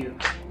deal for you.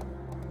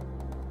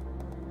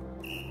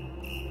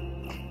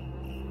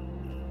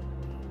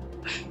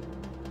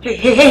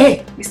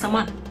 Hey, Mr.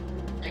 Man.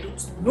 I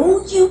don't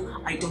know you.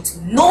 I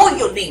don't know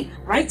your name.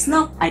 Right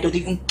now, I don't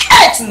even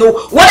care to know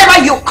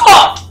whatever you're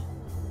called.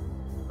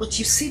 But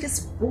you see this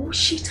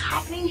bullshit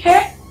happening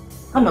here?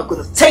 I'm not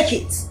gonna take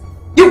it.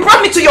 You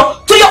brought me to your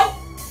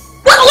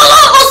what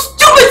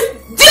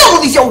stupid deal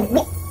with your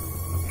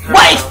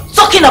wife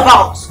talking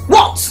about?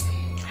 What?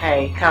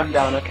 Hey, calm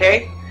down,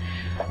 okay?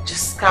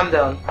 Just calm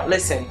down.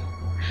 Listen,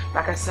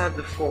 like I said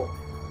before,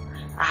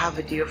 I have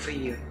a deal for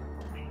you.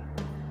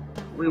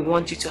 We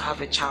want you to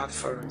have a child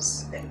for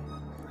us.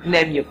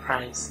 Name your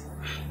price.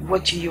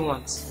 What do you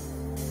want?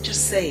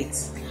 Just say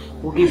it.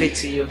 We'll give it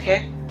to you,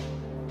 okay?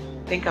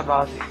 Think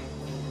about it.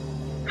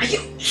 Are you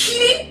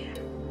kidding?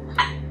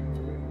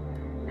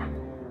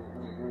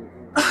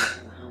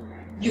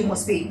 You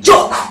must be a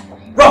joke.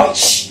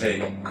 Rubbish.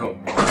 Hey,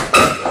 come.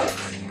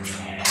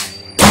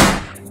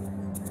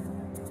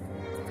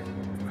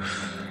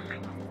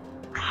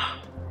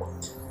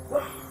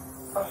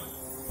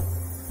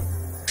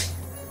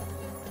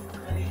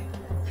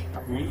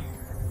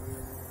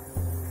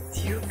 Do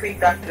you think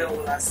that girl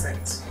will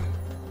accept?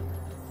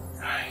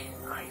 I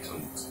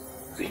don't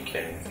think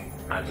anything.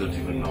 I don't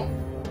even know.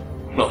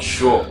 I'm not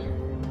sure.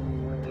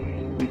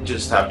 We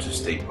just have to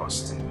stay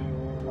positive.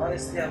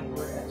 Honestly, I'm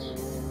worried.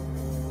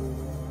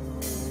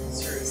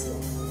 Seriously.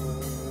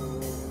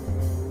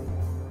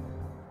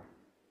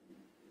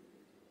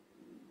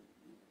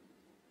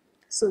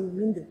 So you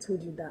mean they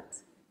told you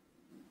that?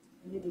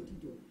 Yeah, they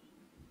did.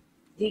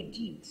 They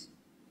did.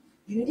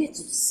 You needed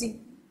to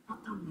see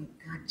after my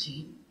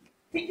gadget.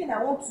 Thinking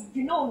I want to,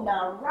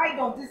 now ride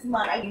on this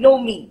man. I know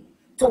me.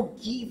 To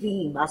give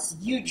him as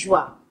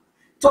usual.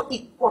 To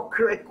equal,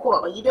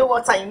 you know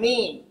what I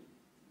mean?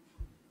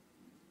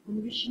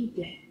 On reaching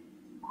there,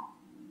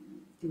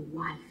 the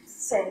wife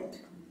said,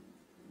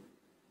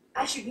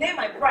 I should name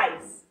my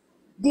price.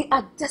 They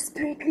are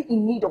desperately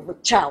in need of a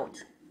child.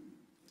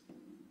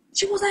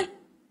 She was like,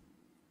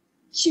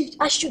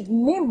 I should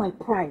name my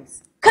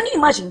price. Can you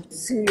imagine?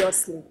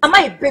 Seriously? Am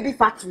I a baby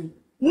factory?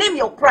 Name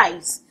your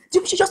price.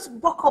 You should just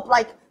walk up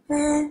like,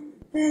 name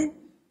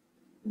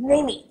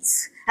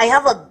it. I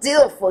have a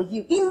deal for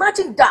you.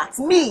 Imagine that,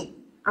 me.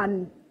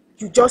 And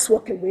you just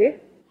walk away?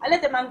 I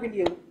let the man win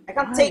you. I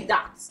can't take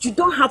that. You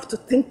don't have to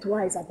think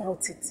twice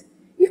about it.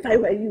 If I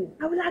were you,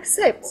 I will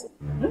accept.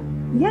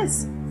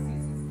 Yes.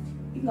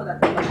 If not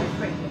that I'm my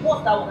friend,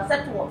 what that one?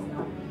 Accept what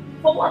now?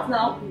 For what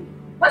now?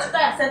 Why should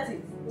I accept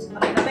it?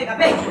 I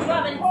beg. You don't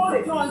have any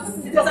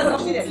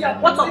opportunity.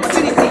 What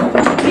opportunity?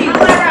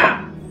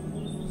 Amara!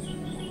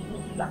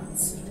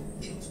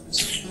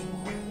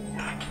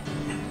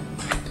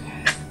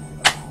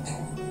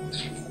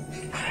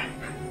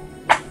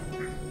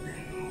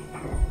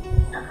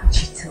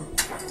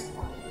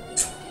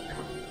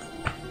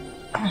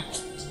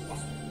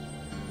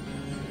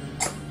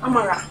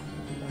 Amara,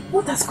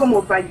 what has come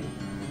over you?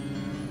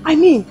 I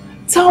mean,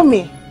 tell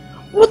me,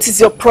 what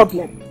is your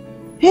problem?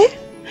 Eh?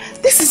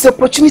 This is the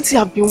opportunity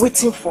I've been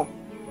waiting for.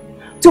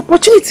 The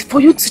opportunity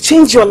for you to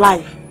change your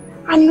life.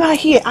 And you are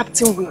here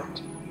acting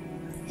weird.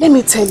 Let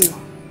me tell you,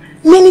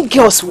 many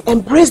girls will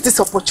embrace this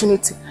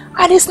opportunity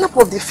at a snap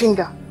of the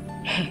finger.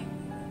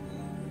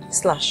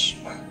 Slash,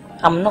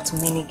 I'm not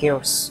many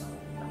girls.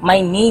 My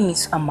name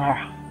is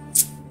Amara.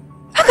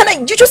 How can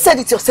I? You just said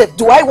it yourself.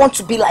 Do I want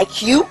to be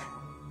like you?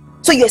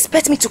 So you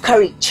expect me to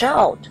carry a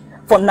child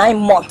for 9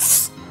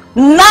 months?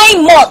 9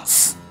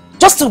 months!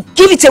 Just to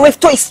give it away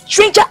to a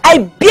stranger I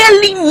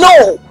barely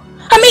know.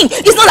 I mean,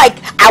 it's not like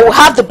I will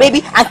have the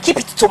baby and keep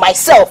it to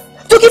myself.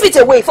 To give it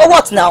away, for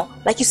what now?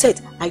 Like you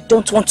said, I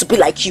don't want to be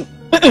like you.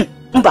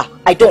 Mba,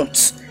 I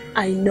don't.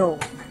 I know.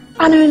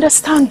 And I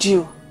understand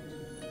you.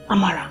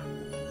 Amara,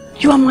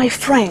 you are my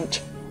friend.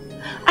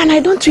 And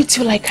I don't treat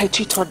you like I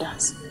treat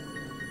others.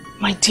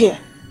 My dear,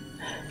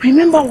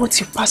 remember what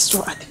you passed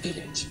through at the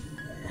village.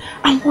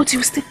 And what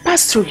you still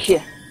pass through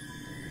here.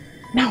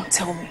 Now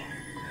tell me,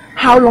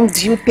 how long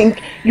do you think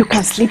you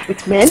can sleep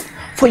with men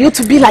for you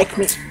to be like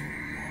me?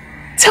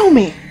 Tell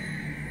me.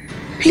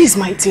 Please,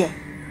 my dear,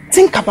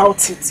 think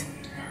about it.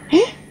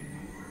 Eh?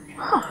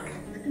 Huh.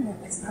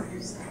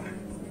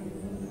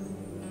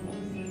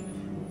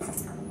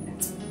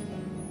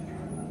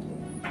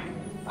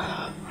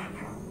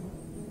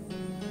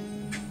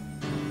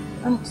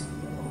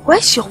 Why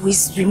is she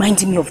always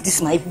reminding me of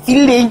this, my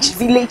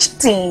village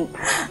thing?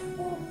 I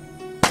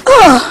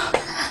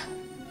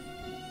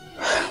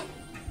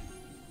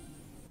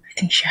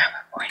think she have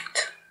a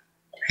point.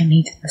 I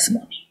need this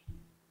money.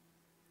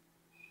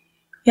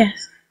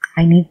 Yes,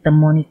 I need the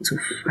money to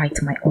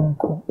fight my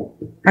uncle.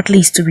 At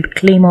least to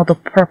reclaim all the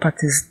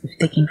properties they've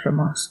taken from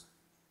us.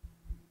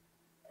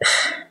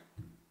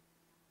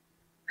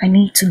 I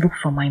need to look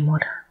for my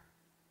mother.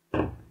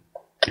 I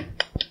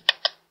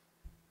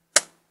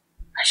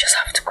just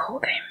have to call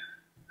them.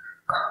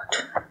 God,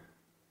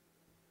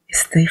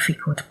 it's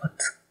difficult,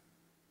 but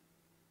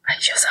I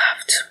just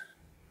have to.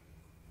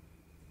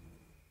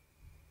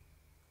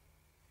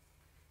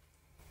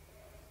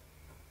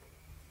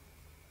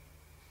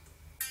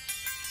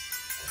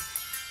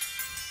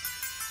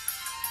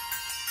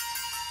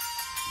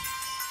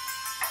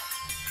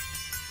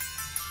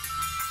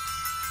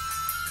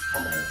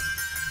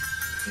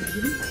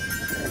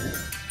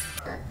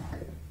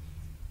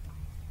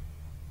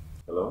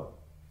 Hello?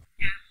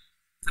 Yeah,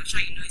 I'm sure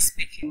you know he's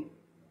speaking.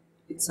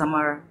 It's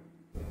Amara.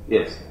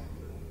 Yes.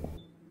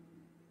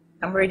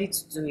 I'm ready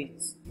to do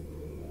it.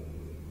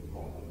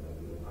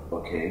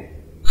 Okay.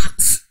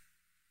 But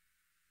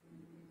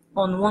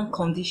on one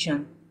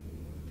condition.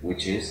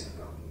 Which is?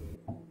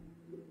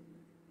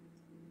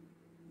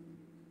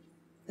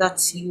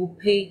 That you will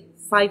pay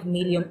 5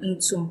 million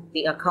into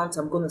the account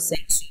I'm going to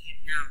send to you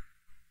now.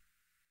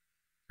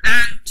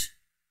 And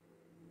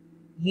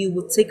you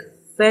will take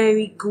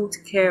very good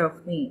care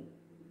of me.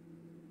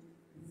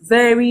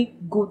 Very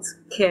good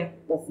care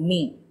of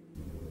me.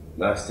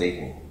 That's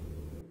taken.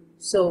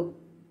 So,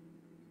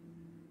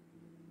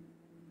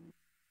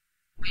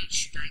 when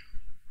should I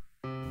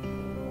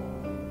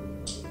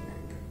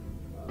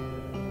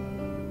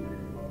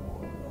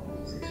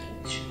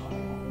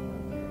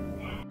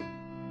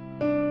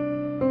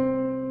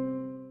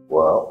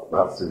Well,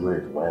 that's the way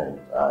it went.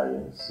 I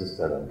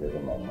insisted on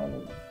getting my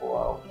money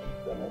before I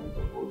done any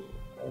proposal.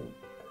 And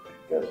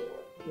guess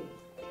what?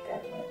 I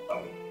got my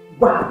money.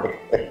 Wow,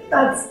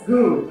 that's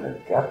good. I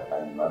got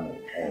my money,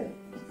 and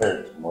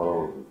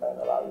tomorrow we'll be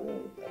finalizing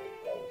it.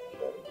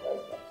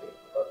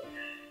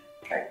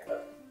 Thank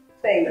God.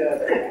 Thank God.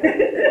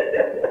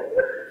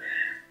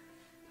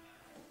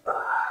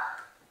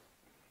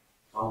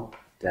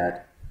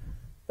 Dad,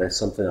 there's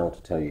something I want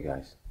to tell you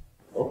guys.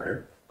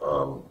 Okay.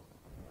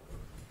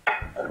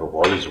 I hope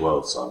all is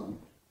well, son.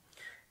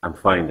 I'm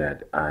fine,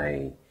 Dad.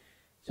 I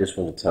just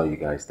want to tell you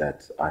guys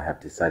that I have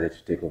decided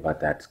to take over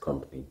Dad's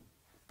company,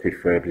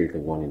 preferably the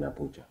one in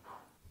Abuja.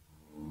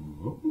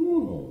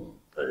 Mm-hmm.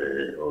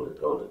 Hey, hold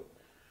it.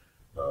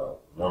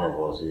 None of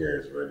us here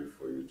is ready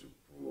for you to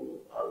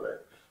pull our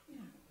legs.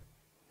 Yeah.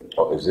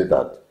 Oh, is it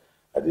that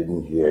I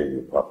didn't hear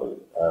you properly?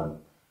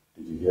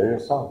 Did you hear your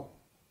song?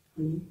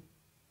 I'm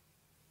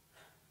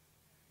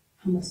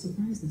as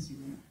surprised as you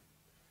are.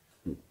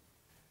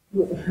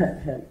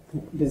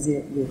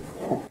 Dozie,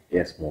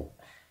 Yes, Mom.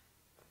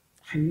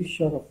 are you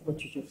sure of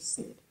what you just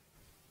said?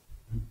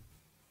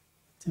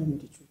 Tell me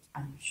the truth.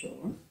 Are you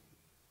sure?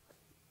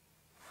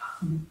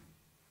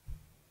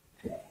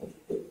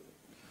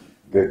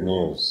 Good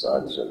news,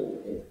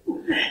 actually.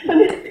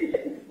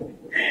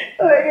 Oh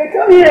my God,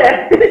 come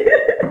here.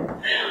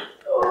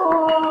 Oh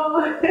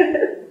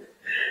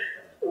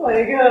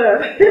my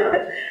God.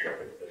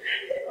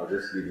 I'll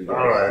just leave you guys.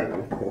 All right.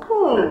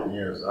 Good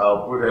news.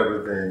 I'll put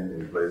everything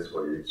in place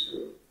for you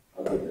to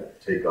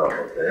take off,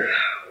 okay?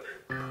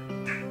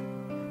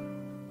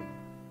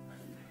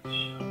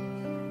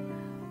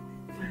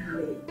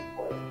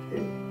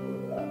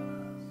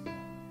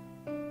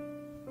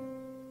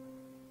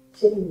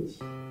 Change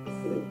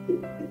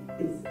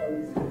is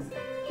always best.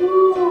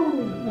 Oh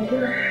my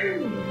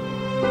God.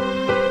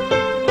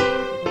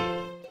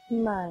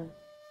 Man,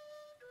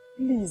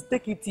 please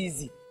take it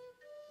easy.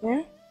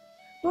 Eh?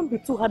 Don't be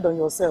too hard on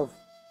yourself.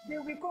 They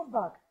will come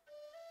back.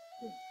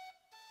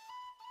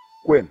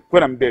 When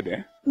I'm dead,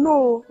 eh?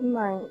 No,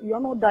 man, you are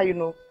not there, you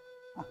know.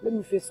 Let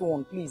me face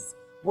one, please.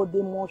 But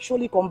they must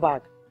surely come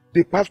back.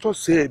 The pastor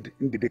said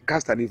they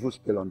cast an evil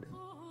spell on them.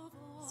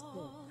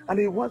 Spell. And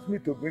he wants me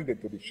to bring them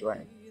to the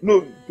shrine.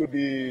 No, to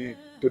the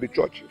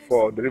church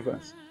for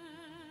deliverance.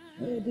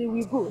 They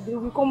will go. They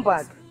will come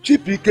back.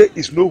 Chipike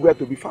is nowhere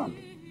to be found.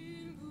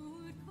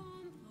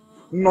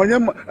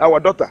 Nonyem, our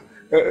daughter,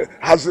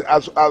 has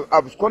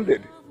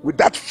absconded with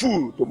that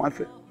fool to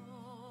Manfred.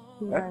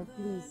 Man,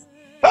 please.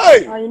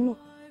 Hey! I know.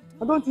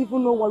 I don't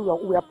even know why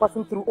we are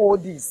passing through all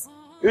this.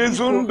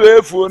 Isn't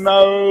there for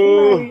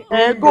now?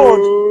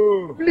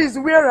 God, please,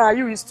 where are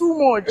you? It's too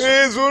much.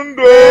 Isn't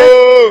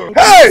there?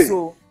 Hey!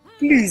 So,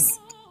 please,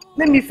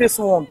 let me face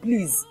one,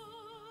 please.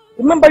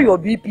 Remember your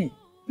BP,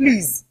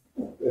 please.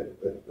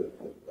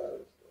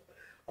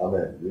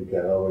 Amen. You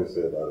can always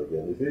say that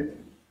again, you see?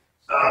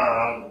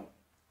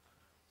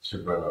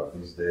 Children of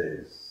these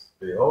days,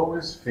 they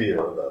always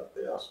feel that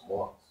they are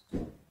smart.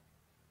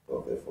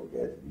 But they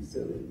forget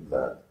easily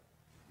that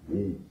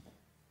we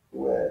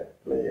were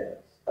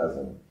players, as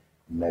in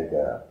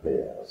mega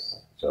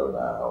players, during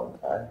our own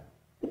time.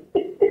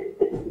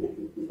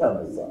 Yeah,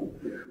 my son.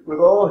 With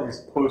all his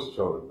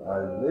posturing, I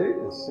laid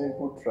a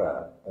simple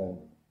trap and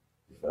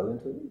he fell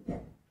into it.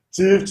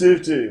 Chief.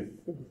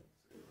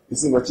 You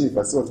see, my chief,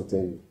 I still want to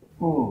tell you.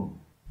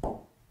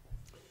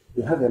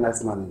 You have a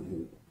nice man in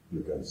him.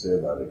 You can say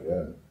that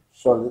again.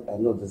 Surely, I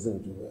know Dozie will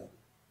do well.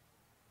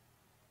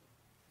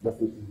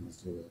 Definitely he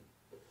must do well.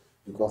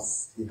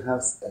 Because he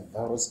has a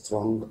very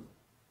strong,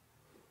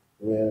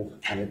 well,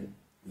 and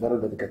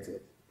very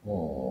dedicated.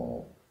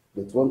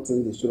 But one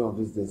thing the children of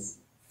these days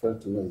fail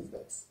to know is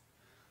that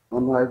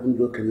I'm not even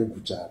looking at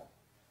Kuchar.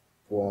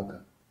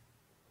 Puaka.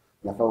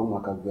 Nafa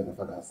umaka gwe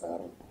nafa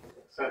gasaro.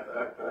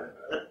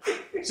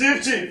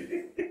 Chief.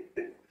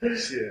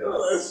 Cheers. Oh,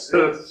 that's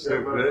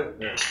so good.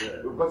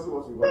 Because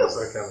what we want so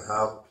I can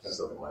have peace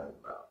of mind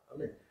now. I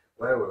mean,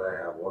 why would I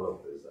have all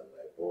of this and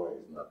my boy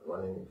is not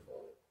running me for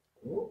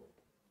it?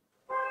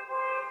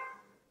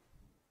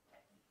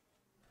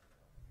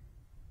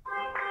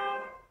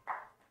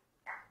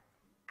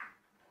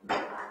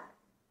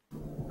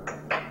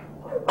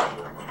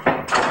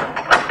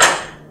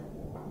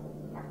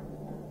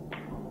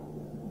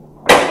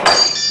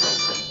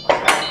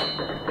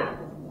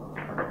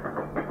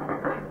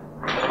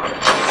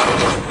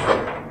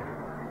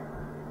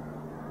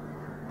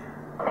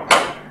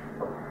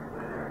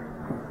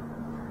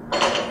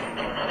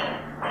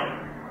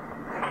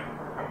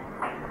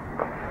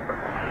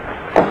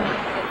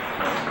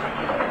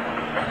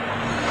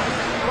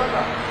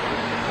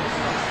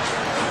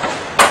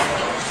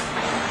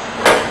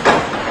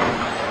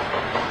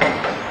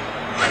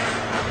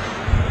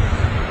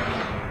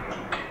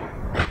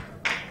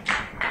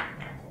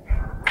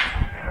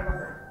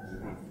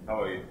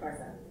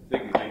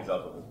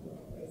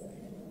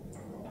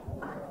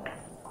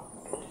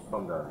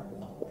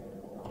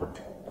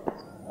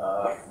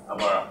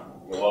 Amara,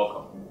 you're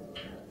welcome.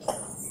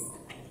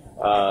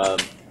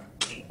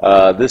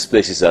 This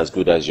place is as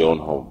good as your own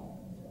home.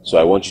 So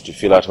I want you to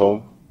feel at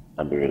home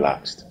and be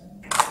relaxed.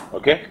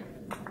 Okay?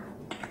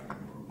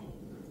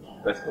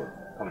 Let's go.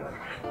 Come on.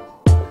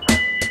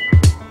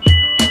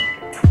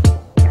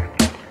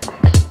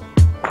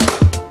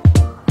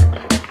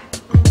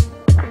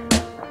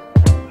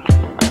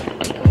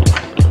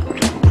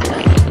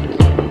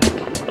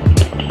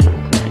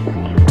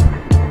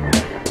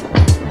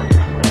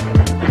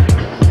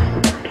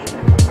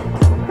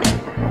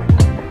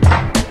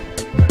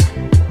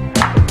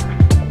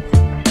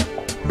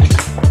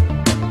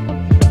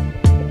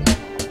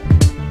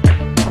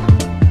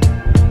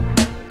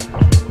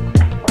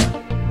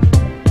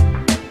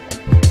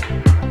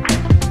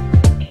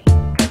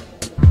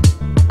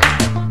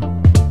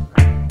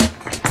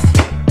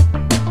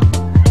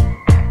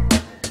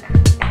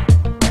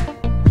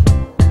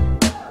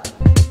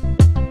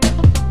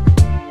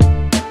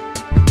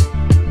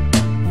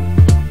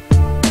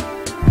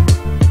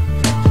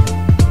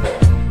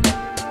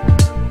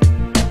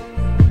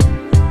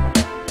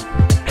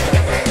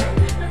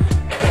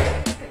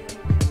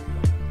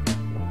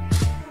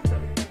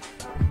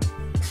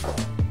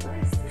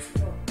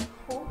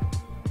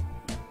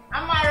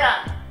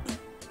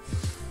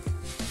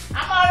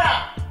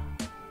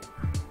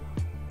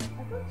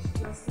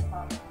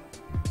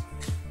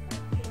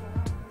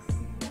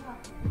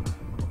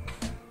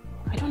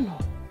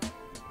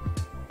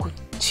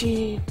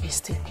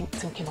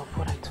 Thinking of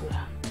what I told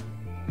her.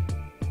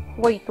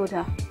 What you told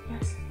her?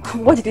 Yes.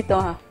 What did you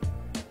tell her?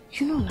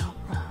 You know now,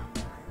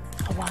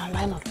 our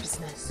line of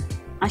business.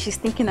 And she's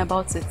thinking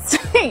about it.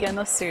 You're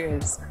not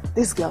serious.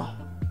 This girl,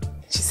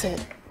 she said,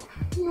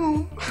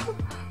 no,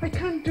 I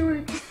can't do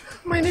it.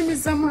 My name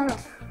is Amara.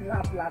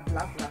 Blah, blah,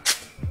 blah, blah.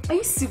 Are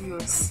you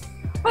serious?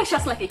 Why is she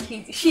acting like a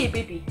kid? Is she a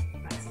baby?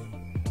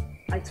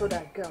 I told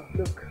her, girl,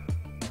 look,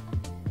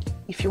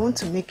 if you want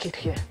to make it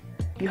here,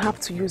 you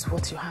have to use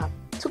what you have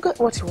to get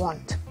what you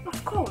want.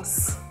 Of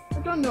course. I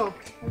don't know.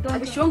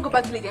 She won't go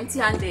back to like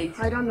empty-handed.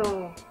 I don't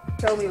know.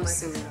 Tell me, my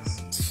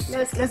serious.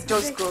 Let's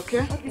just go,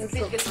 okay? Let's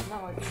go.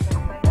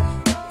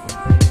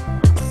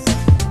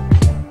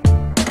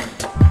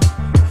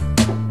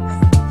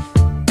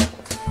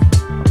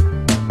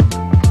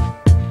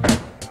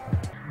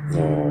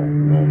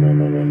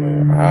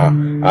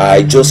 No.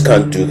 I just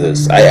can't do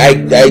this.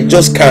 I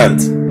just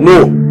can't.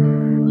 No.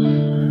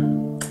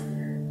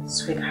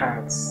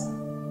 Sweethearts.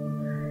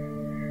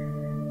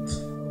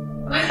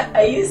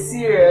 Are you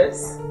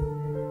serious?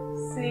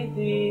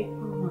 Sweetie.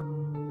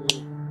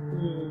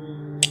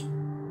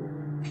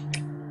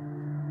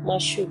 My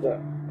sugar.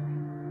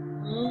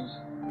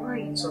 Why are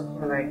you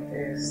talking like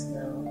this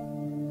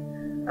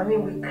now? I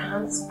mean, we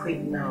can't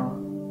quit now.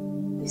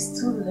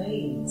 It's too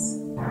late.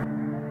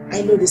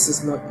 I know this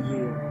is not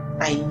you.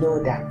 I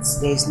know that.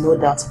 There is no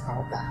doubt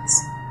about that.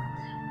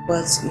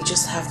 But you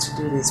just have to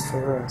do this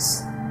for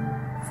us.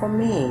 For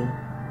me.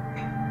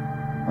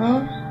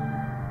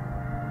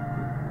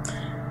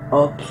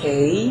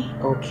 Okay.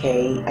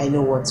 I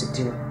know what to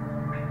do.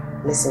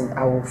 Listen,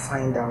 I will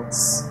find out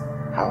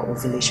our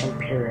ovulation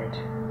period.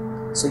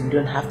 So you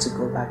don't have to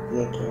go back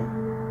there again.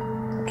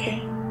 Okay?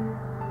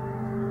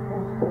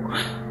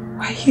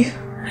 Why you?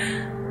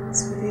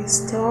 Sweetie,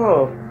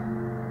 stop.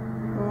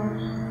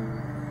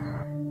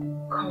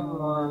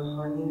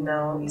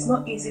 now. It's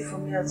not easy for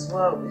me as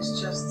well. It's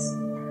just...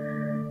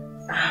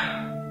 Okay.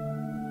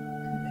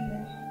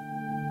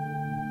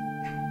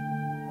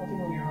 I'll give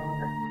me your hug.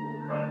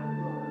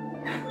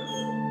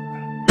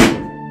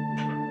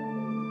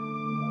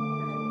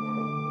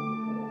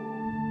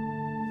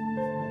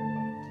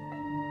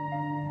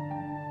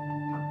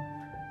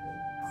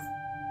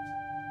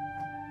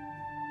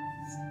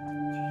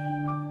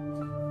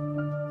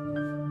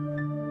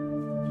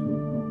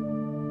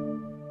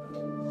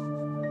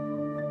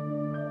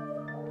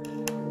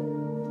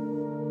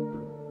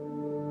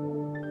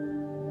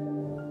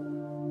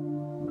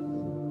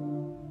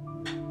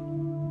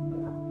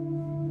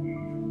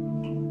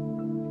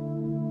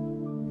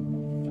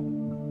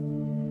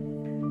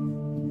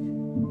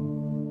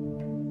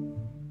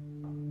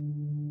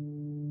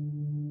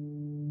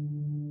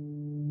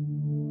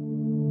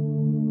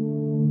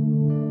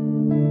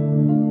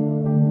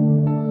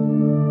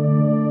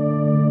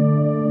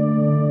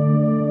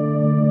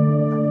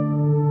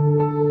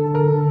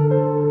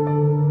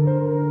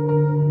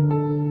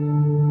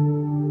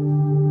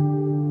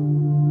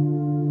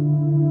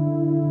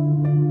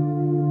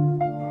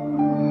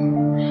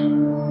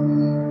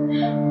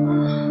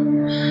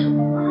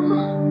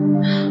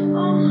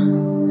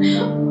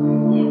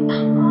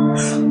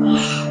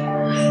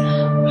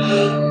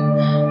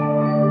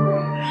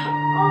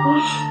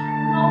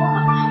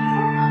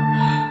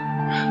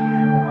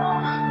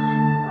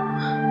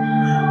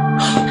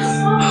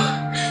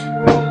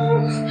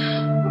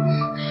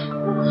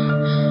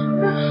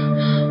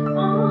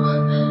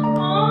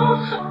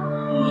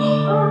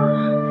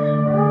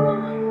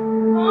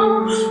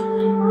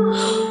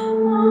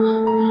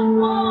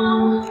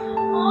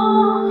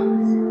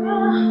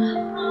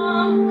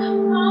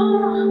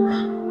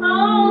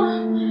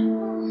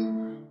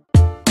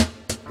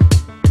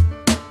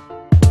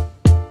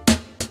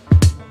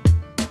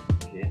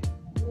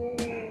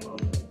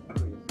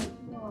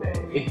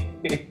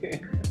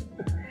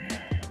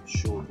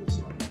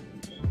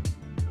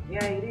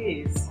 Yeah, it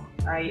is.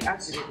 I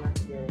actually did not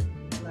hear it.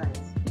 It's nice.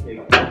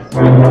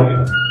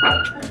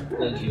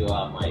 Because you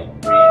are my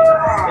friend.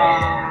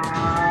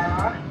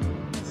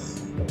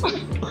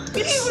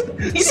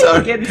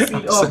 Sorry, get the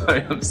seat off.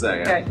 I'm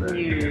sorry. Thank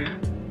you.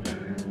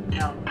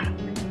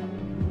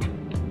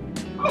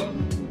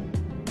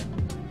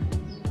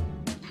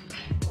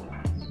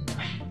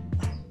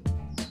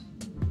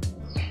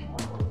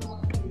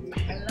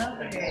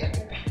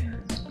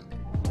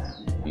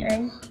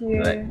 Thank you.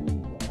 Right.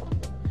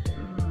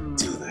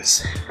 Do this.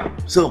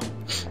 So,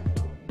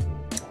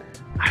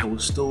 I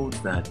was told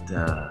that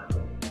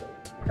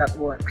That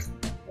works.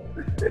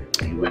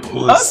 you were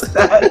What's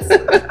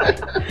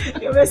that?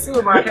 You're messing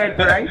with my head,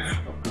 right?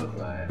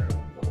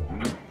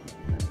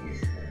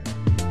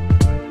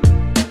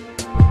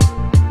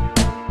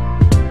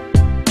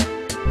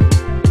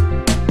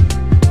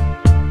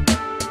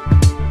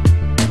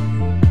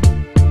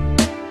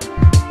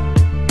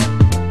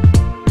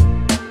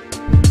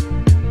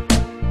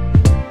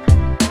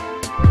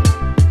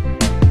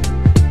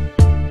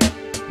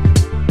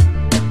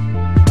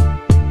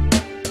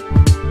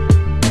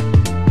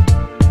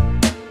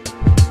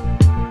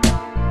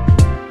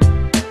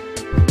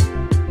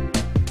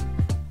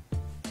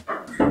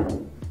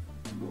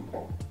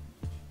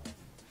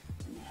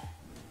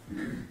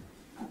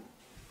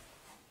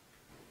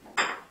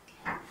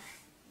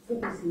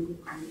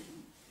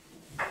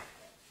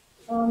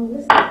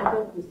 Let's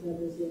forget Mr.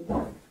 Dozie.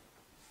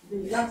 The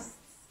last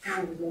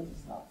time we went to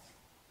start.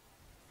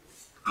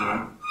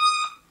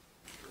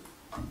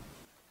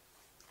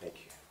 Thank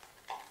you.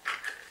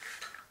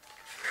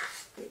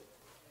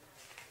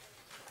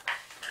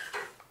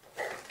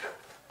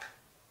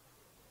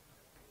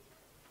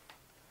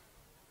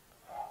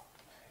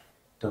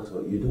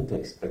 Doctor, you don't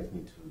expect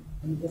me to...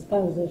 The sky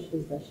result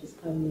shows that she's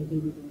carrying a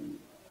baby boy.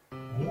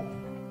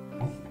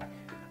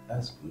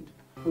 That's good.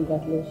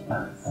 Congratulations.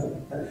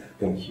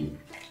 Thank you.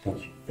 Thank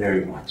you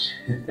very much.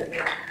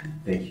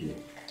 Thank you.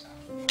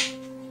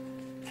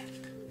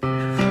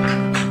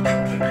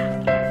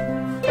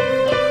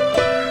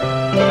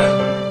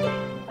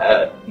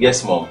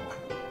 Yes, Mom.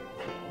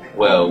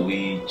 Well,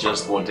 we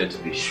just wanted to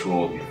be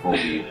sure before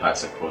we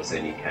pass across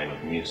any kind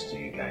of news to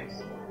you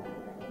guys.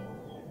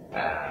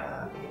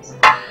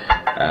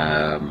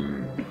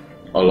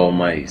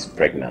 Oloma is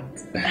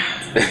pregnant.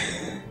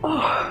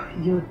 Oh,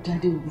 your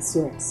daddy will be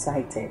so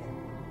excited.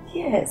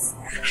 Yes.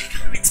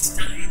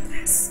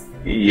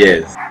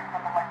 Yes.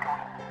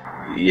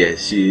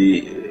 Yes,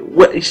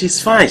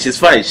 she's fine. She's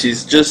fine.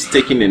 She's just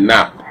taking a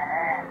nap.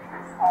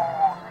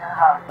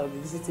 I'll be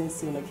visiting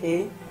soon,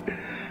 okay?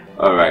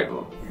 All right,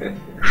 Mom.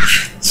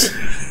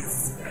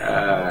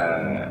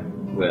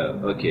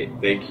 Well, okay.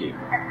 Thank you.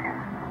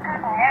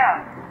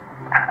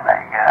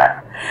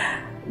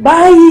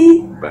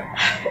 Bye. Bye.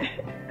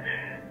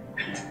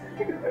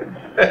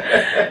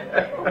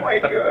 Oh my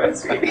God,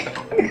 sweetie.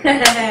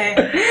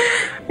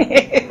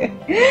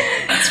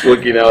 It's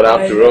working out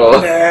after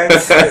all.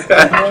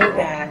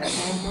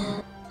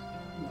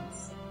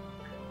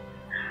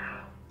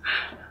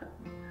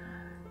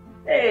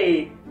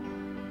 Hey,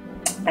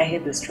 I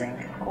hate the this drink.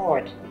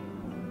 God.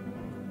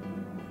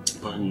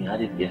 But you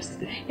had it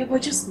yesterday. Yeah,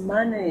 but just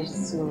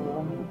managed to.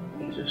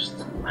 You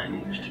just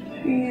managed.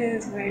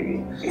 Yes, baby.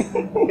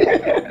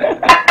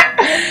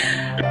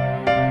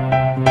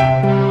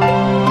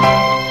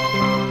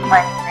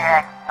 My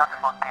dear, not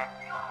forget.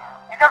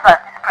 You know that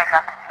this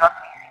pregnancy is not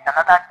easy. It's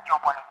another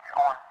job on its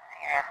own.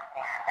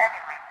 Seriously.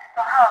 Anyway,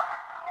 so how?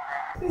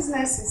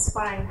 Business is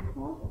fine.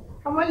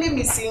 I'm only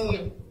missing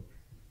you.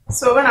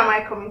 So when am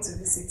I coming to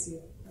visit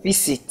you?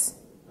 Visit?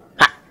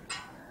 Ha!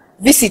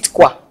 Visit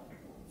quoi?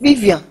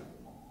 Vivian,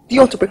 do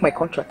you want to break my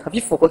contract? Have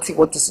you forgotten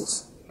what this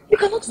is? You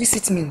cannot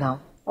visit me now.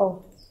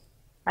 Oh,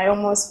 I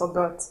almost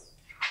forgot.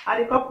 Are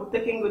the couple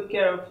taking good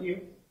care of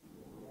you?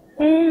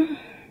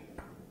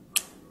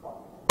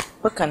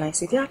 What can I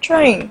say? They are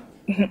trying.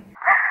 We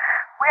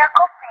are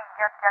coping.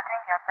 You're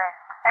doing your best.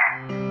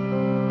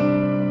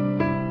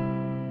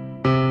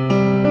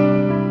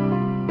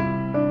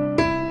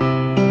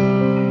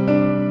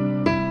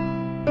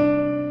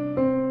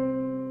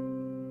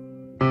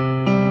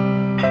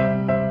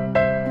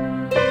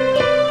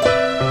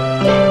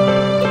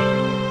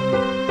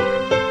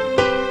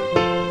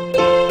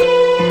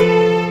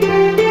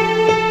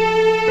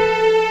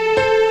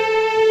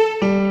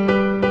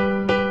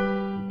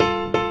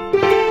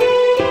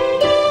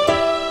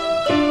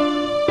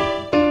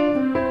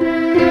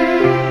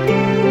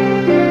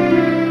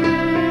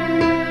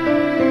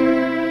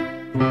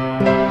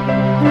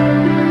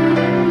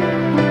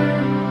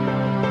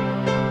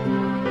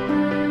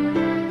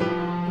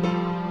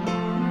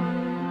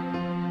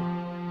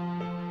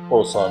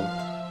 Oh, son,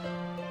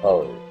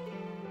 how are you?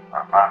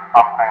 Something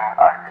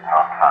I did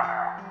not tell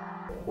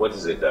you. What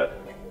is it, Dad?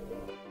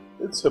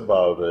 It's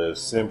about a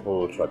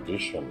simple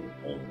tradition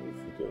in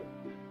Ifite,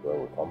 where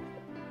we come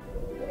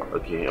from.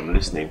 Okay, I'm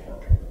listening.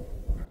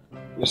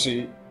 You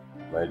see,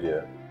 my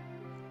dear,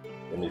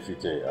 in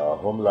Ifite, our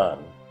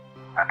homeland,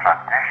 The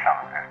tradition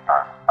is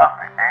that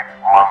after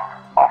 8 months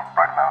of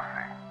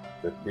pregnancy,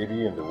 the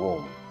baby in the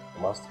womb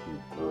must be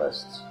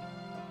blessed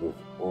with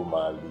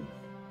Oma leaf.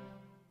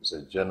 It's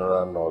a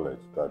general knowledge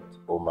that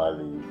Oma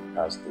leaf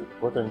has the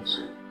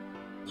potency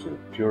to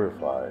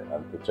purify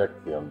and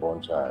protect the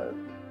unborn child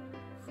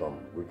from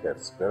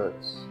wicked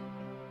spirits.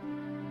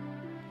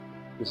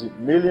 You see,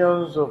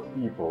 millions of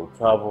people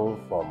travel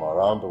from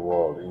around the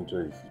world into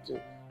Ifite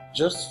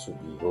just to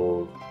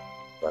behold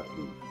that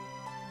leaf.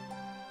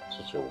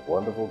 Such a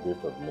wonderful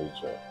gift of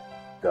nature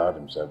God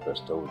Himself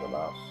bestowed on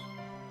us.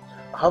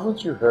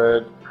 Haven't you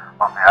heard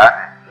of the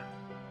adage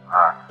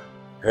that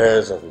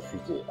hairs of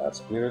Ifite are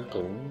spirit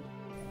cleaned?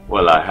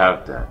 Well, I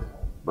have that,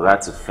 but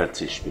that's a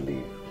fetish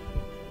belief.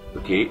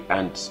 Okay,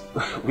 and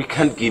we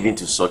can't give in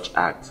to such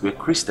acts. We're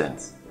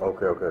Christians.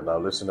 Okay, now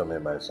listen to me,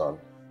 my son.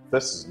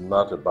 This is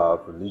not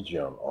about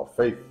religion or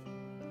faith.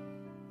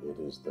 It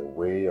is the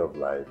way of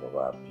life of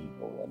our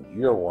people, and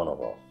you're one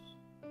of us.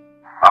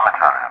 Let me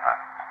tell you this.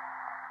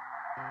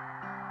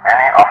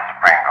 Any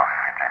offspring of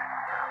Ifite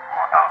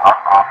who does not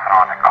go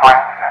through the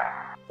cleansing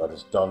that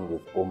is done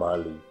with Oma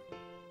leaf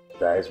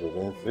dies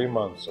within 3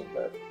 months of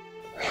birth.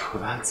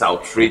 That's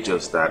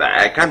outrageous, Dad.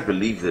 I can't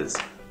believe this.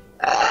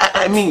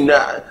 I mean,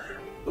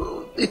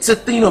 it's a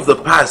thing of the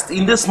past.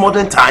 In this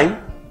modern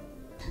time?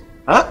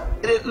 Huh?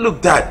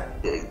 Look, Dad,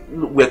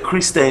 we're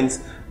Christians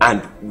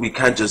and we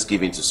can't just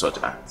give in to such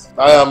acts.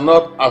 I am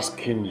not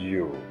asking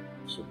you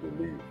to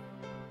believe.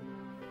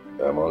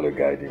 I'm only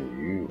guiding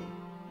you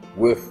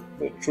with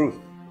the truth.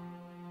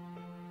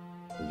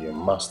 You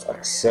must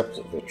accept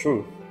the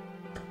truth,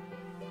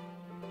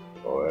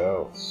 or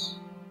else.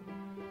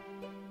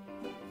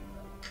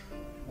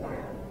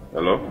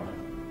 Hello?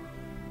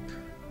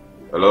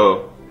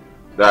 Hello?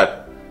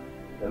 Dad?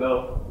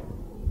 Hello?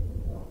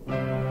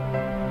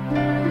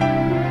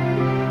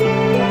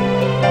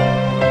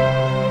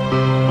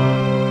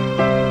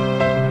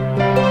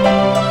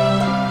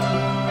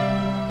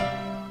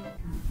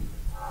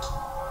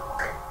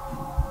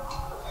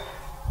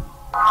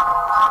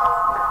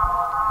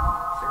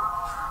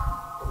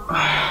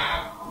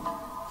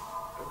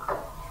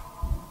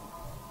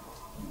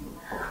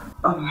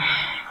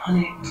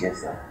 Honey.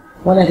 Yes, sir.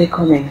 When are they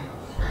coming?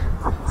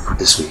 For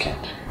this weekend.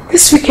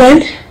 This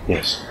weekend?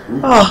 Yes.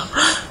 Oh,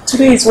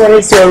 today is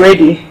Wednesday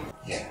already.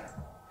 Yeah.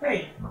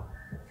 Hey.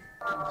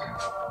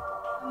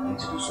 I need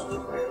to do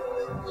something for you.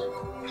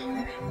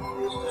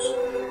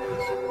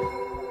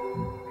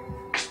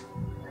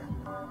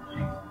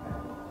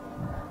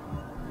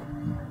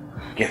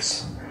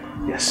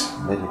 Yes.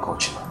 Let me call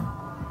you.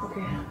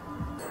 Okay.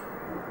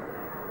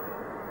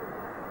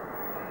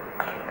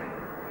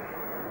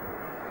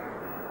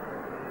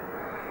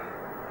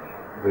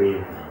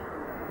 Baby,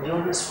 you're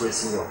always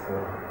pressing your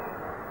phone.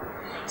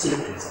 See, let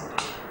me tell you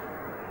something.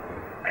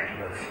 I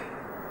love you.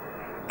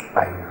 I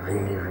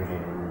really, really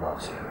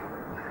love you.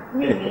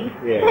 Really?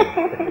 Yeah.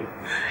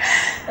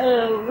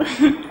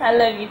 I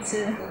love you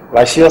too.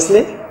 Like,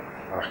 seriously?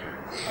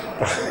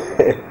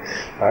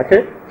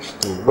 Okay.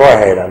 Go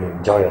ahead and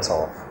enjoy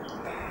yourself.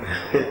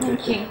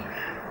 Thank you.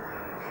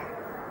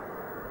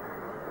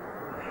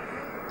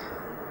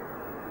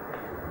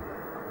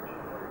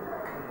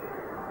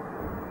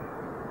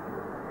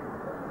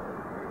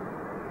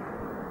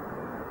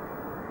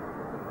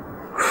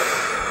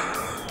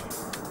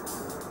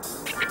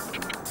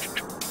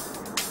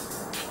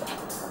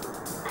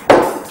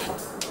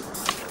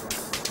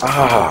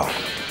 Ah.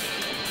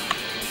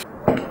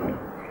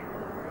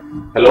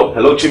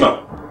 Hello,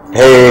 Chima.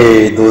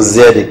 Hey,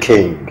 Dozie the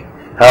king.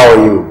 How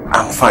are you?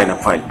 I'm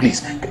fine.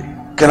 Please,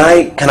 can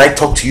I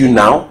talk to you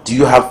now? Do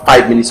you have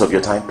 5 minutes of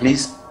your time,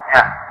 please?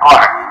 Yeah, go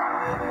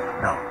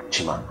ahead. Now,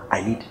 Chima,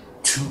 I need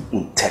 2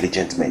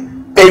 intelligent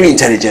men. Very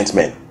intelligent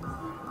men.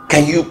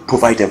 Can you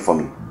provide them for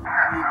me?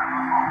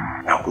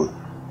 Now, good.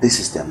 This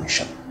is their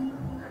mission.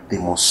 They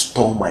must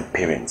store my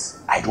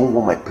parents. I don't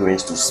want my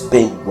parents to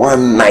spend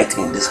one night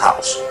in this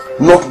house.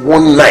 Not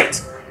one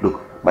night. Look,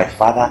 my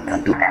father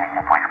can do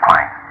anything for his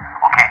clients.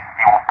 Okay,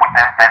 he will put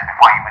them best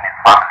before even his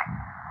family.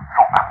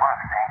 So I'm going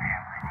to send you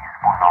his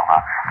phone number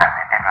and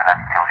the every other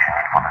details you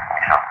need for this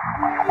mission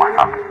on your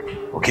WhatsApp.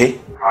 Okay?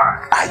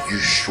 Are you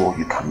sure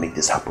you can make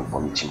this happen for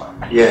me, Chima?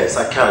 Yes,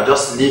 I can.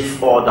 Just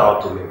leave all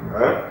down to me.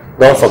 Eh?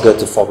 Don't forget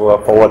to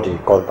forward the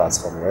contacts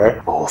for me.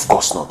 Eh? Oh, of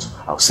course not.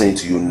 I'll send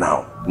it to you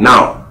now.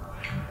 Now!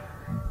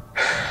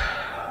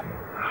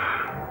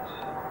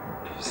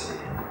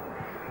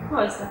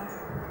 What is that?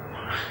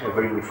 A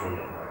very good phone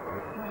number.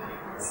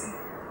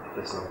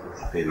 Let's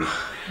not Baby, I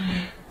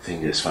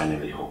think there's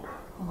finally hope.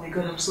 Oh my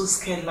God, I'm so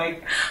scared.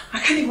 Like, I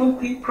can't even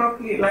think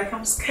properly. Like,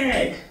 I'm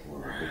scared.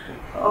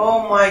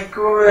 Oh my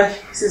God,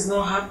 this is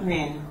not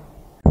happening.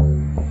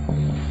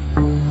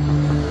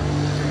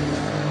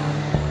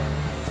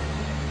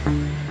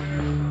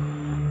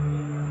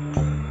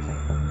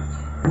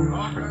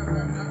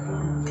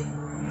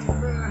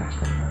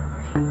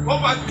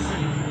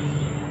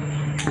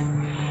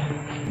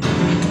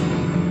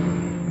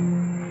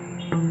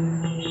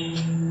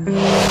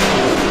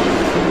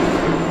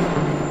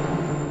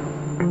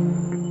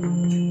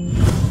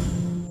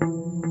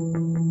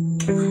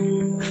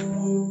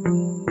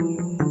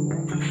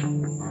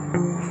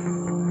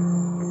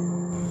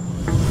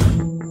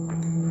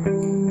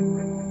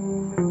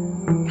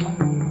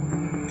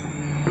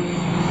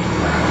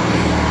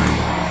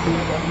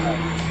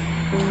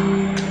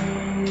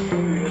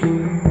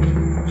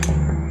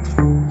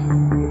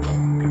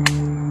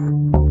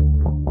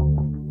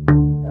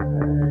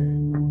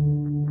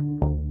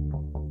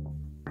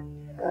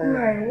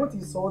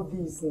 All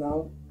this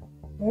now.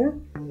 Eh?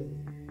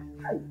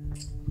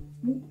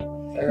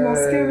 You're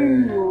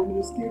scaring me, oh,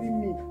 you're scaring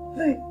me.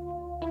 Hey,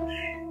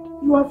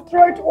 you have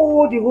tried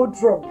all the whole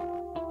drug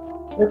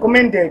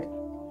recommended,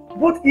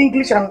 both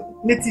English and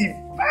native.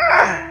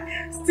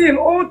 Still,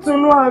 all to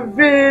no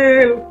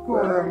avail.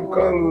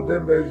 Call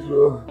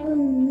Demezo.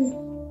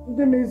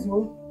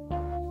 Demezo.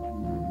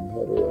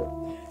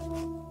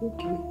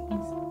 Okay,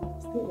 please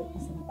stay like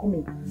this. I'm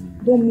coming.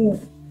 Don't move.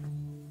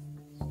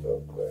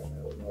 Stop crying.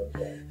 I will not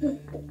die.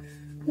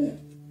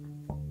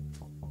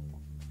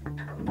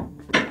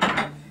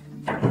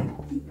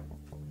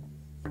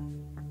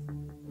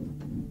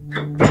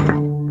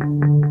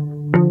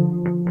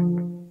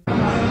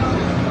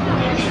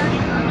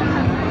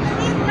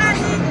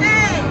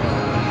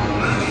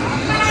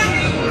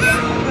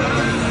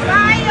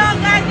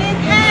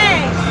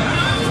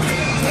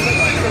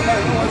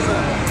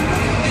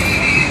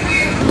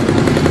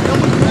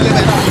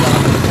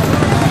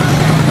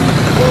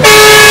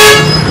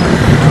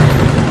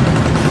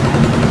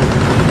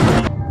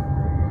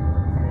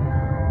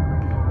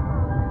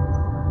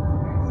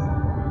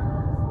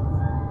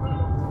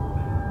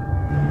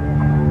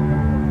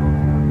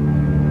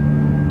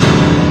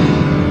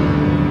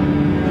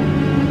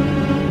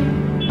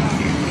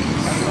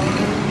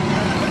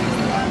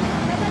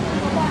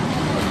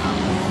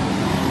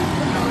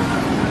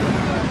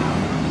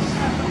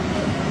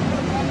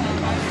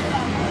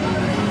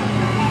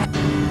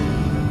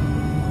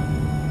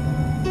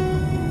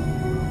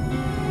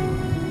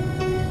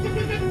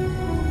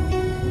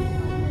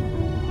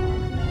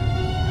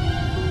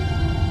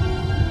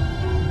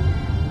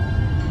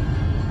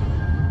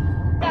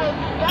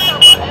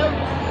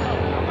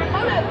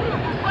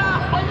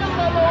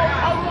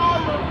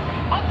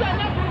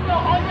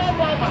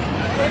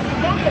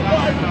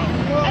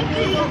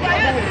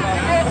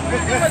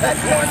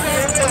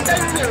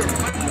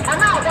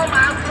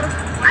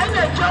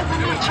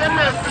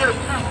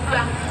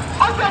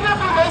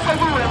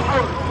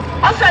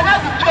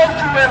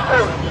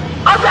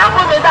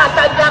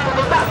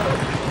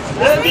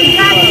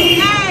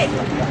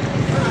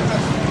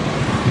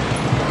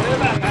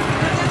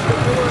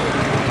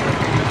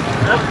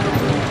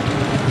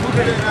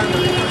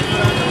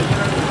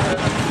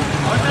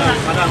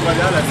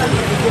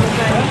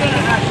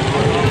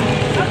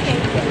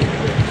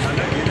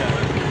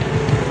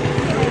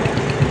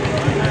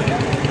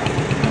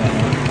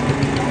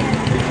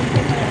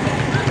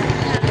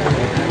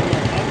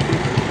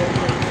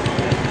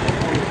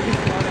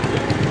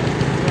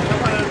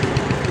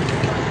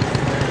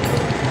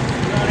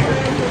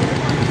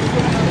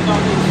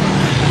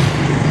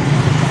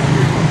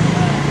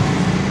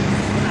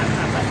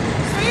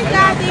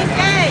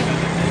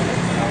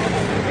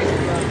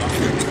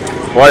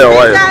 Why?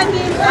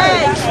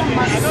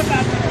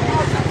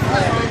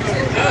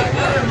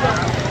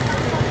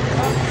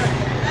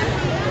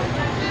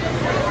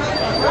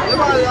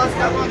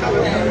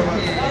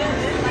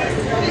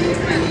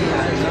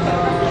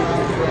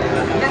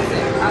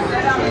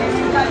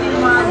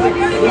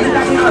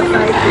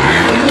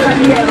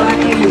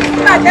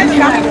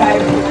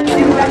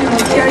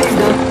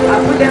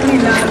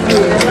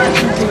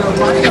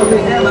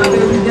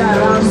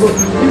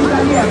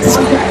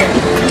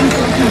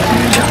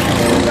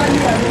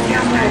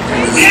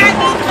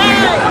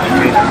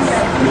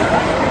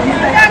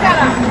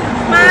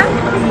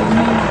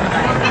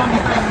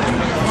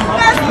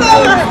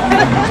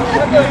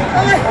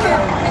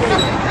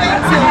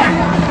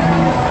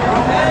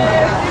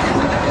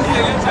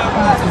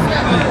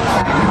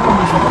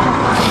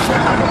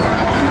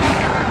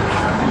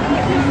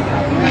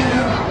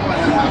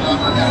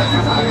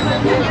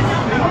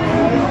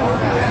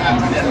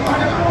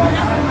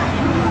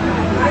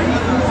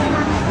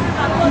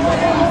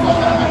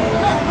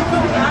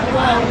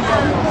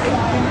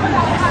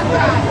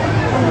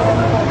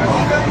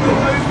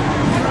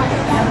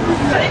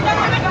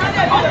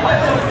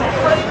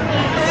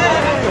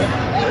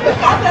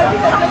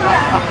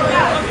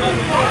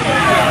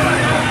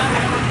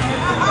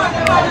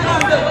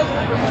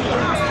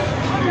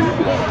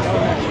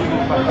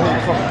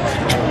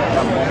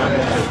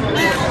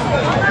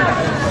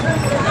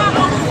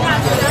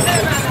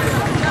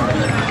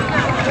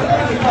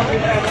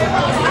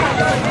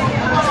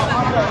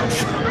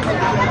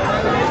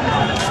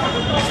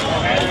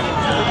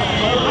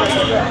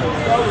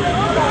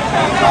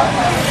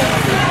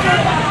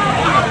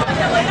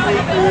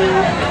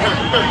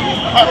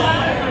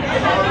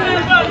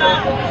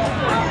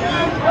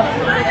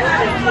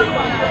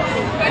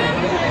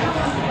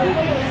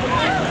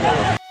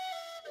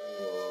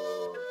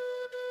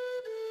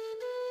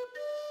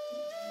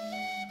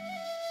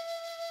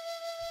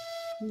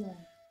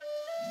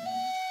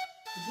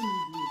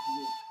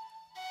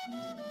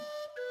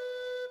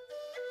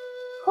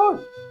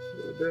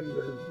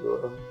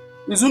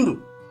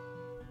 Izundu,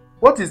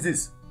 what is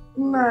this?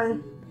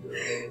 Nine.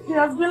 He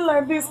has been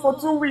like this for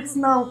 2 weeks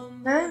now.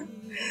 Eh?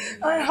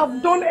 I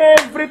have done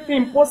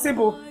everything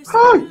possible.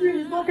 Hi.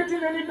 He's not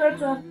getting any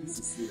better.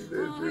 This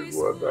is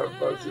what I'm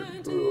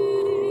passing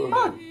through.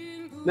 Hi.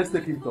 Let's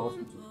take him to the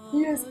hospital.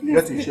 Yes, please.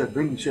 Get his shirt,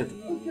 bring his shirt.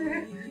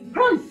 Okay.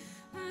 Hi.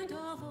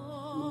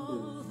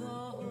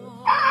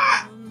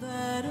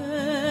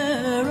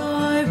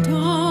 I've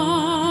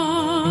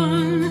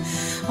done,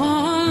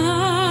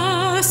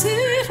 alas,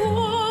 it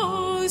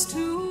was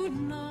to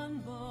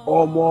none but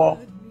Omo,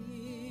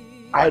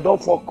 I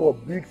don't fuck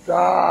up big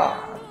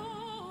time.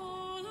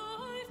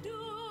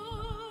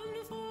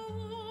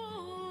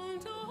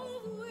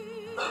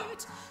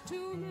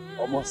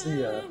 Omo,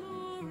 see ya.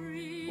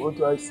 What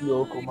do I see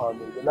you come out?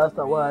 The last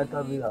time when I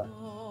entered here,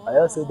 I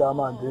just said that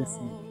man didn't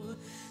see.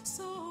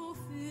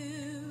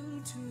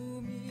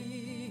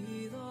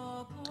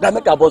 Now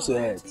make a boss your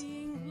head.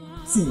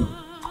 See,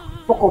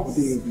 fuck up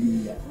the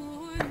idea.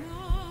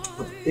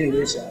 But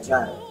anyway,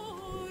 guy,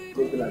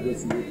 take like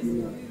this in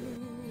opinion.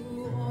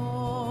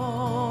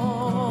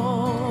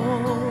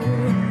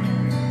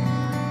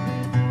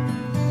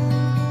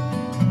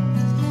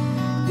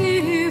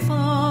 if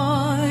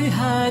I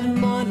had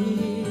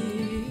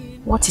money.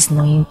 What is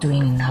Noyin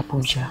doing in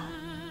Abuja?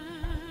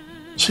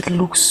 She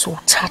looks so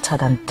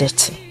tattered and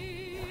dirty.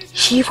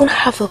 She even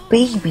have a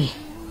baby.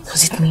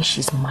 Does it mean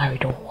she's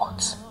married or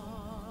what?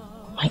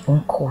 My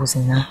own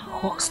cousin,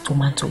 Horse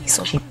Tomato is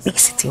such a big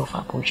city of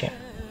Abuja.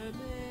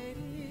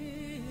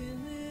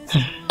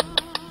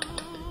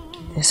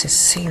 This is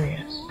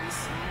serious.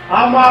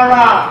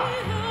 Amara!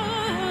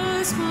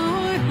 As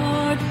my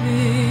heart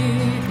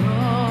beguiled,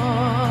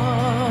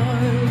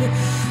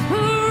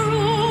 her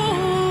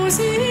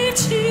rosy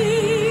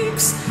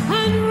cheeks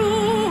and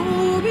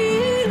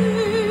ruby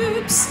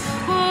lips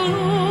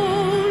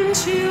alone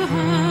she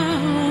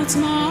held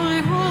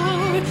my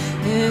heart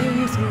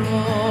enthralled.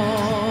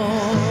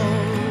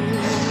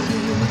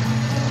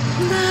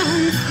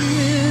 Then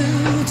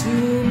flew to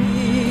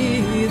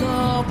me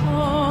the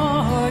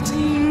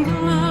parting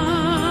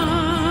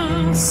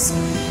glass.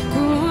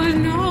 Good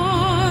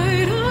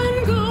night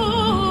and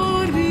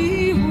God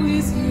be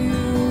with you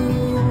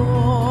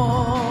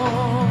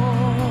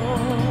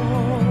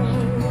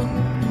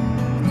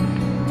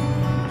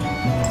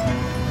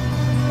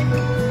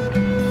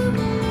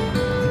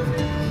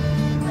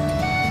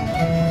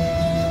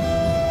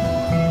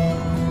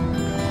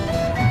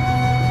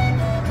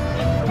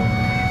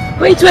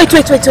Wait. Go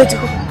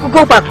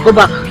back,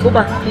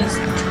 please.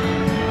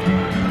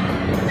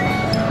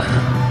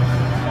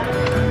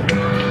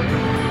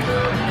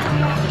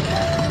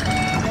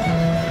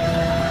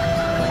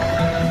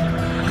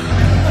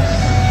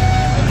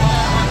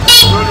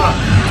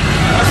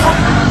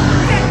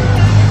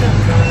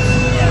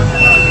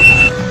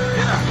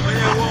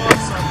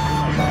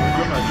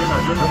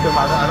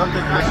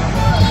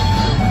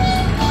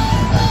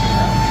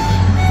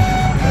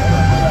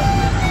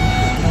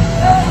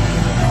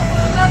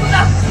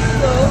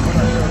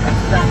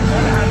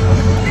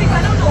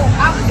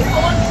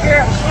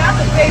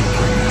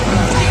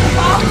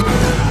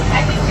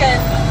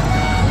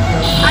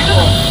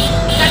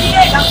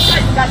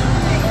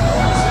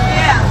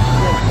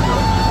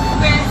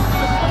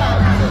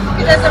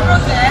 There's a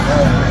rose there.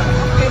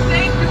 Okay,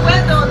 thank you.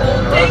 Well done,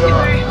 though. Thank you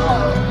very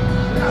much.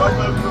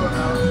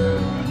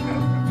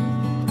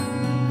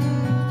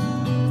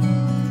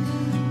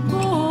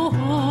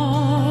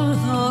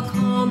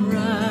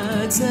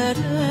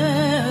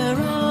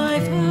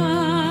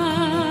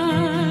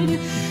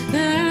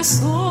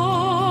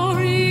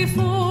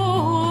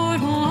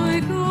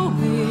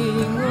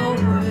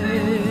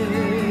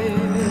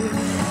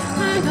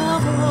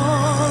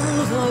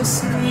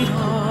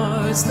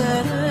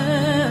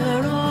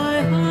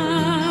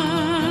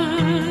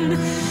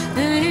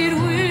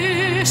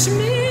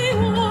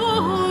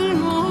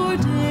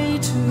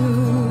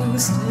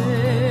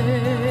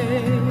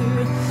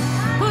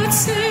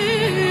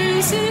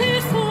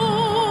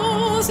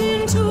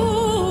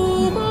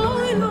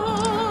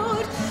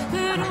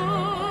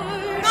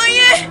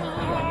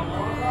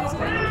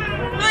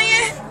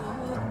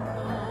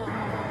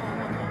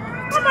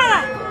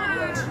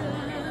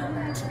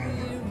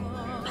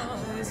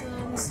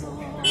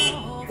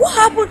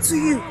 happened to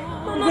you?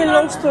 It's a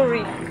long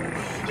story.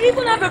 You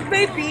even have a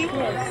baby?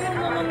 Yes.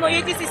 No,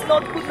 this is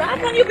not good. How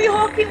can you be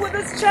walking with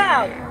this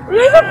child?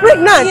 You're even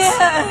pregnant?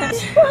 Yeah.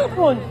 What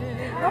happened?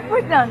 I'm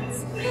pregnant.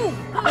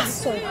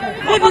 Sorry.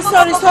 Baby,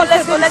 sorry.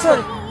 Let's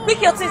go.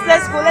 Pick your things,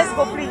 let's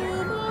go, please.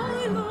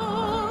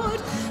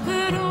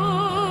 That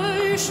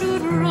I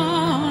should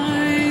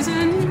rise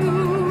and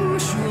you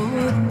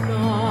should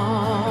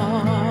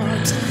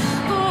not.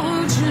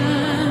 Oh,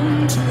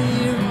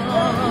 gently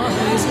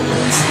rise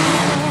and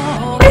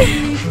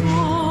softly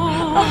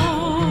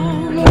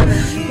fall.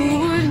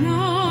 Good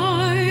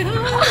night.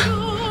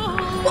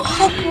 What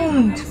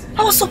happened? I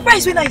was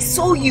surprised when I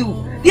saw you.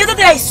 The other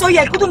day I saw you,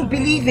 I couldn't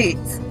believe it.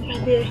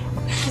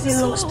 It's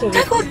a long story.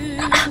 Thank God.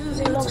 It's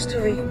a long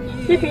story.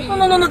 Baby,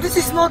 no, this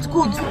is not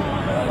good.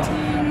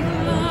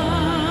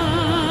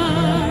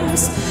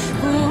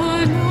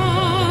 Good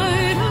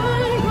night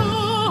and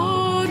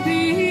God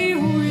be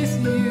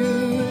with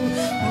you.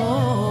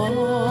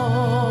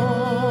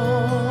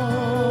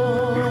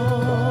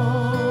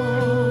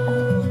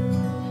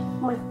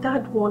 My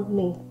dad warned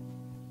me.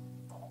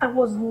 I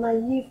was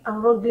naive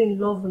and wrongly in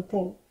love with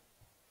him.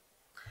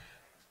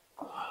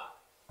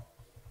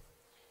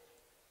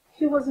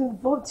 He was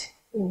involved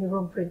in a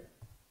robbery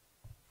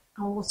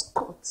and was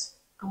caught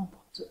and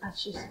brought to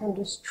ashes on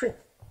the street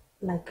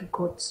like a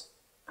goat.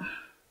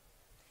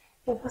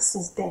 Ever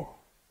since then,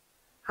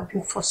 I've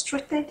been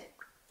frustrated,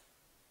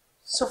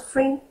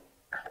 suffering,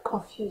 and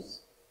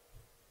confused.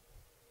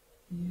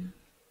 Yeah.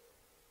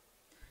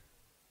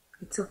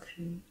 It's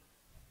okay.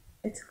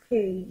 It's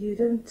okay. You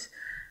don't...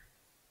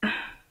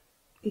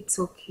 It's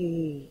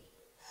okay.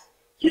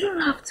 You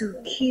don't have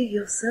to kill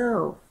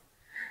yourself.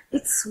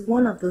 It's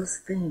one of those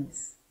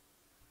things.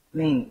 I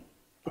mean,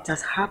 it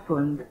has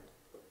happened.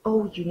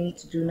 All you need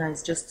to do now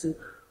is just to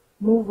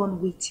move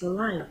on with your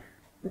life,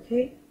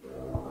 okay?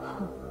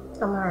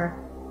 Amara,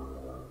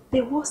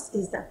 the worst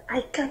is that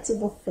I can't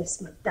even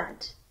face my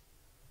dad.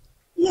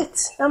 Yet,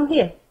 I'm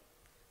here,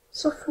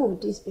 suffering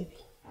with this baby.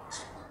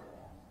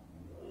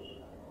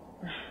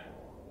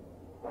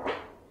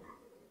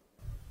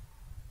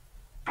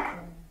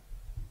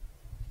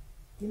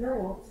 You know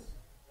what?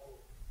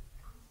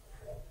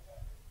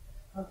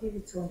 I'll give you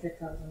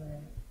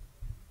 200,000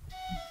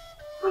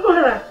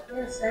 Amara!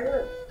 Yes, I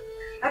will.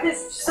 At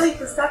least so you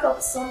can start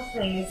up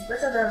something. It's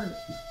better than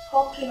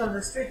hawking on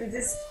the street with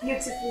this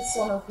beautiful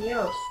son of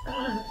yours.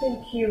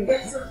 Thank you.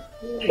 Yes,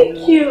 okay.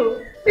 Thank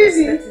you.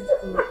 Baby.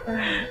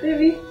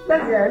 Baby,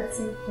 that's your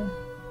auntie.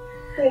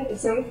 Thank you.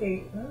 It's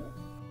okay.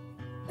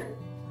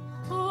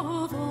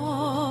 Of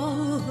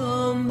all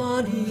the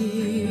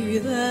money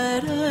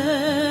that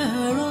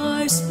e'er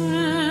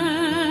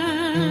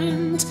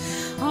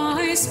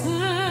I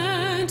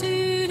spent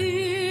it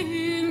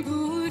in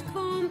good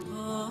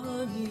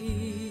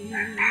company.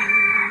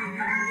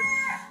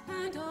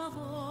 And of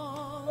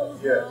all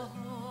Yes.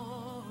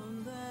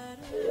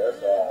 Yes,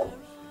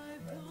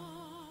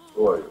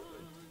 who are you?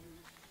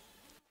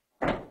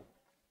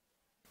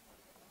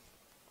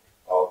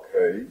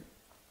 Okay.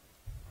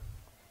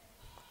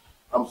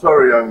 I'm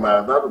sorry, young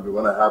man. That will be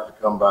when I have to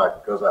come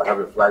back because I have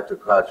a flight to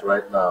catch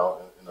right now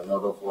in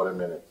another 40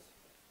 minutes.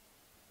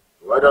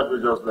 Why don't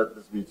we just let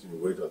this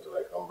meeting wait until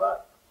I come back?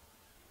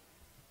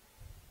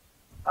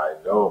 I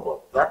know,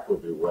 but that will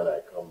be when I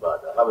come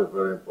back. I have a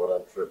very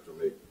important trip to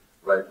make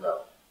right now.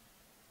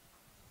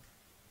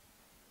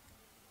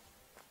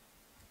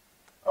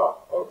 Ah,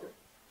 okay.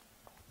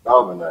 That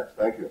will be nice.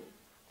 Thank you.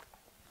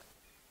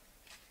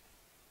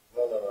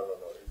 No.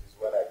 It is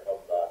when I come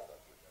back.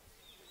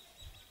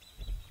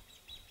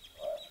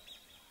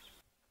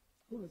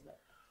 Who is that?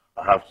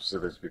 I have to see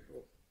these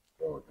people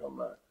when we come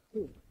back.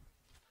 Who?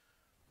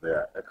 They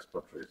are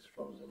expatriates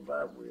from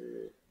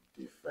Zimbabwe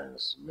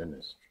Defense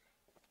Ministry.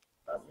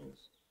 That means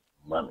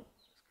money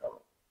is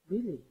coming.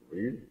 Really?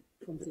 Really?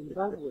 From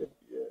Zimbabwe?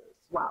 Yes.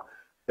 Wow.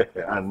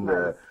 And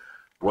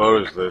where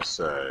is this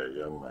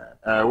young man?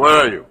 Where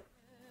are you?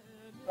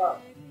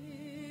 I'm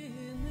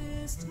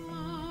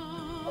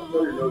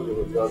sure you know the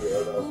hotel the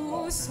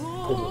others.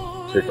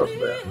 Take us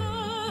there.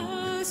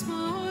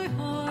 my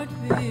heart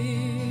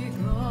beguiled,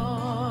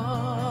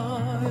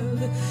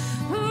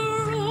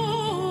 her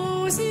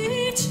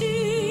rosy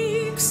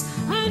cheeks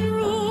and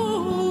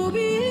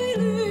ruby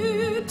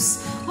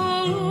lips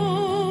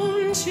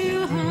alone she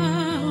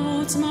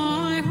held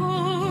my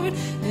heart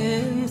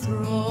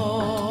enthralled.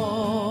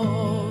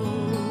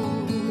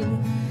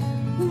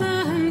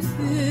 Then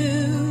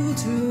filled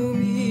to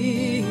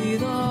me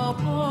the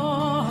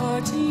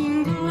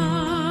parting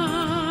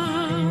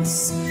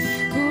glass.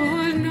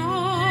 Good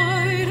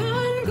night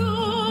and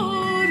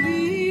God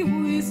be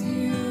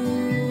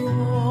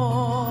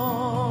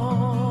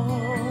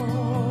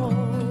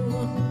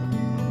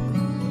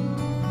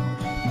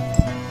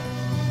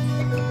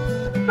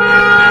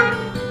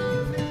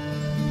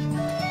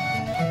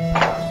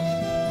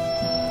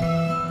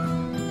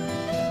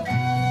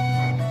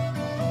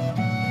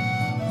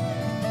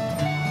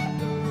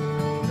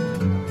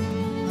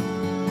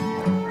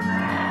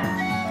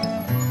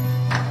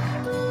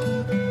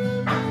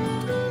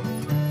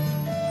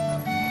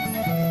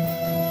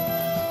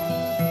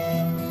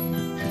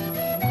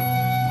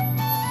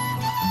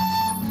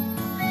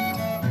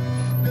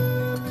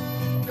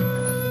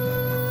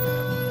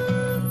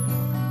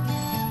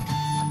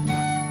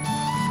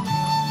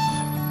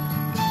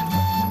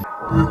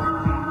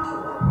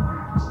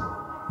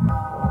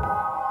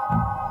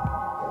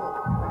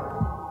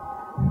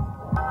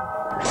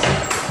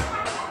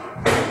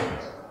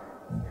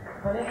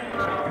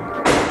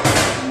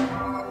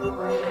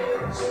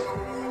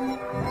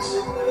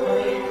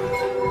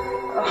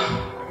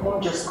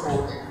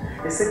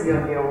They said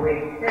you're on your way.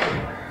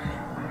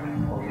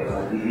 Okay,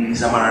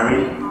 is Amara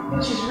ready?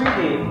 Yeah, she's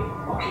ready.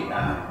 Okay,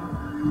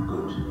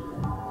 good.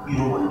 You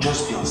know what?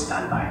 Just be on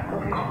standby.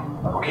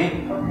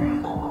 Okay?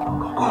 Go.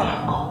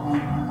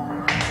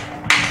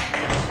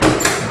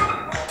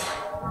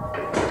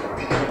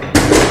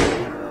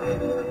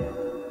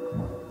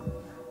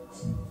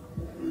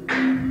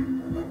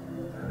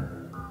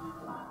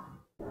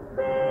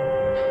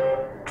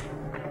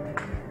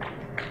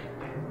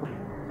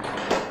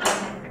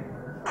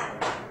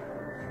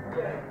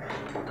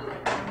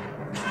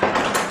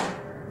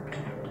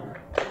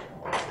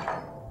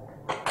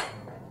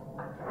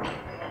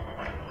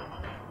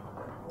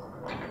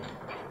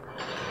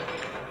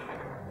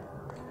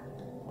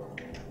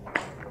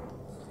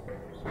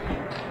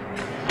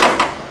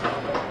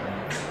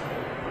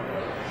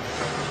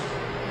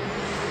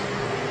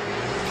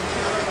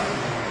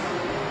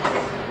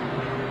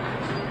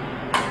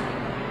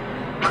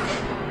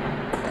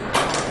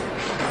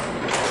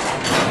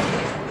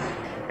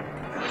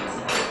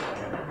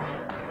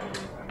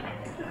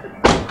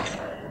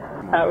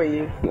 How are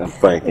you? I'm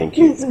fine, thank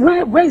you.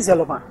 Where is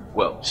Yoloma?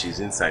 Well, she's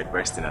inside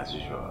resting as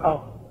usual.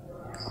 Oh.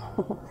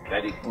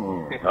 Daddy.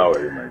 How are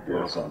you, my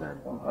dear son?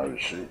 How is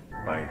she?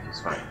 Fine,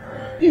 she's fine.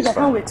 Please, I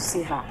can't wait to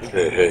see her.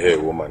 Hey,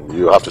 woman,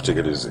 you have to take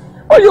it easy.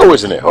 Why are you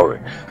always in a hurry?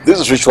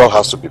 This ritual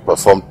has to be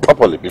performed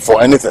properly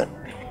before anything.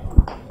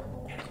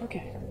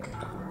 Okay.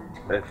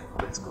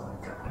 Let's go.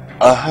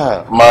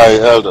 My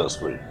elders,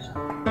 please.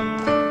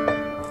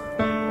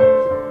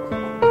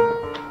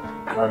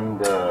 And,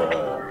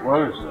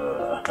 where is,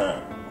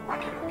 okay.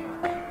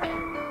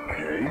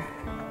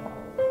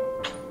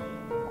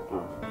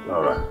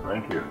 All right,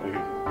 thank you.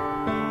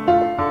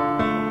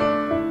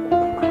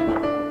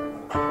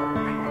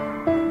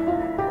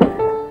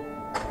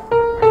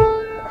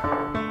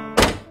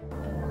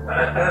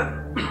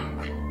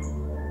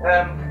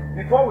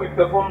 Before we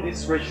perform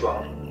this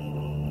ritual,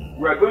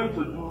 we are going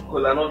to do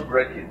kola nut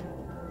breaking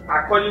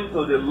according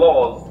to the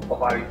laws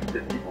of our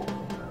people.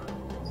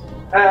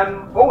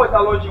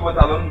 Owetaloji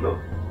wetalondo.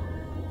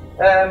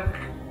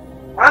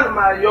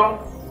 Anmayo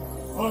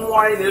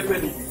nwa ị na-efe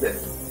n'ibite.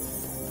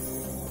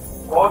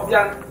 Ka ọ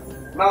bịa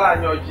nara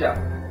anyị ọjị a.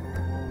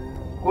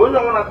 Ka onye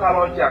ọbụla natara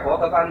ọjị a ka ọ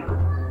tata ndụ.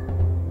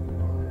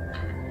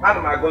 Ana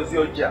m agọzi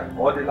ọjị a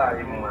ka ọ dịla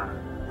anyị mma.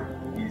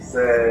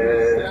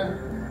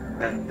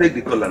 Take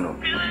the collar now.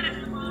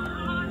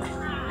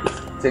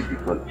 Take the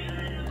collar.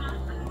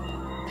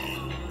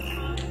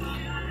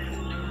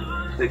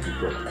 Take the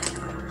collar.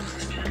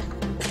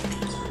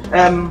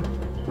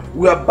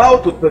 We're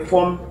about to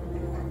perform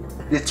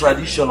the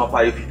tradition of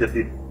our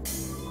people.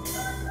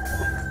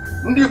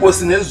 Ndị Igbo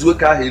si na-ezu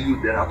ka ahụ elu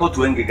dị na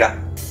atọtụ ngịga.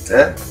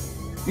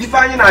 Ife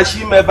anyị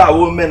na-achị ime ebe a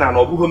omenala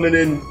ọ bụghị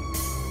omenelu.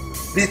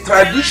 The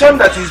tradition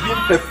that is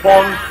being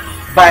performed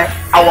by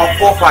our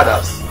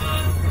forefathers.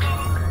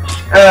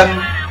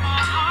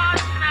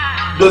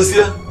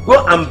 Dozie,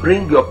 go and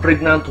bring your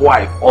pregnant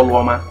wife,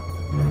 Olwama,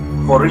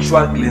 for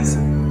ritual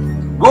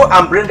cleansing. Go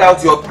and bring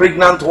out your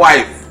pregnant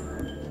wife.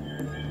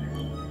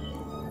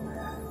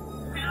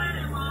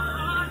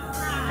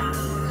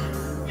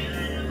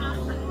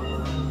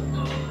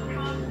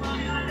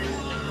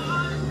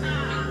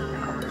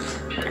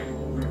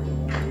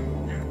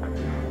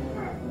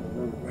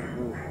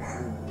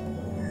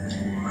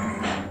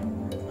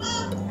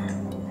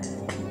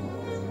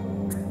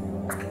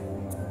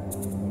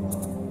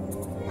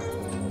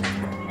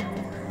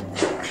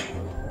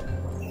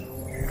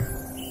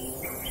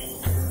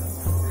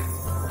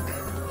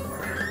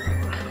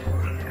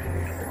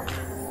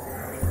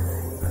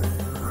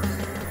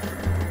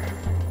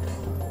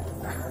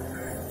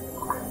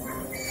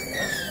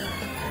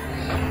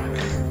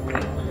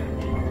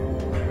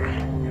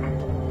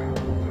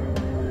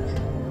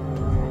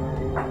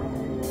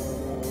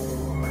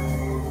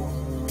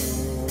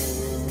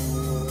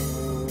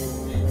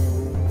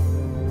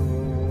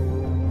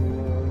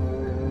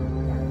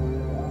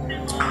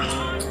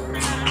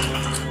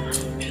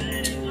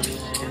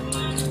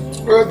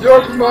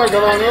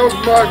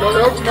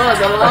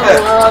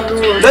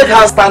 Let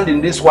her stand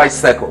in this white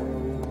circle.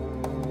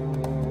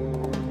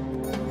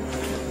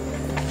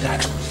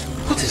 Dad,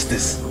 what is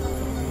this?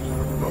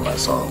 Well, my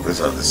son,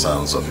 these are the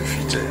sounds of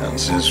Ifite, and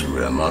since we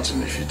are not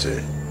in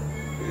Ifite,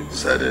 we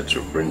decided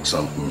to bring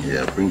something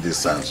here, bring these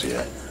sounds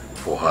here,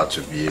 for her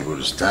to be able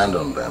to stand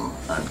on them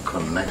and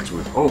connect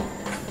with hope.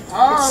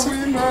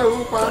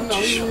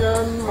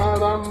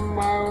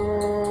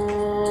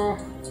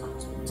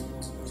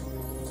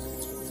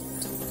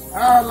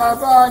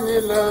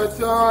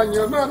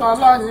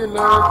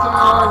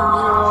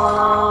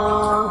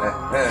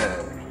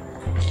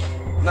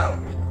 Now,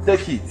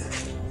 take it.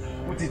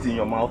 Put it in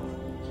your mouth.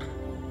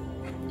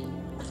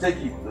 Take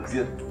it,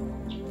 Dozie.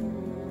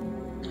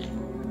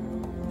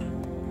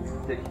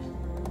 Take it.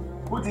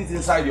 Put it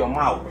inside your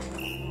mouth.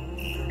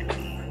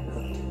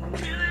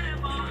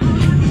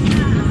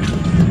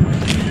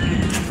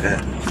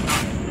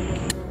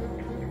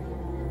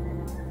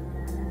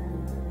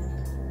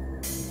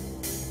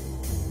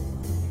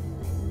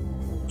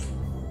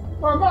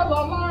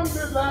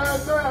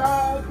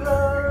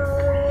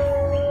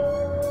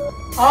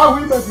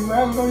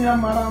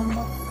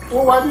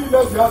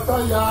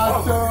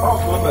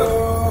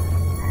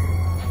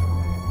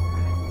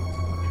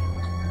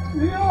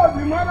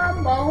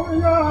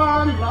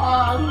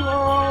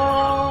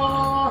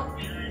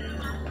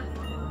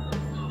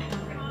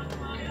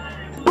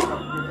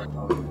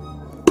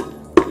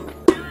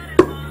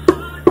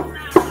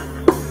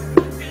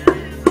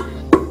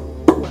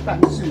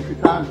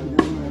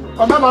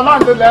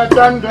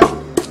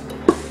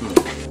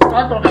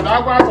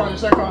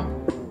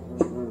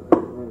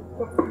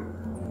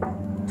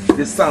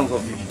 The sounds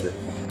of it there.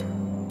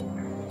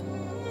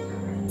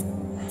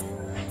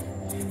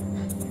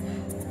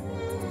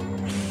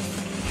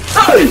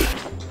 Hey!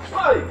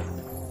 Hey!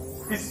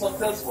 It's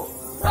successful.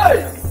 Hey!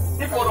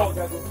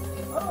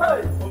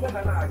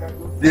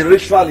 The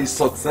ritual is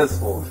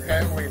successful.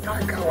 And we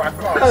thank our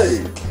God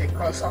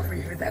because of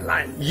the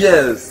land.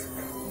 Yes.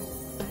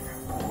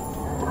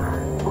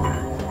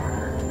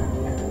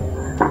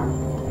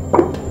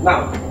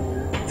 Now,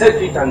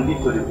 take it and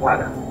give to the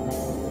father,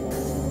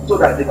 so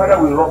that the father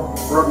will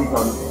rub it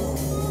on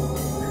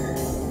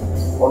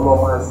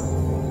Norman's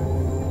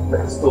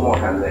stomach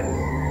and legs.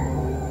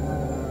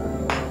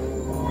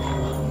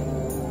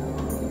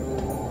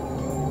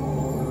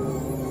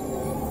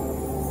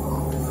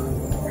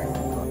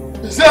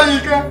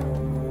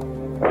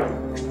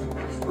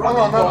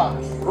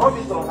 Rub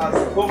it on her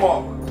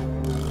stomach.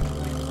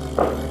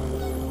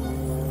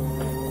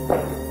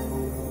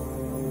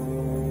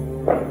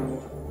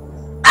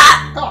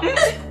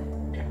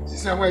 She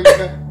said, where you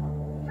there?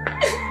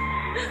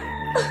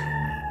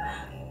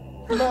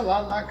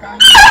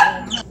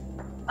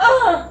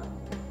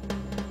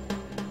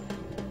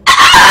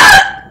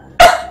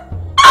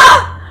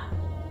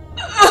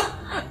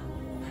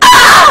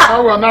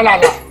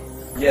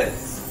 Yes.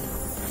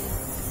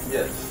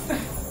 Yes.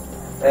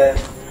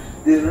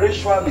 The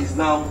ritual is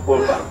now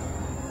over.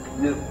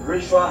 The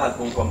ritual has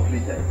been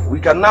completed. We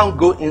can now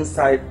go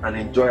inside and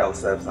enjoy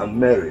ourselves and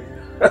marry.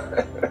 Hey,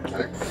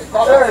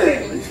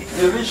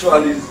 the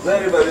ritual is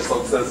very, very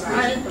successful.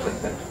 Hey,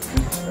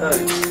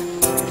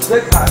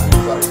 take her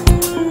inside.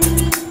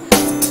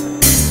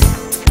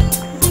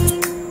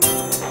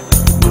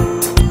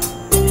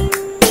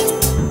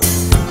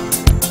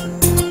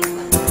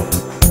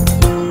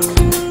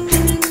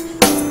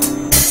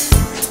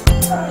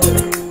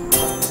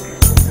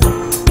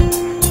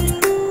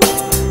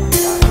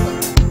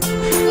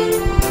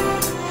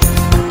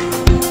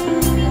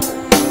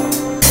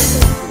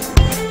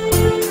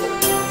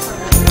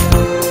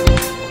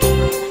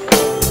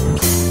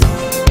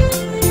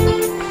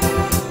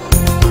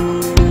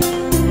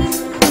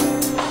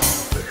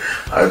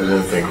 I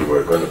didn't think we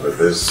were going to be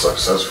this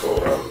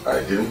successful. I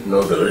didn't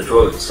know the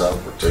ritual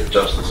itself would take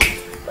justice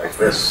like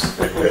this.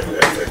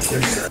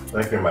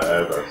 Thank you, my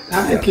elders.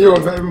 Thank you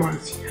very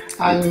much.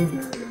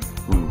 And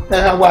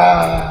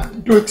our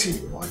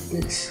duty on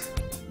this,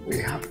 we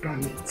have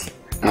done it.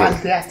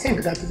 And I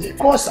think that the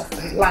cause of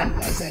the land,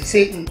 as I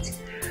say it,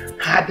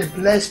 had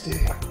blessed the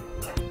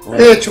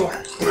ritual.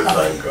 We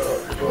thank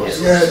God.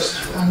 Yes,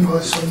 thank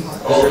God so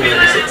much. All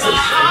very successful.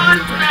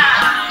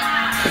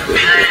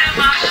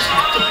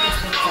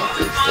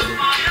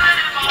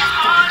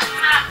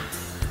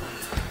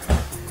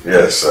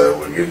 Yes,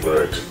 we give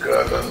glory to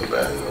God, and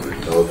we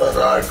know that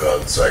our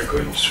gods are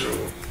going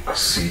to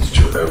accede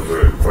to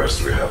every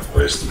request we have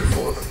placed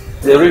before them.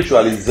 The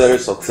ritual is very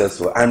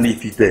successful, and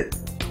if it is,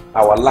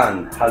 our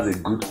land has a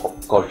good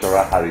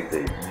cultural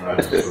heritage.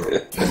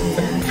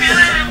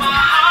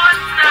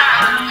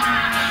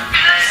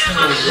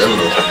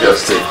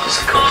 Just take this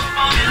cup.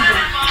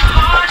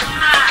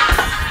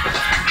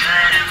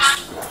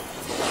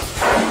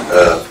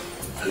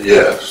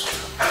 Yes.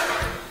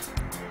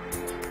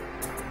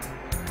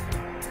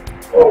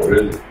 Oh,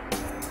 really?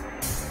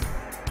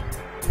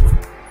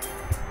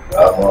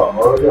 I'm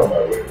already on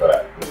my way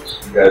back.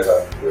 You guys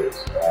have to wait.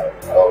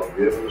 I'll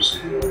be able to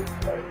see you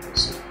like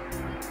this.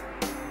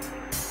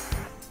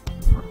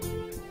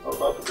 I'm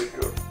about to be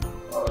good.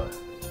 Alright.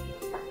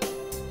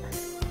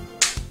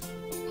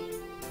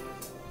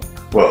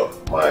 Well,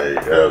 my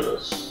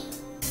elders,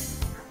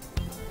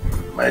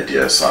 my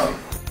dear son.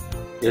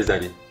 Yes,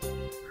 Daddy.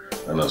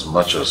 And as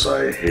much as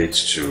I hate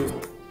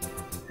to,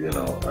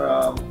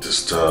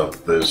 disturb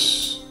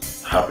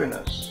this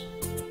happiness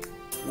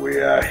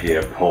we are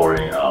here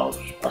pouring out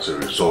as a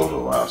result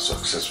of our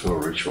successful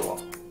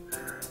ritual,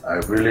 I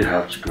really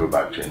have to go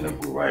back to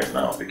Enugu right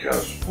now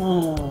because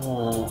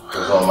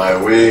on my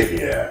way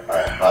here,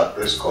 I had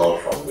this call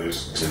from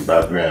these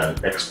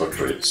Zimbabwean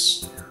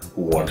expatriates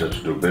who wanted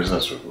to do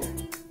business with me.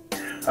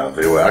 And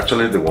they were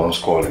actually the ones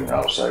calling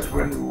outside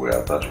when we were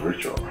at that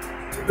ritual.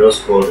 They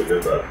just called to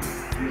get that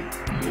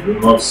you do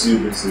not see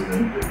this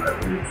evening, they might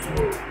leave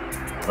tomorrow.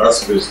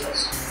 That's business.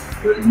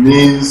 It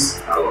means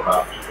I will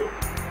have to go.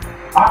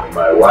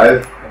 My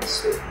wife can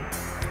stay.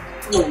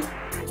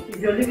 If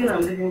you're leaving,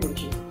 I'm leaving with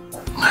you.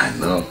 I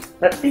know.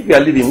 But if you are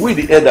leaving, we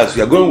the elders,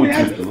 we are going with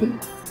you too.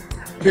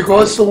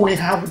 Because we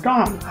have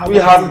done our We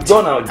have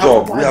done our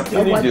job. Our, We have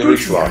finished the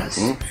ritual.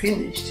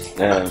 Finished.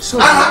 So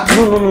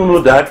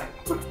no, Dad.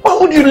 Why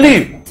would you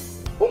leave?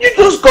 You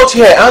just got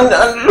here and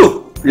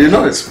look. You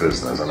know it's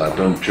business and I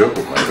don't joke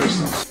with my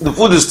business. The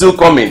food is still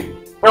coming.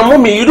 And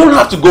Mommy, you don't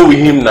have to go with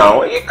him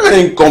now. You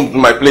can't come to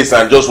my place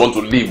and just want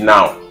to leave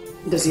now.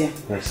 Dozie,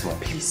 yes, ma'am.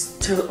 Please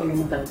tell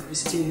Oloma that we're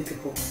visiting you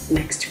people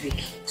next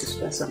week to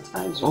spend some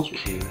time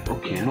with you.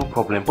 Okay, no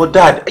problem. But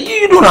Dad,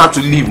 you don't have to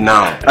leave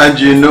now. And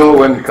you know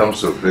when it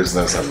comes to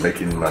business and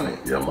making money,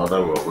 your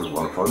mother will always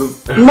want to follow.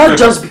 Not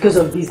just because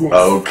of business.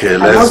 Okay,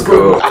 let's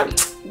go.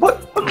 But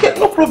okay,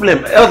 no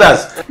problem.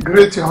 Elders,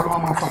 greet your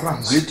mama for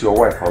us. Greet your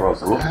wife for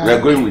us. We are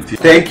going with you.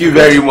 Thank you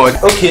very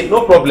much. Okay,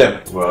 no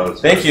problem. Well,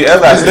 thank you,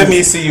 Elders. Let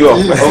me see you up.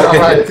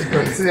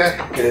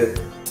 Okay.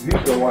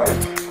 Greet your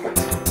wife.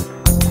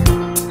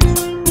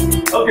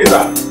 Okay,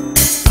 sir.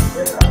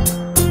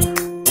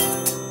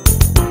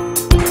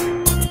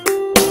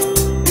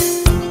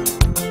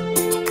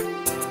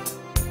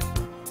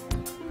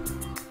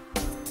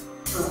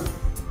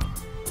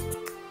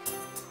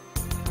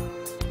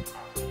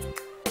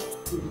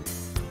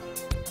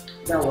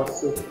 That was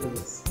so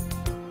close.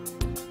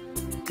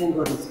 Thank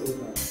God it's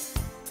over.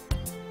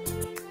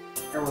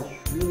 That was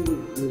really,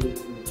 really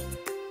good.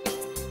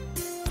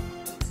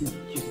 See,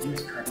 just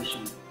use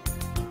tradition.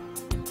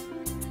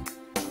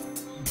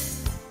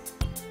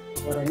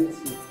 But I need to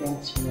thank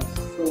you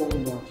so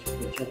much for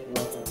your job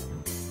well done.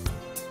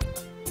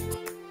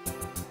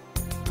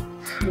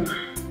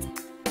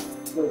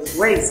 Wait,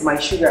 where is my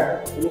sugar?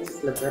 I need to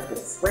celebrate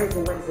this. Where is it?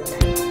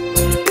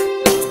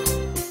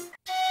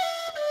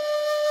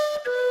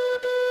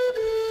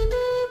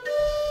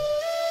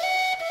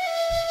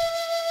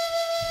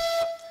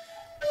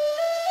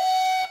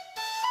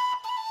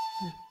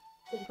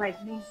 It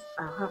means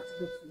I'll have to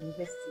go to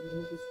university in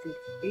this state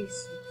very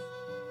soon.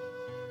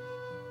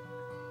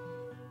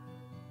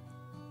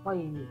 Why you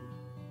need it?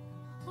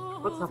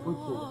 What's happened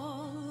to you?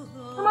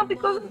 Mama,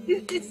 because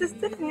it's a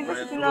state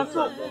university now,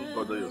 so... Don't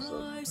bother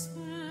yourself.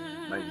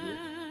 My dear,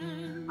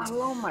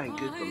 allow my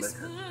engagement to make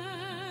her.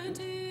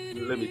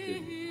 Let me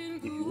tell you,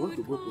 if you want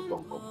to go to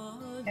Hong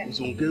Kong, it's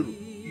Ungeru.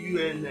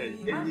 UNA,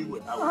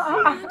 anywhere out there.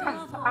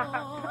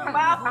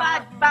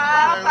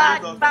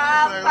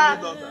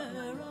 Baba.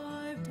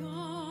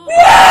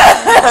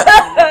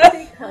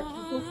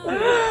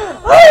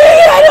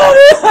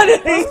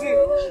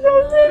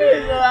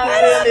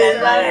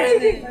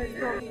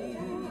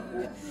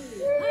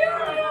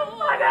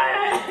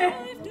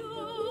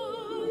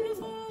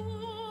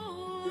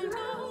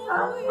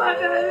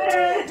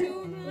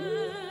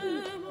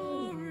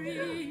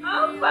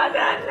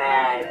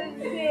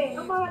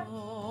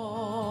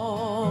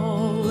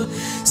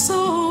 So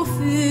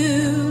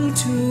fill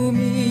to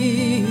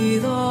me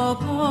the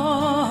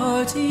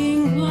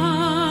parting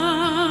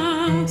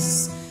glass.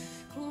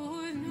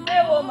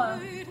 Hey, woman.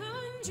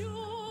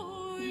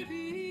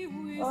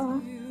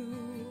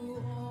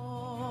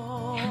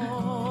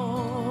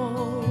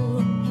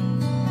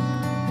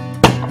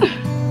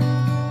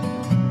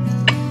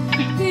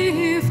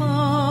 If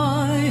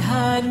I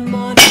had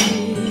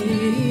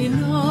money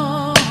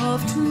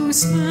enough to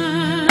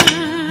spend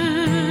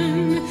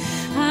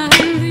and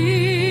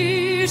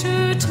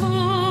leisure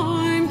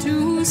time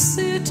to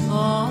sit a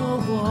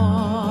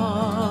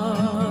while,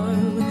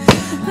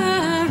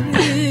 there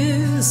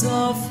is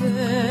a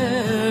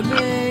fair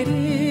maid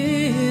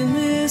in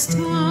this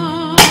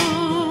town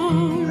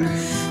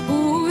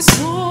who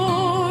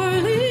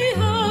sorely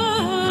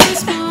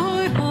has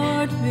my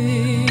heart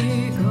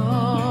beguiled.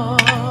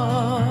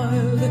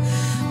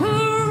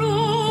 Her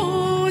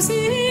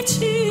rosy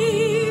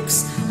cheeks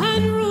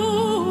and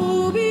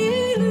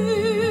ruby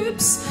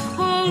lips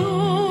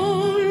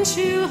alone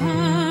she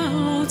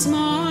holds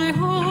my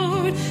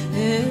heart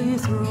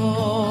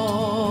enthralled.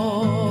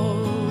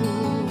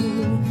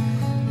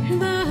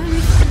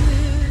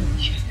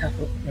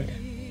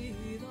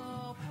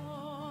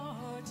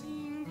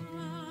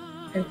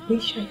 I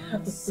wish I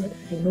have a brother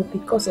I know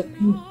because of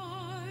him.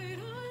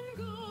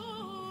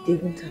 They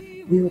wouldn't have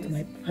willed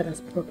my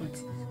father's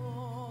property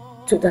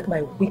to that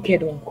my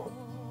wicked uncle.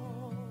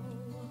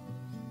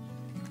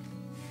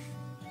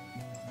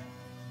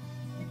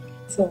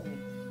 Tell me,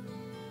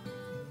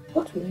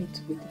 what will I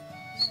do with the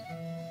house?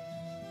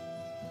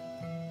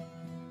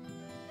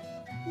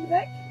 Will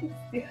I keep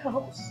the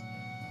house?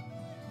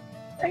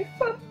 I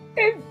farm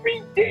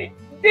every day,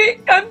 day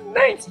and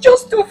night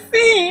just to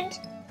feed.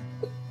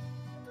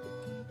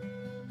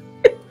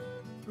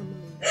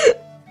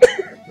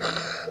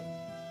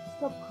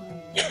 Stop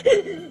crying.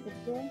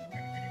 Okay?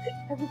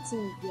 Everything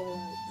will be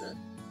alright.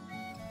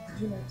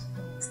 Do not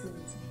come and stay with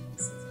me in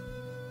the city.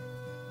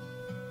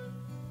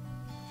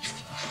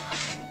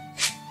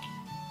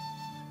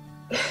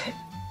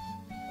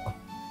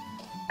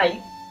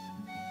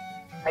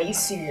 Are you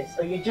serious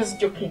or you're just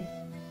joking?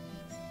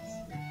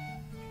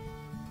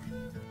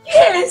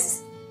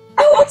 Yes!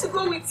 I want to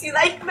go with you,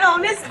 like now,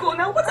 let's go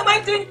now. What am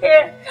I doing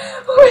here?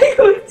 Oh my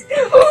God!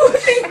 Oh,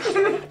 thank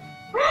you!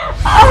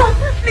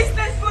 Please,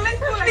 let's go, like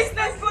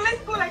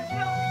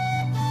now.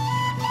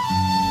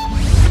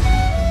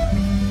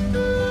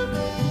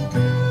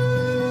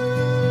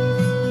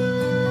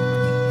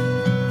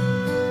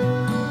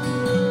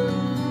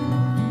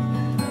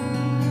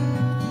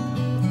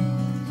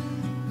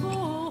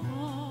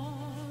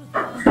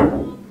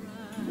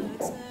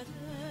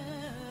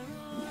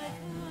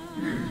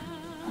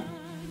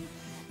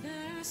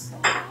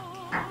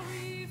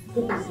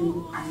 in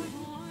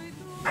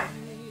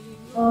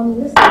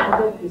listen,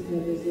 forget this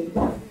Dozie.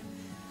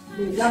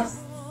 The last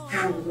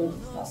time we're going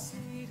to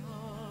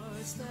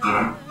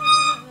start.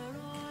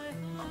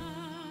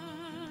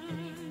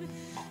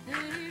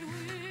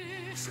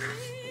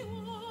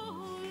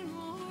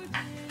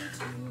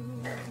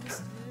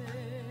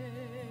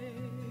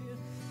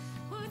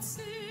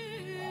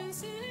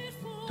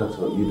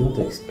 Doctor, you don't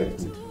expect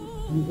me to.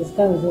 And the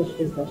scar result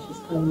shows that she's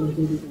carrying a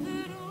baby.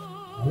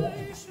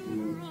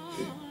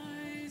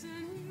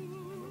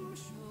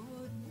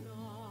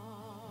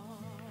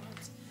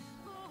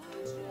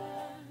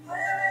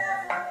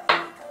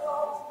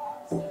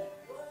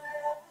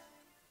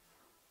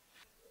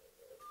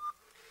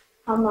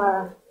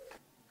 Amara.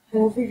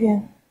 Hello,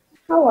 Vivian.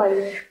 How are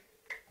you?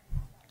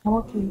 I'm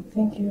okay,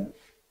 thank you.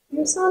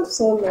 You sound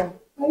so low.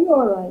 Are you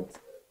alright?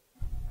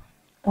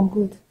 I'm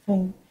good,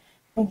 fine.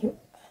 Thank you.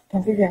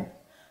 And Vivian.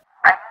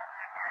 I need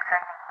you to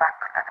send me back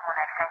that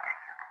money I sent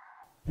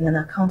to you. In an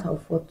account I'll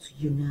forward to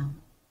you now.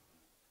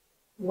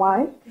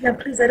 Why? Vivian,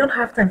 please, I don't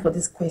have time for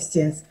these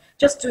questions.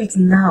 Just do it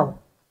now.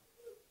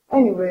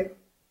 Anyway,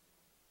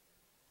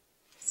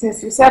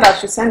 since you said I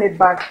should send it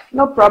back,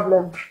 no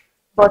problem.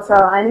 But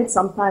I need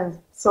some time,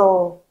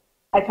 so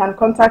I can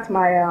contact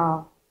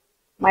my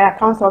my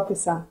account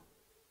officer.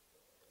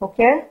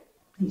 Okay?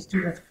 Please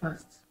do that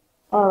fast.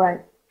 All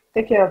right.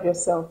 Take care of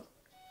yourself.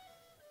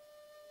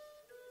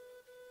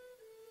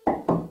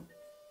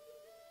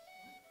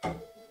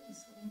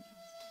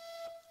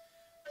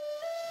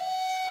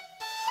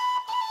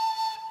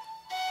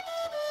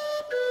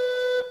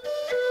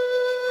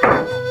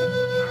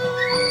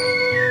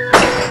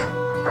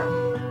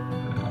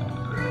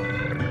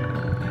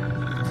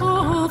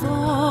 Of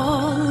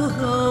all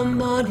the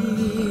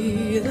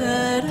money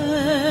that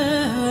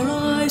e'er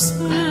I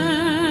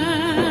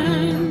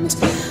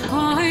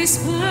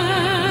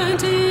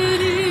spent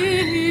it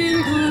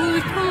in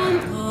good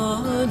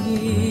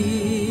company,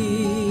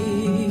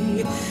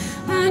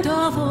 and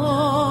of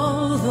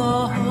all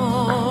the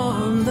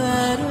harm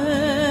that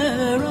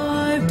e'er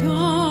I've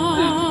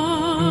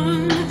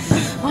done,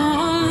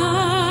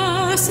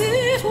 alas,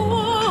 it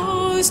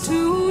was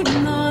to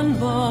none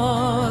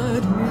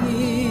but me,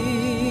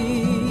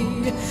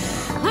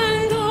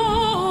 and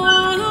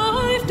all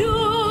I've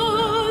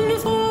done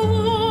for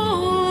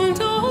want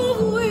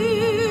of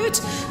wit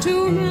to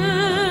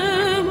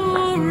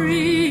memory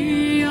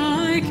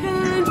I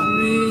can't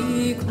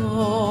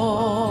recall.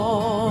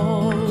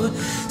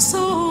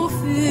 So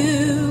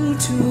fill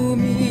to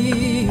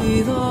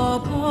me the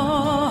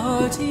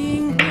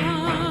parting glass.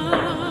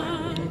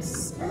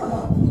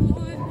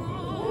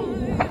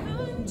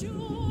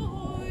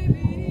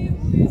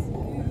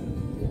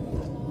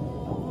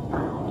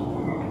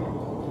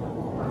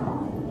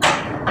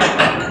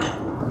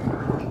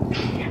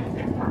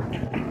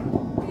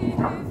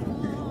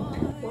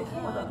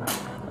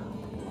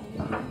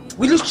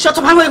 Will you shut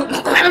up? Leave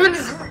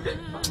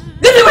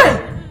the way!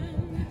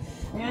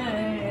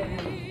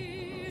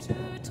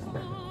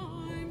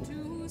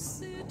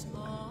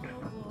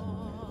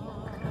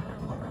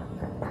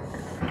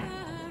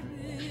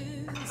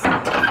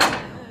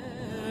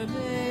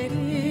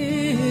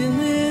 In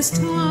this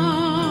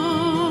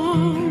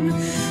town,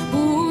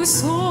 who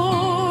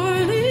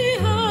sorely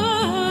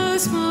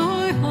has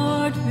my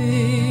heart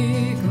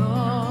begun.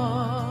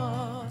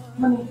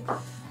 Mommy, I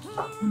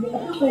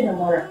can't find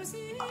Amara.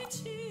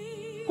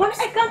 Honey,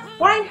 I can't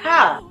find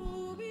her.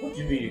 What do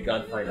you mean you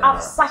can't find her?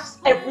 I've searched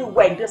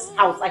everywhere in this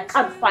house. I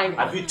can't find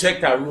her. Have you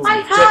checked her room? I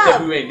You've have. checked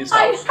everywhere in this house?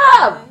 I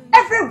have.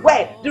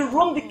 Everywhere. The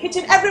room, the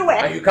kitchen,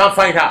 everywhere. And you can't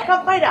find her? I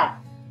can't find her.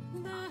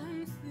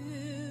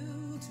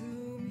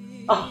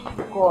 Oh,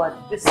 God.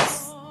 This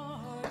is...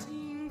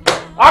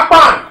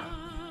 Akpan!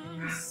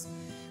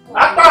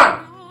 Akpan!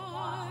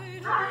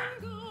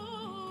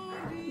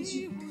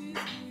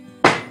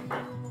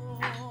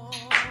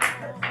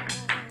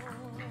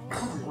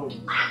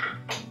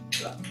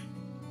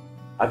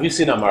 Have you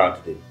seen Amara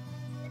today?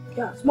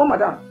 Yeah, small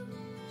madam.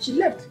 She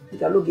left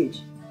with her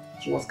luggage.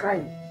 She was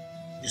crying.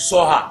 You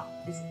saw her?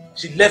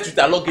 She left with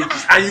her luggage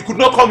and you could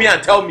not come here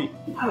and tell me.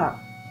 Ah,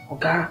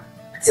 okay. I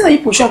think that you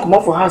push her come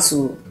out for her,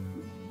 so...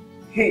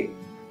 Hey.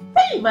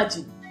 Can you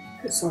imagine?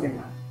 Sorry,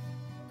 man.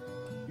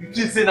 You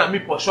just say that me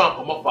pursue and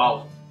come up for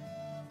house.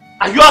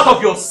 Are you out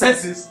of your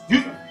senses?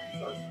 You...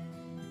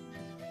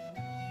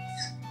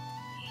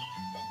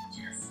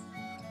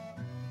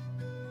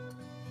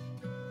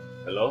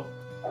 Hello?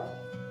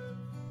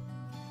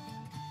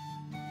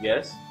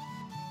 Yes?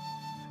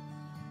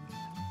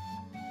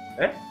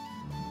 Eh?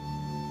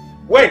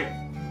 Wait!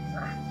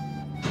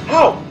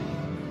 How?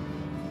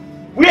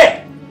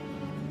 Where?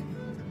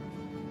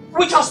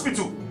 Which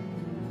hospital?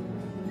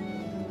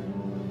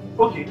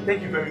 Okay,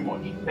 thank you very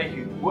much. Thank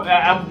you. We're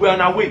on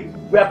our way.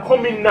 We are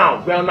coming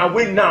now. We're on our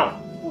way now.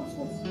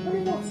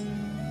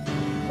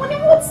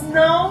 What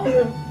now?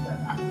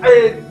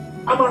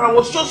 Amara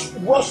was just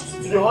rushed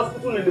to the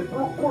hospital in the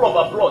pool of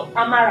her blood.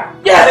 Amara?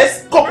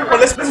 Yes! Come.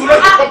 Let's come.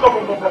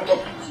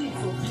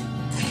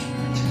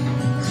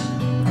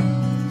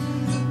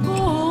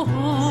 Oh,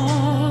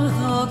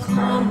 all the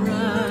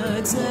comrades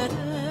How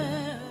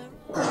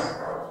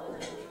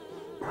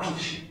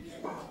is she?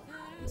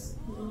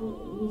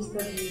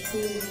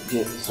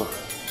 Yeah, sorry.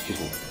 Excuse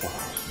me.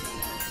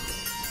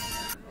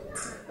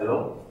 Hello?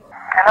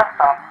 Hello,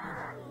 sir.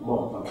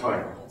 Mom, I'm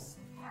fine.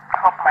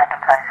 Hope my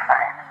daughter is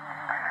fine.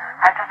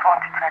 I just want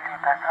to tell you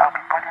that I'll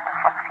be boarding the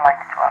first flight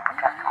to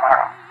Abuja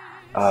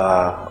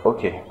tomorrow.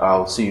 Okay.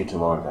 I'll see you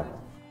tomorrow then.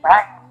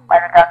 Bye. My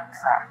regards,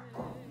 sir.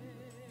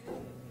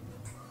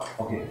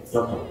 Okay,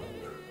 doctor.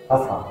 How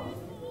far?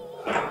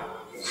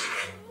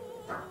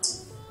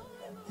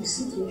 The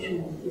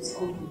situation is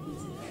complicated.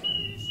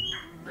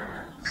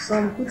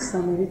 Some good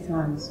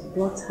Samaritans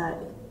brought her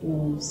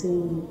in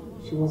saying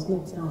she was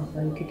knocked down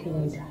by a keke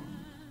rider.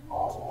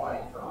 Oh my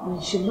God.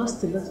 And she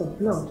lost a lot of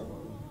blood.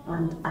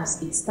 And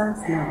as it stands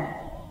now,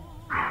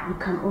 we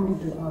can only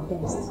do our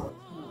best.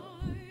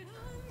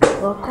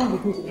 Well, come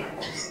with me to the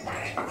office.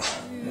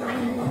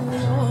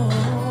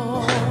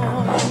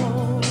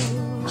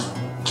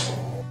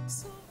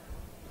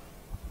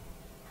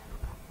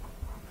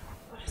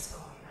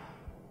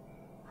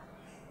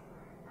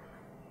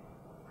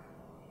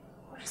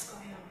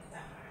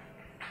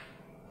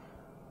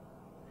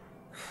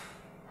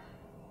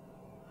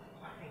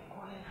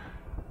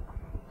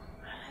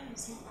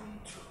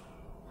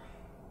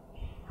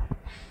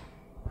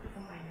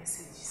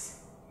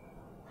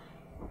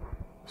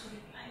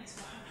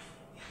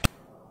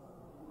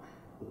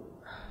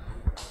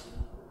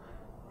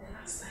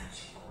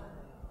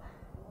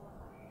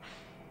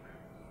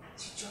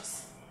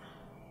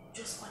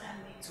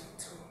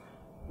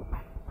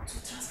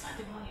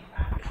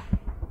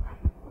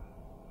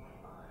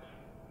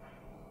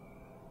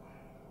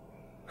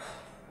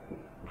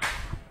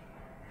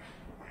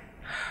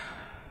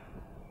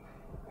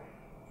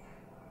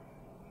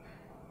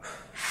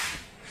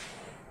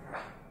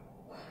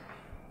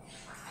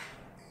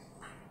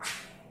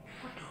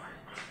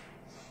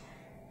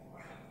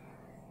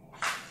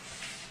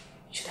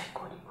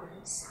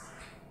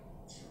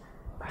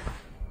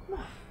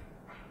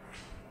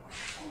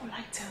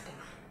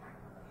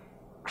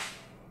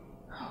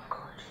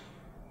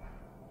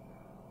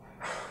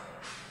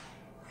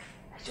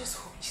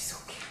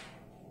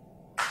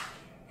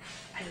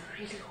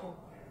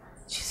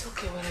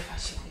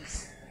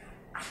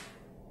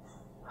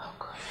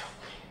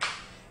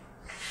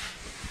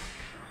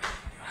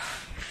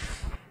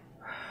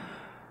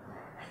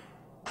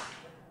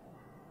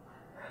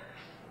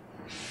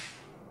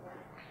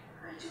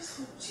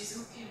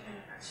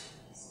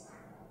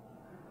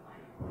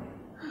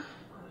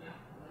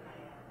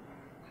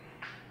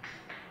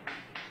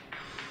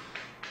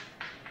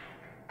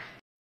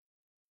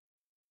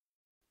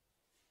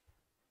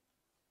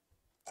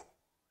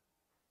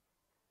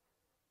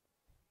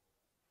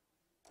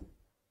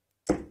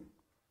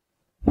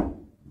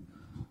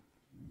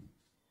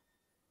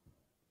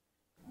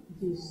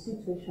 The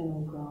situation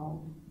on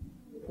ground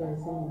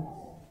presents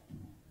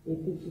a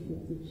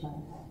 50-50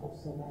 chance of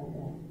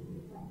survival.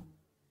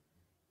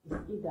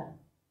 It's either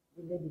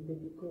we let the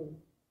baby go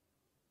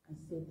and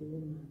save the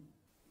woman,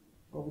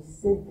 or we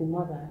save the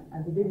mother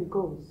and the baby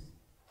goes.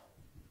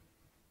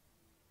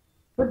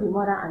 Both the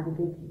mother and the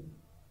baby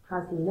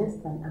has less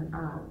than an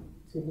hour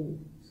to live,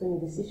 so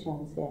your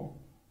decisions here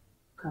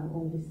can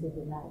only save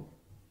a life.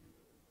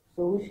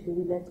 So which do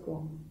we let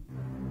go?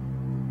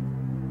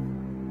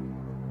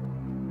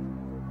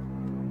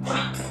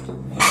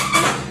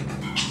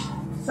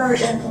 Sorry,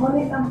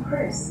 honey, I'm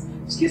Chris.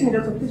 Excuse me,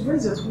 doctor, please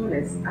raise your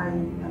wallet.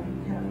 I'm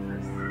here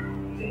first.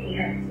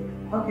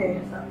 Okay,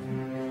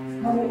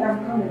 honey, I'm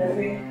coming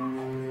away.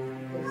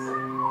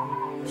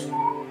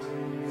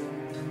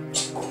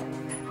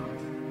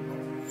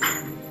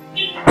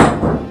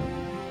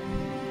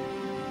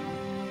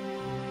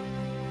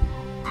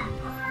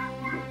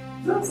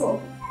 Doctor,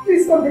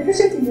 please come. The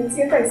patient in the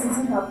theater is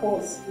using her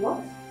pulse.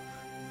 What?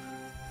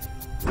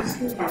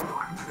 Excuse me.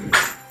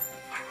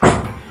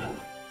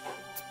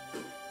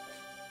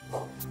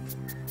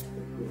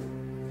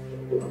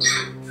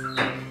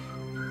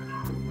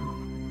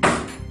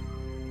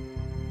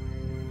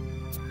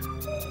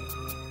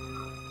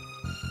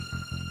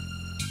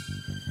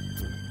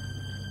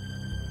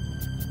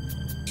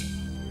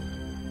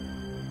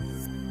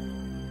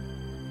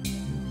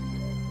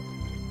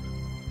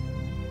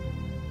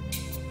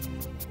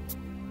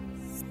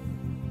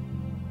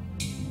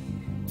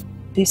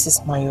 This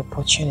is my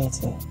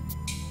opportunity.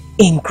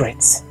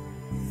 Ingrate.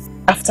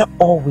 After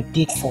all we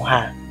did for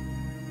her,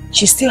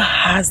 she still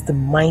has the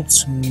mind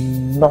to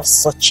know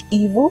such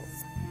evil?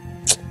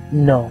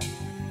 No,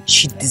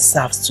 she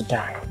deserves to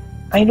die.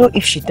 I know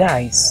if she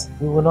dies,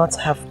 we will not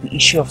have the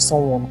issue of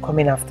someone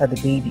coming after the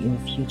baby in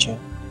the future.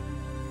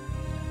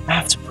 I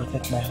have to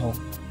protect my home,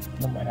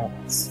 no matter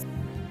what.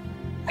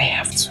 I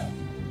have to.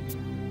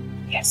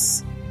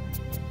 Yes.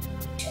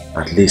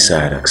 At least I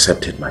had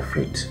accepted my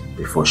fate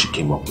before she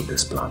came up with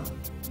this plan.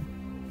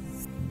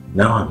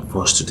 Now I'm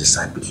forced to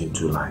decide between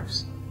two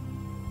lives.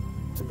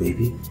 The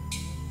baby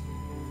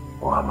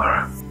or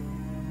Amara.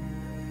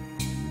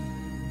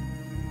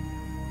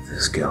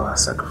 This girl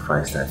has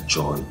sacrificed her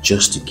joy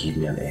just to give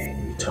me an heir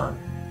in return.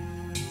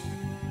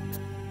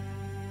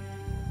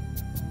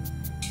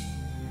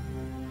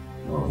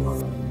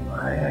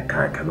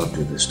 cannot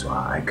do this to her.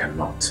 I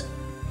cannot.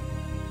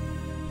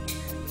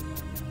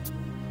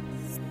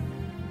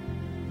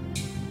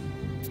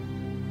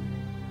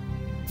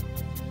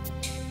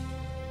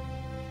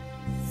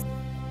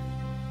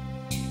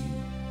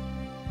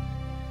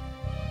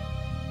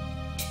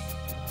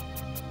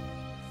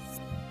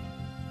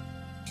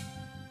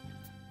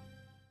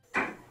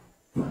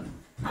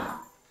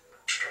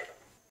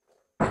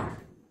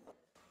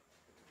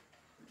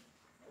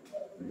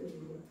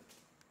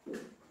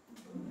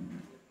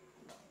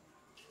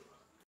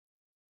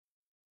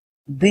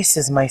 This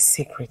is my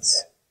secret.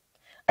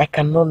 I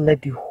cannot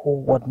let the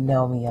whole world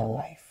know me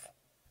alive.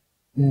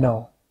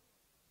 No.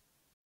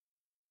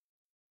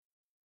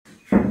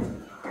 So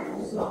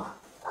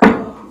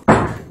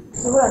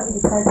what have you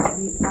decided to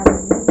be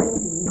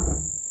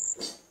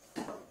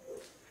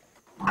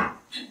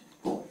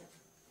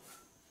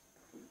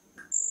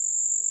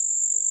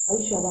Are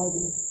you sure about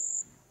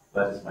this?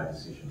 That is my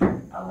decision.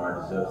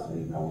 Amara deserves to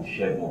live and we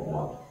shed no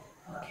blood.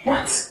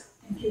 What?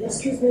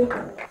 Excuse me.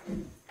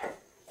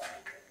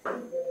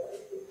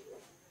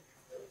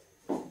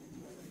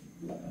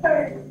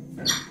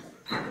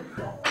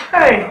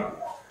 Hey!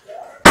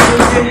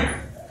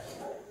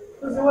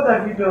 Dozie, what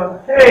have you done?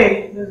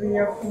 Hey! Dozie, you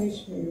have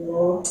finished me,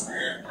 bro.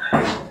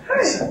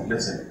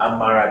 Listen,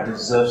 Amara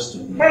deserves to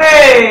live.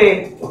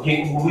 Hey!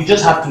 Okay, we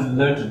just have to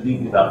learn to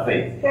live with our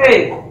faith.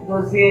 Hey!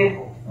 Dozie.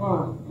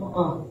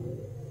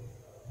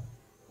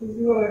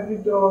 Dozie, what have you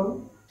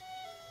done?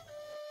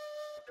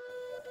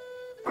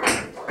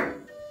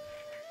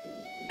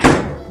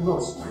 No.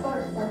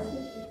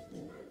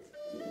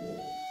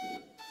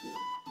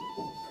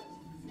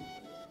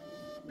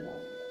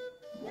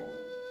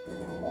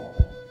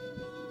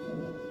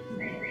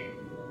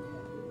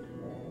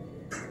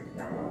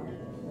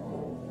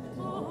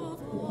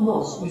 No,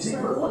 you see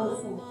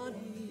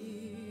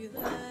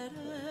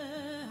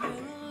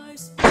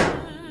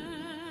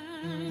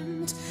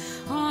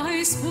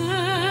I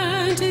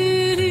spent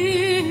it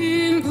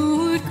in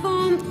good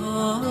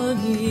company,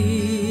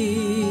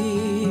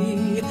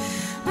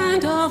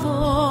 and of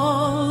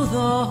all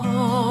the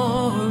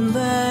harm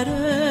that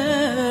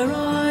e'er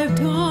I've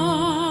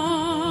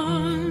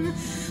done,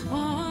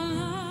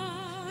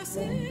 alas,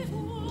 it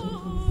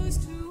was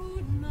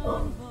to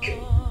none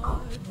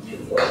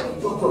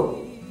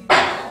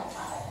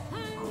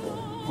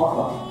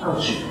How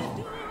is she?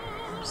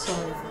 I'm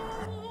sorry.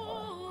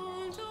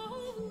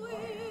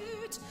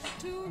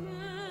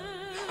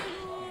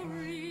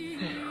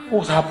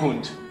 What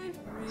happened?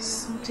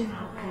 Something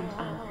happened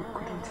and we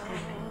couldn't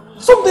help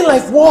it. Something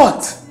like what?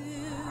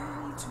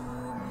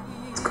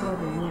 It's called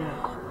a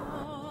miracle.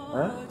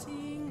 Huh?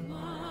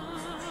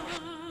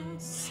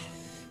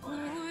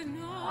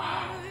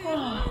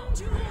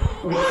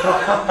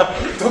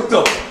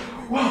 Doctor!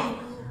 Wow!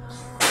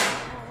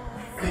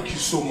 Thank you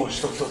so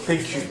much, Doctor.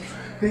 Thank you.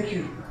 Thank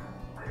you.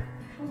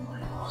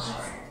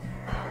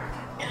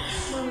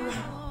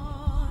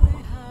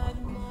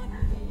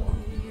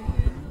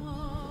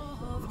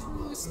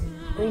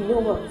 I know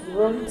what's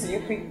wrong to you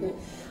people.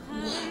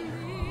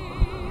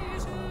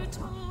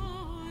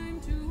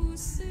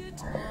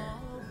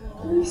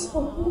 Please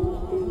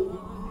forgive me.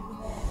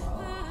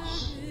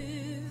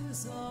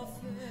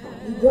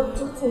 The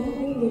doctor told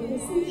me the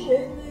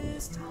decision,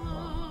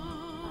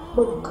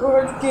 but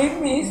God gave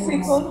me a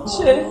second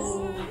chance.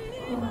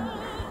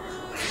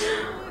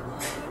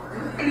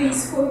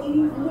 Please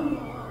forgive me.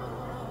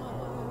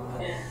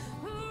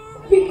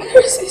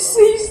 Because He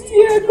says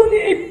they are going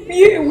to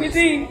appear with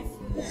Him.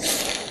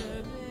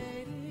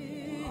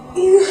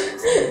 Even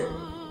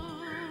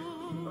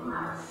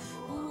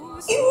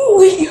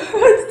when you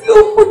had the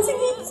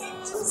opportunity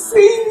to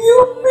save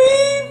your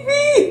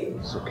baby.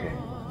 It's okay.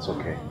 It's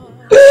okay.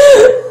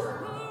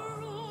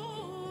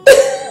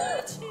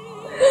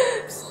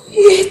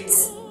 Yet,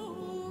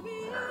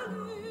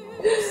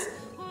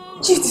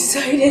 you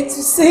decided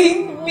to save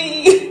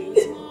me.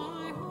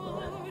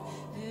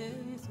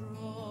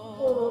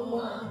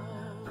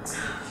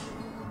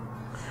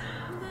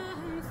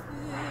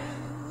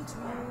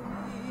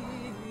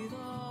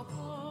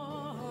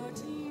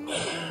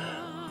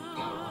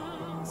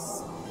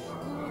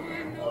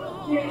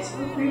 Yes,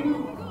 baby.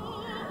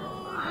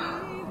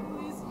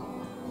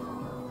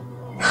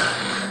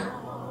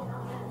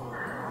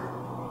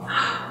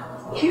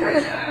 You're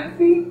not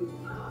happy.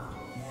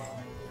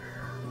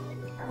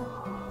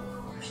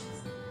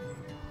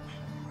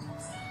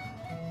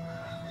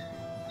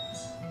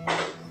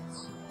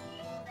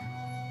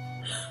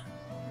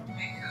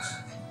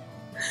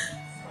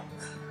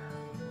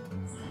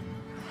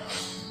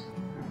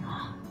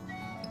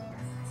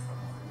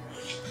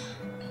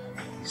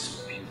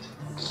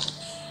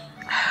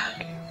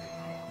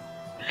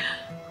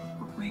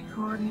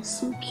 He's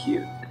so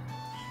cute.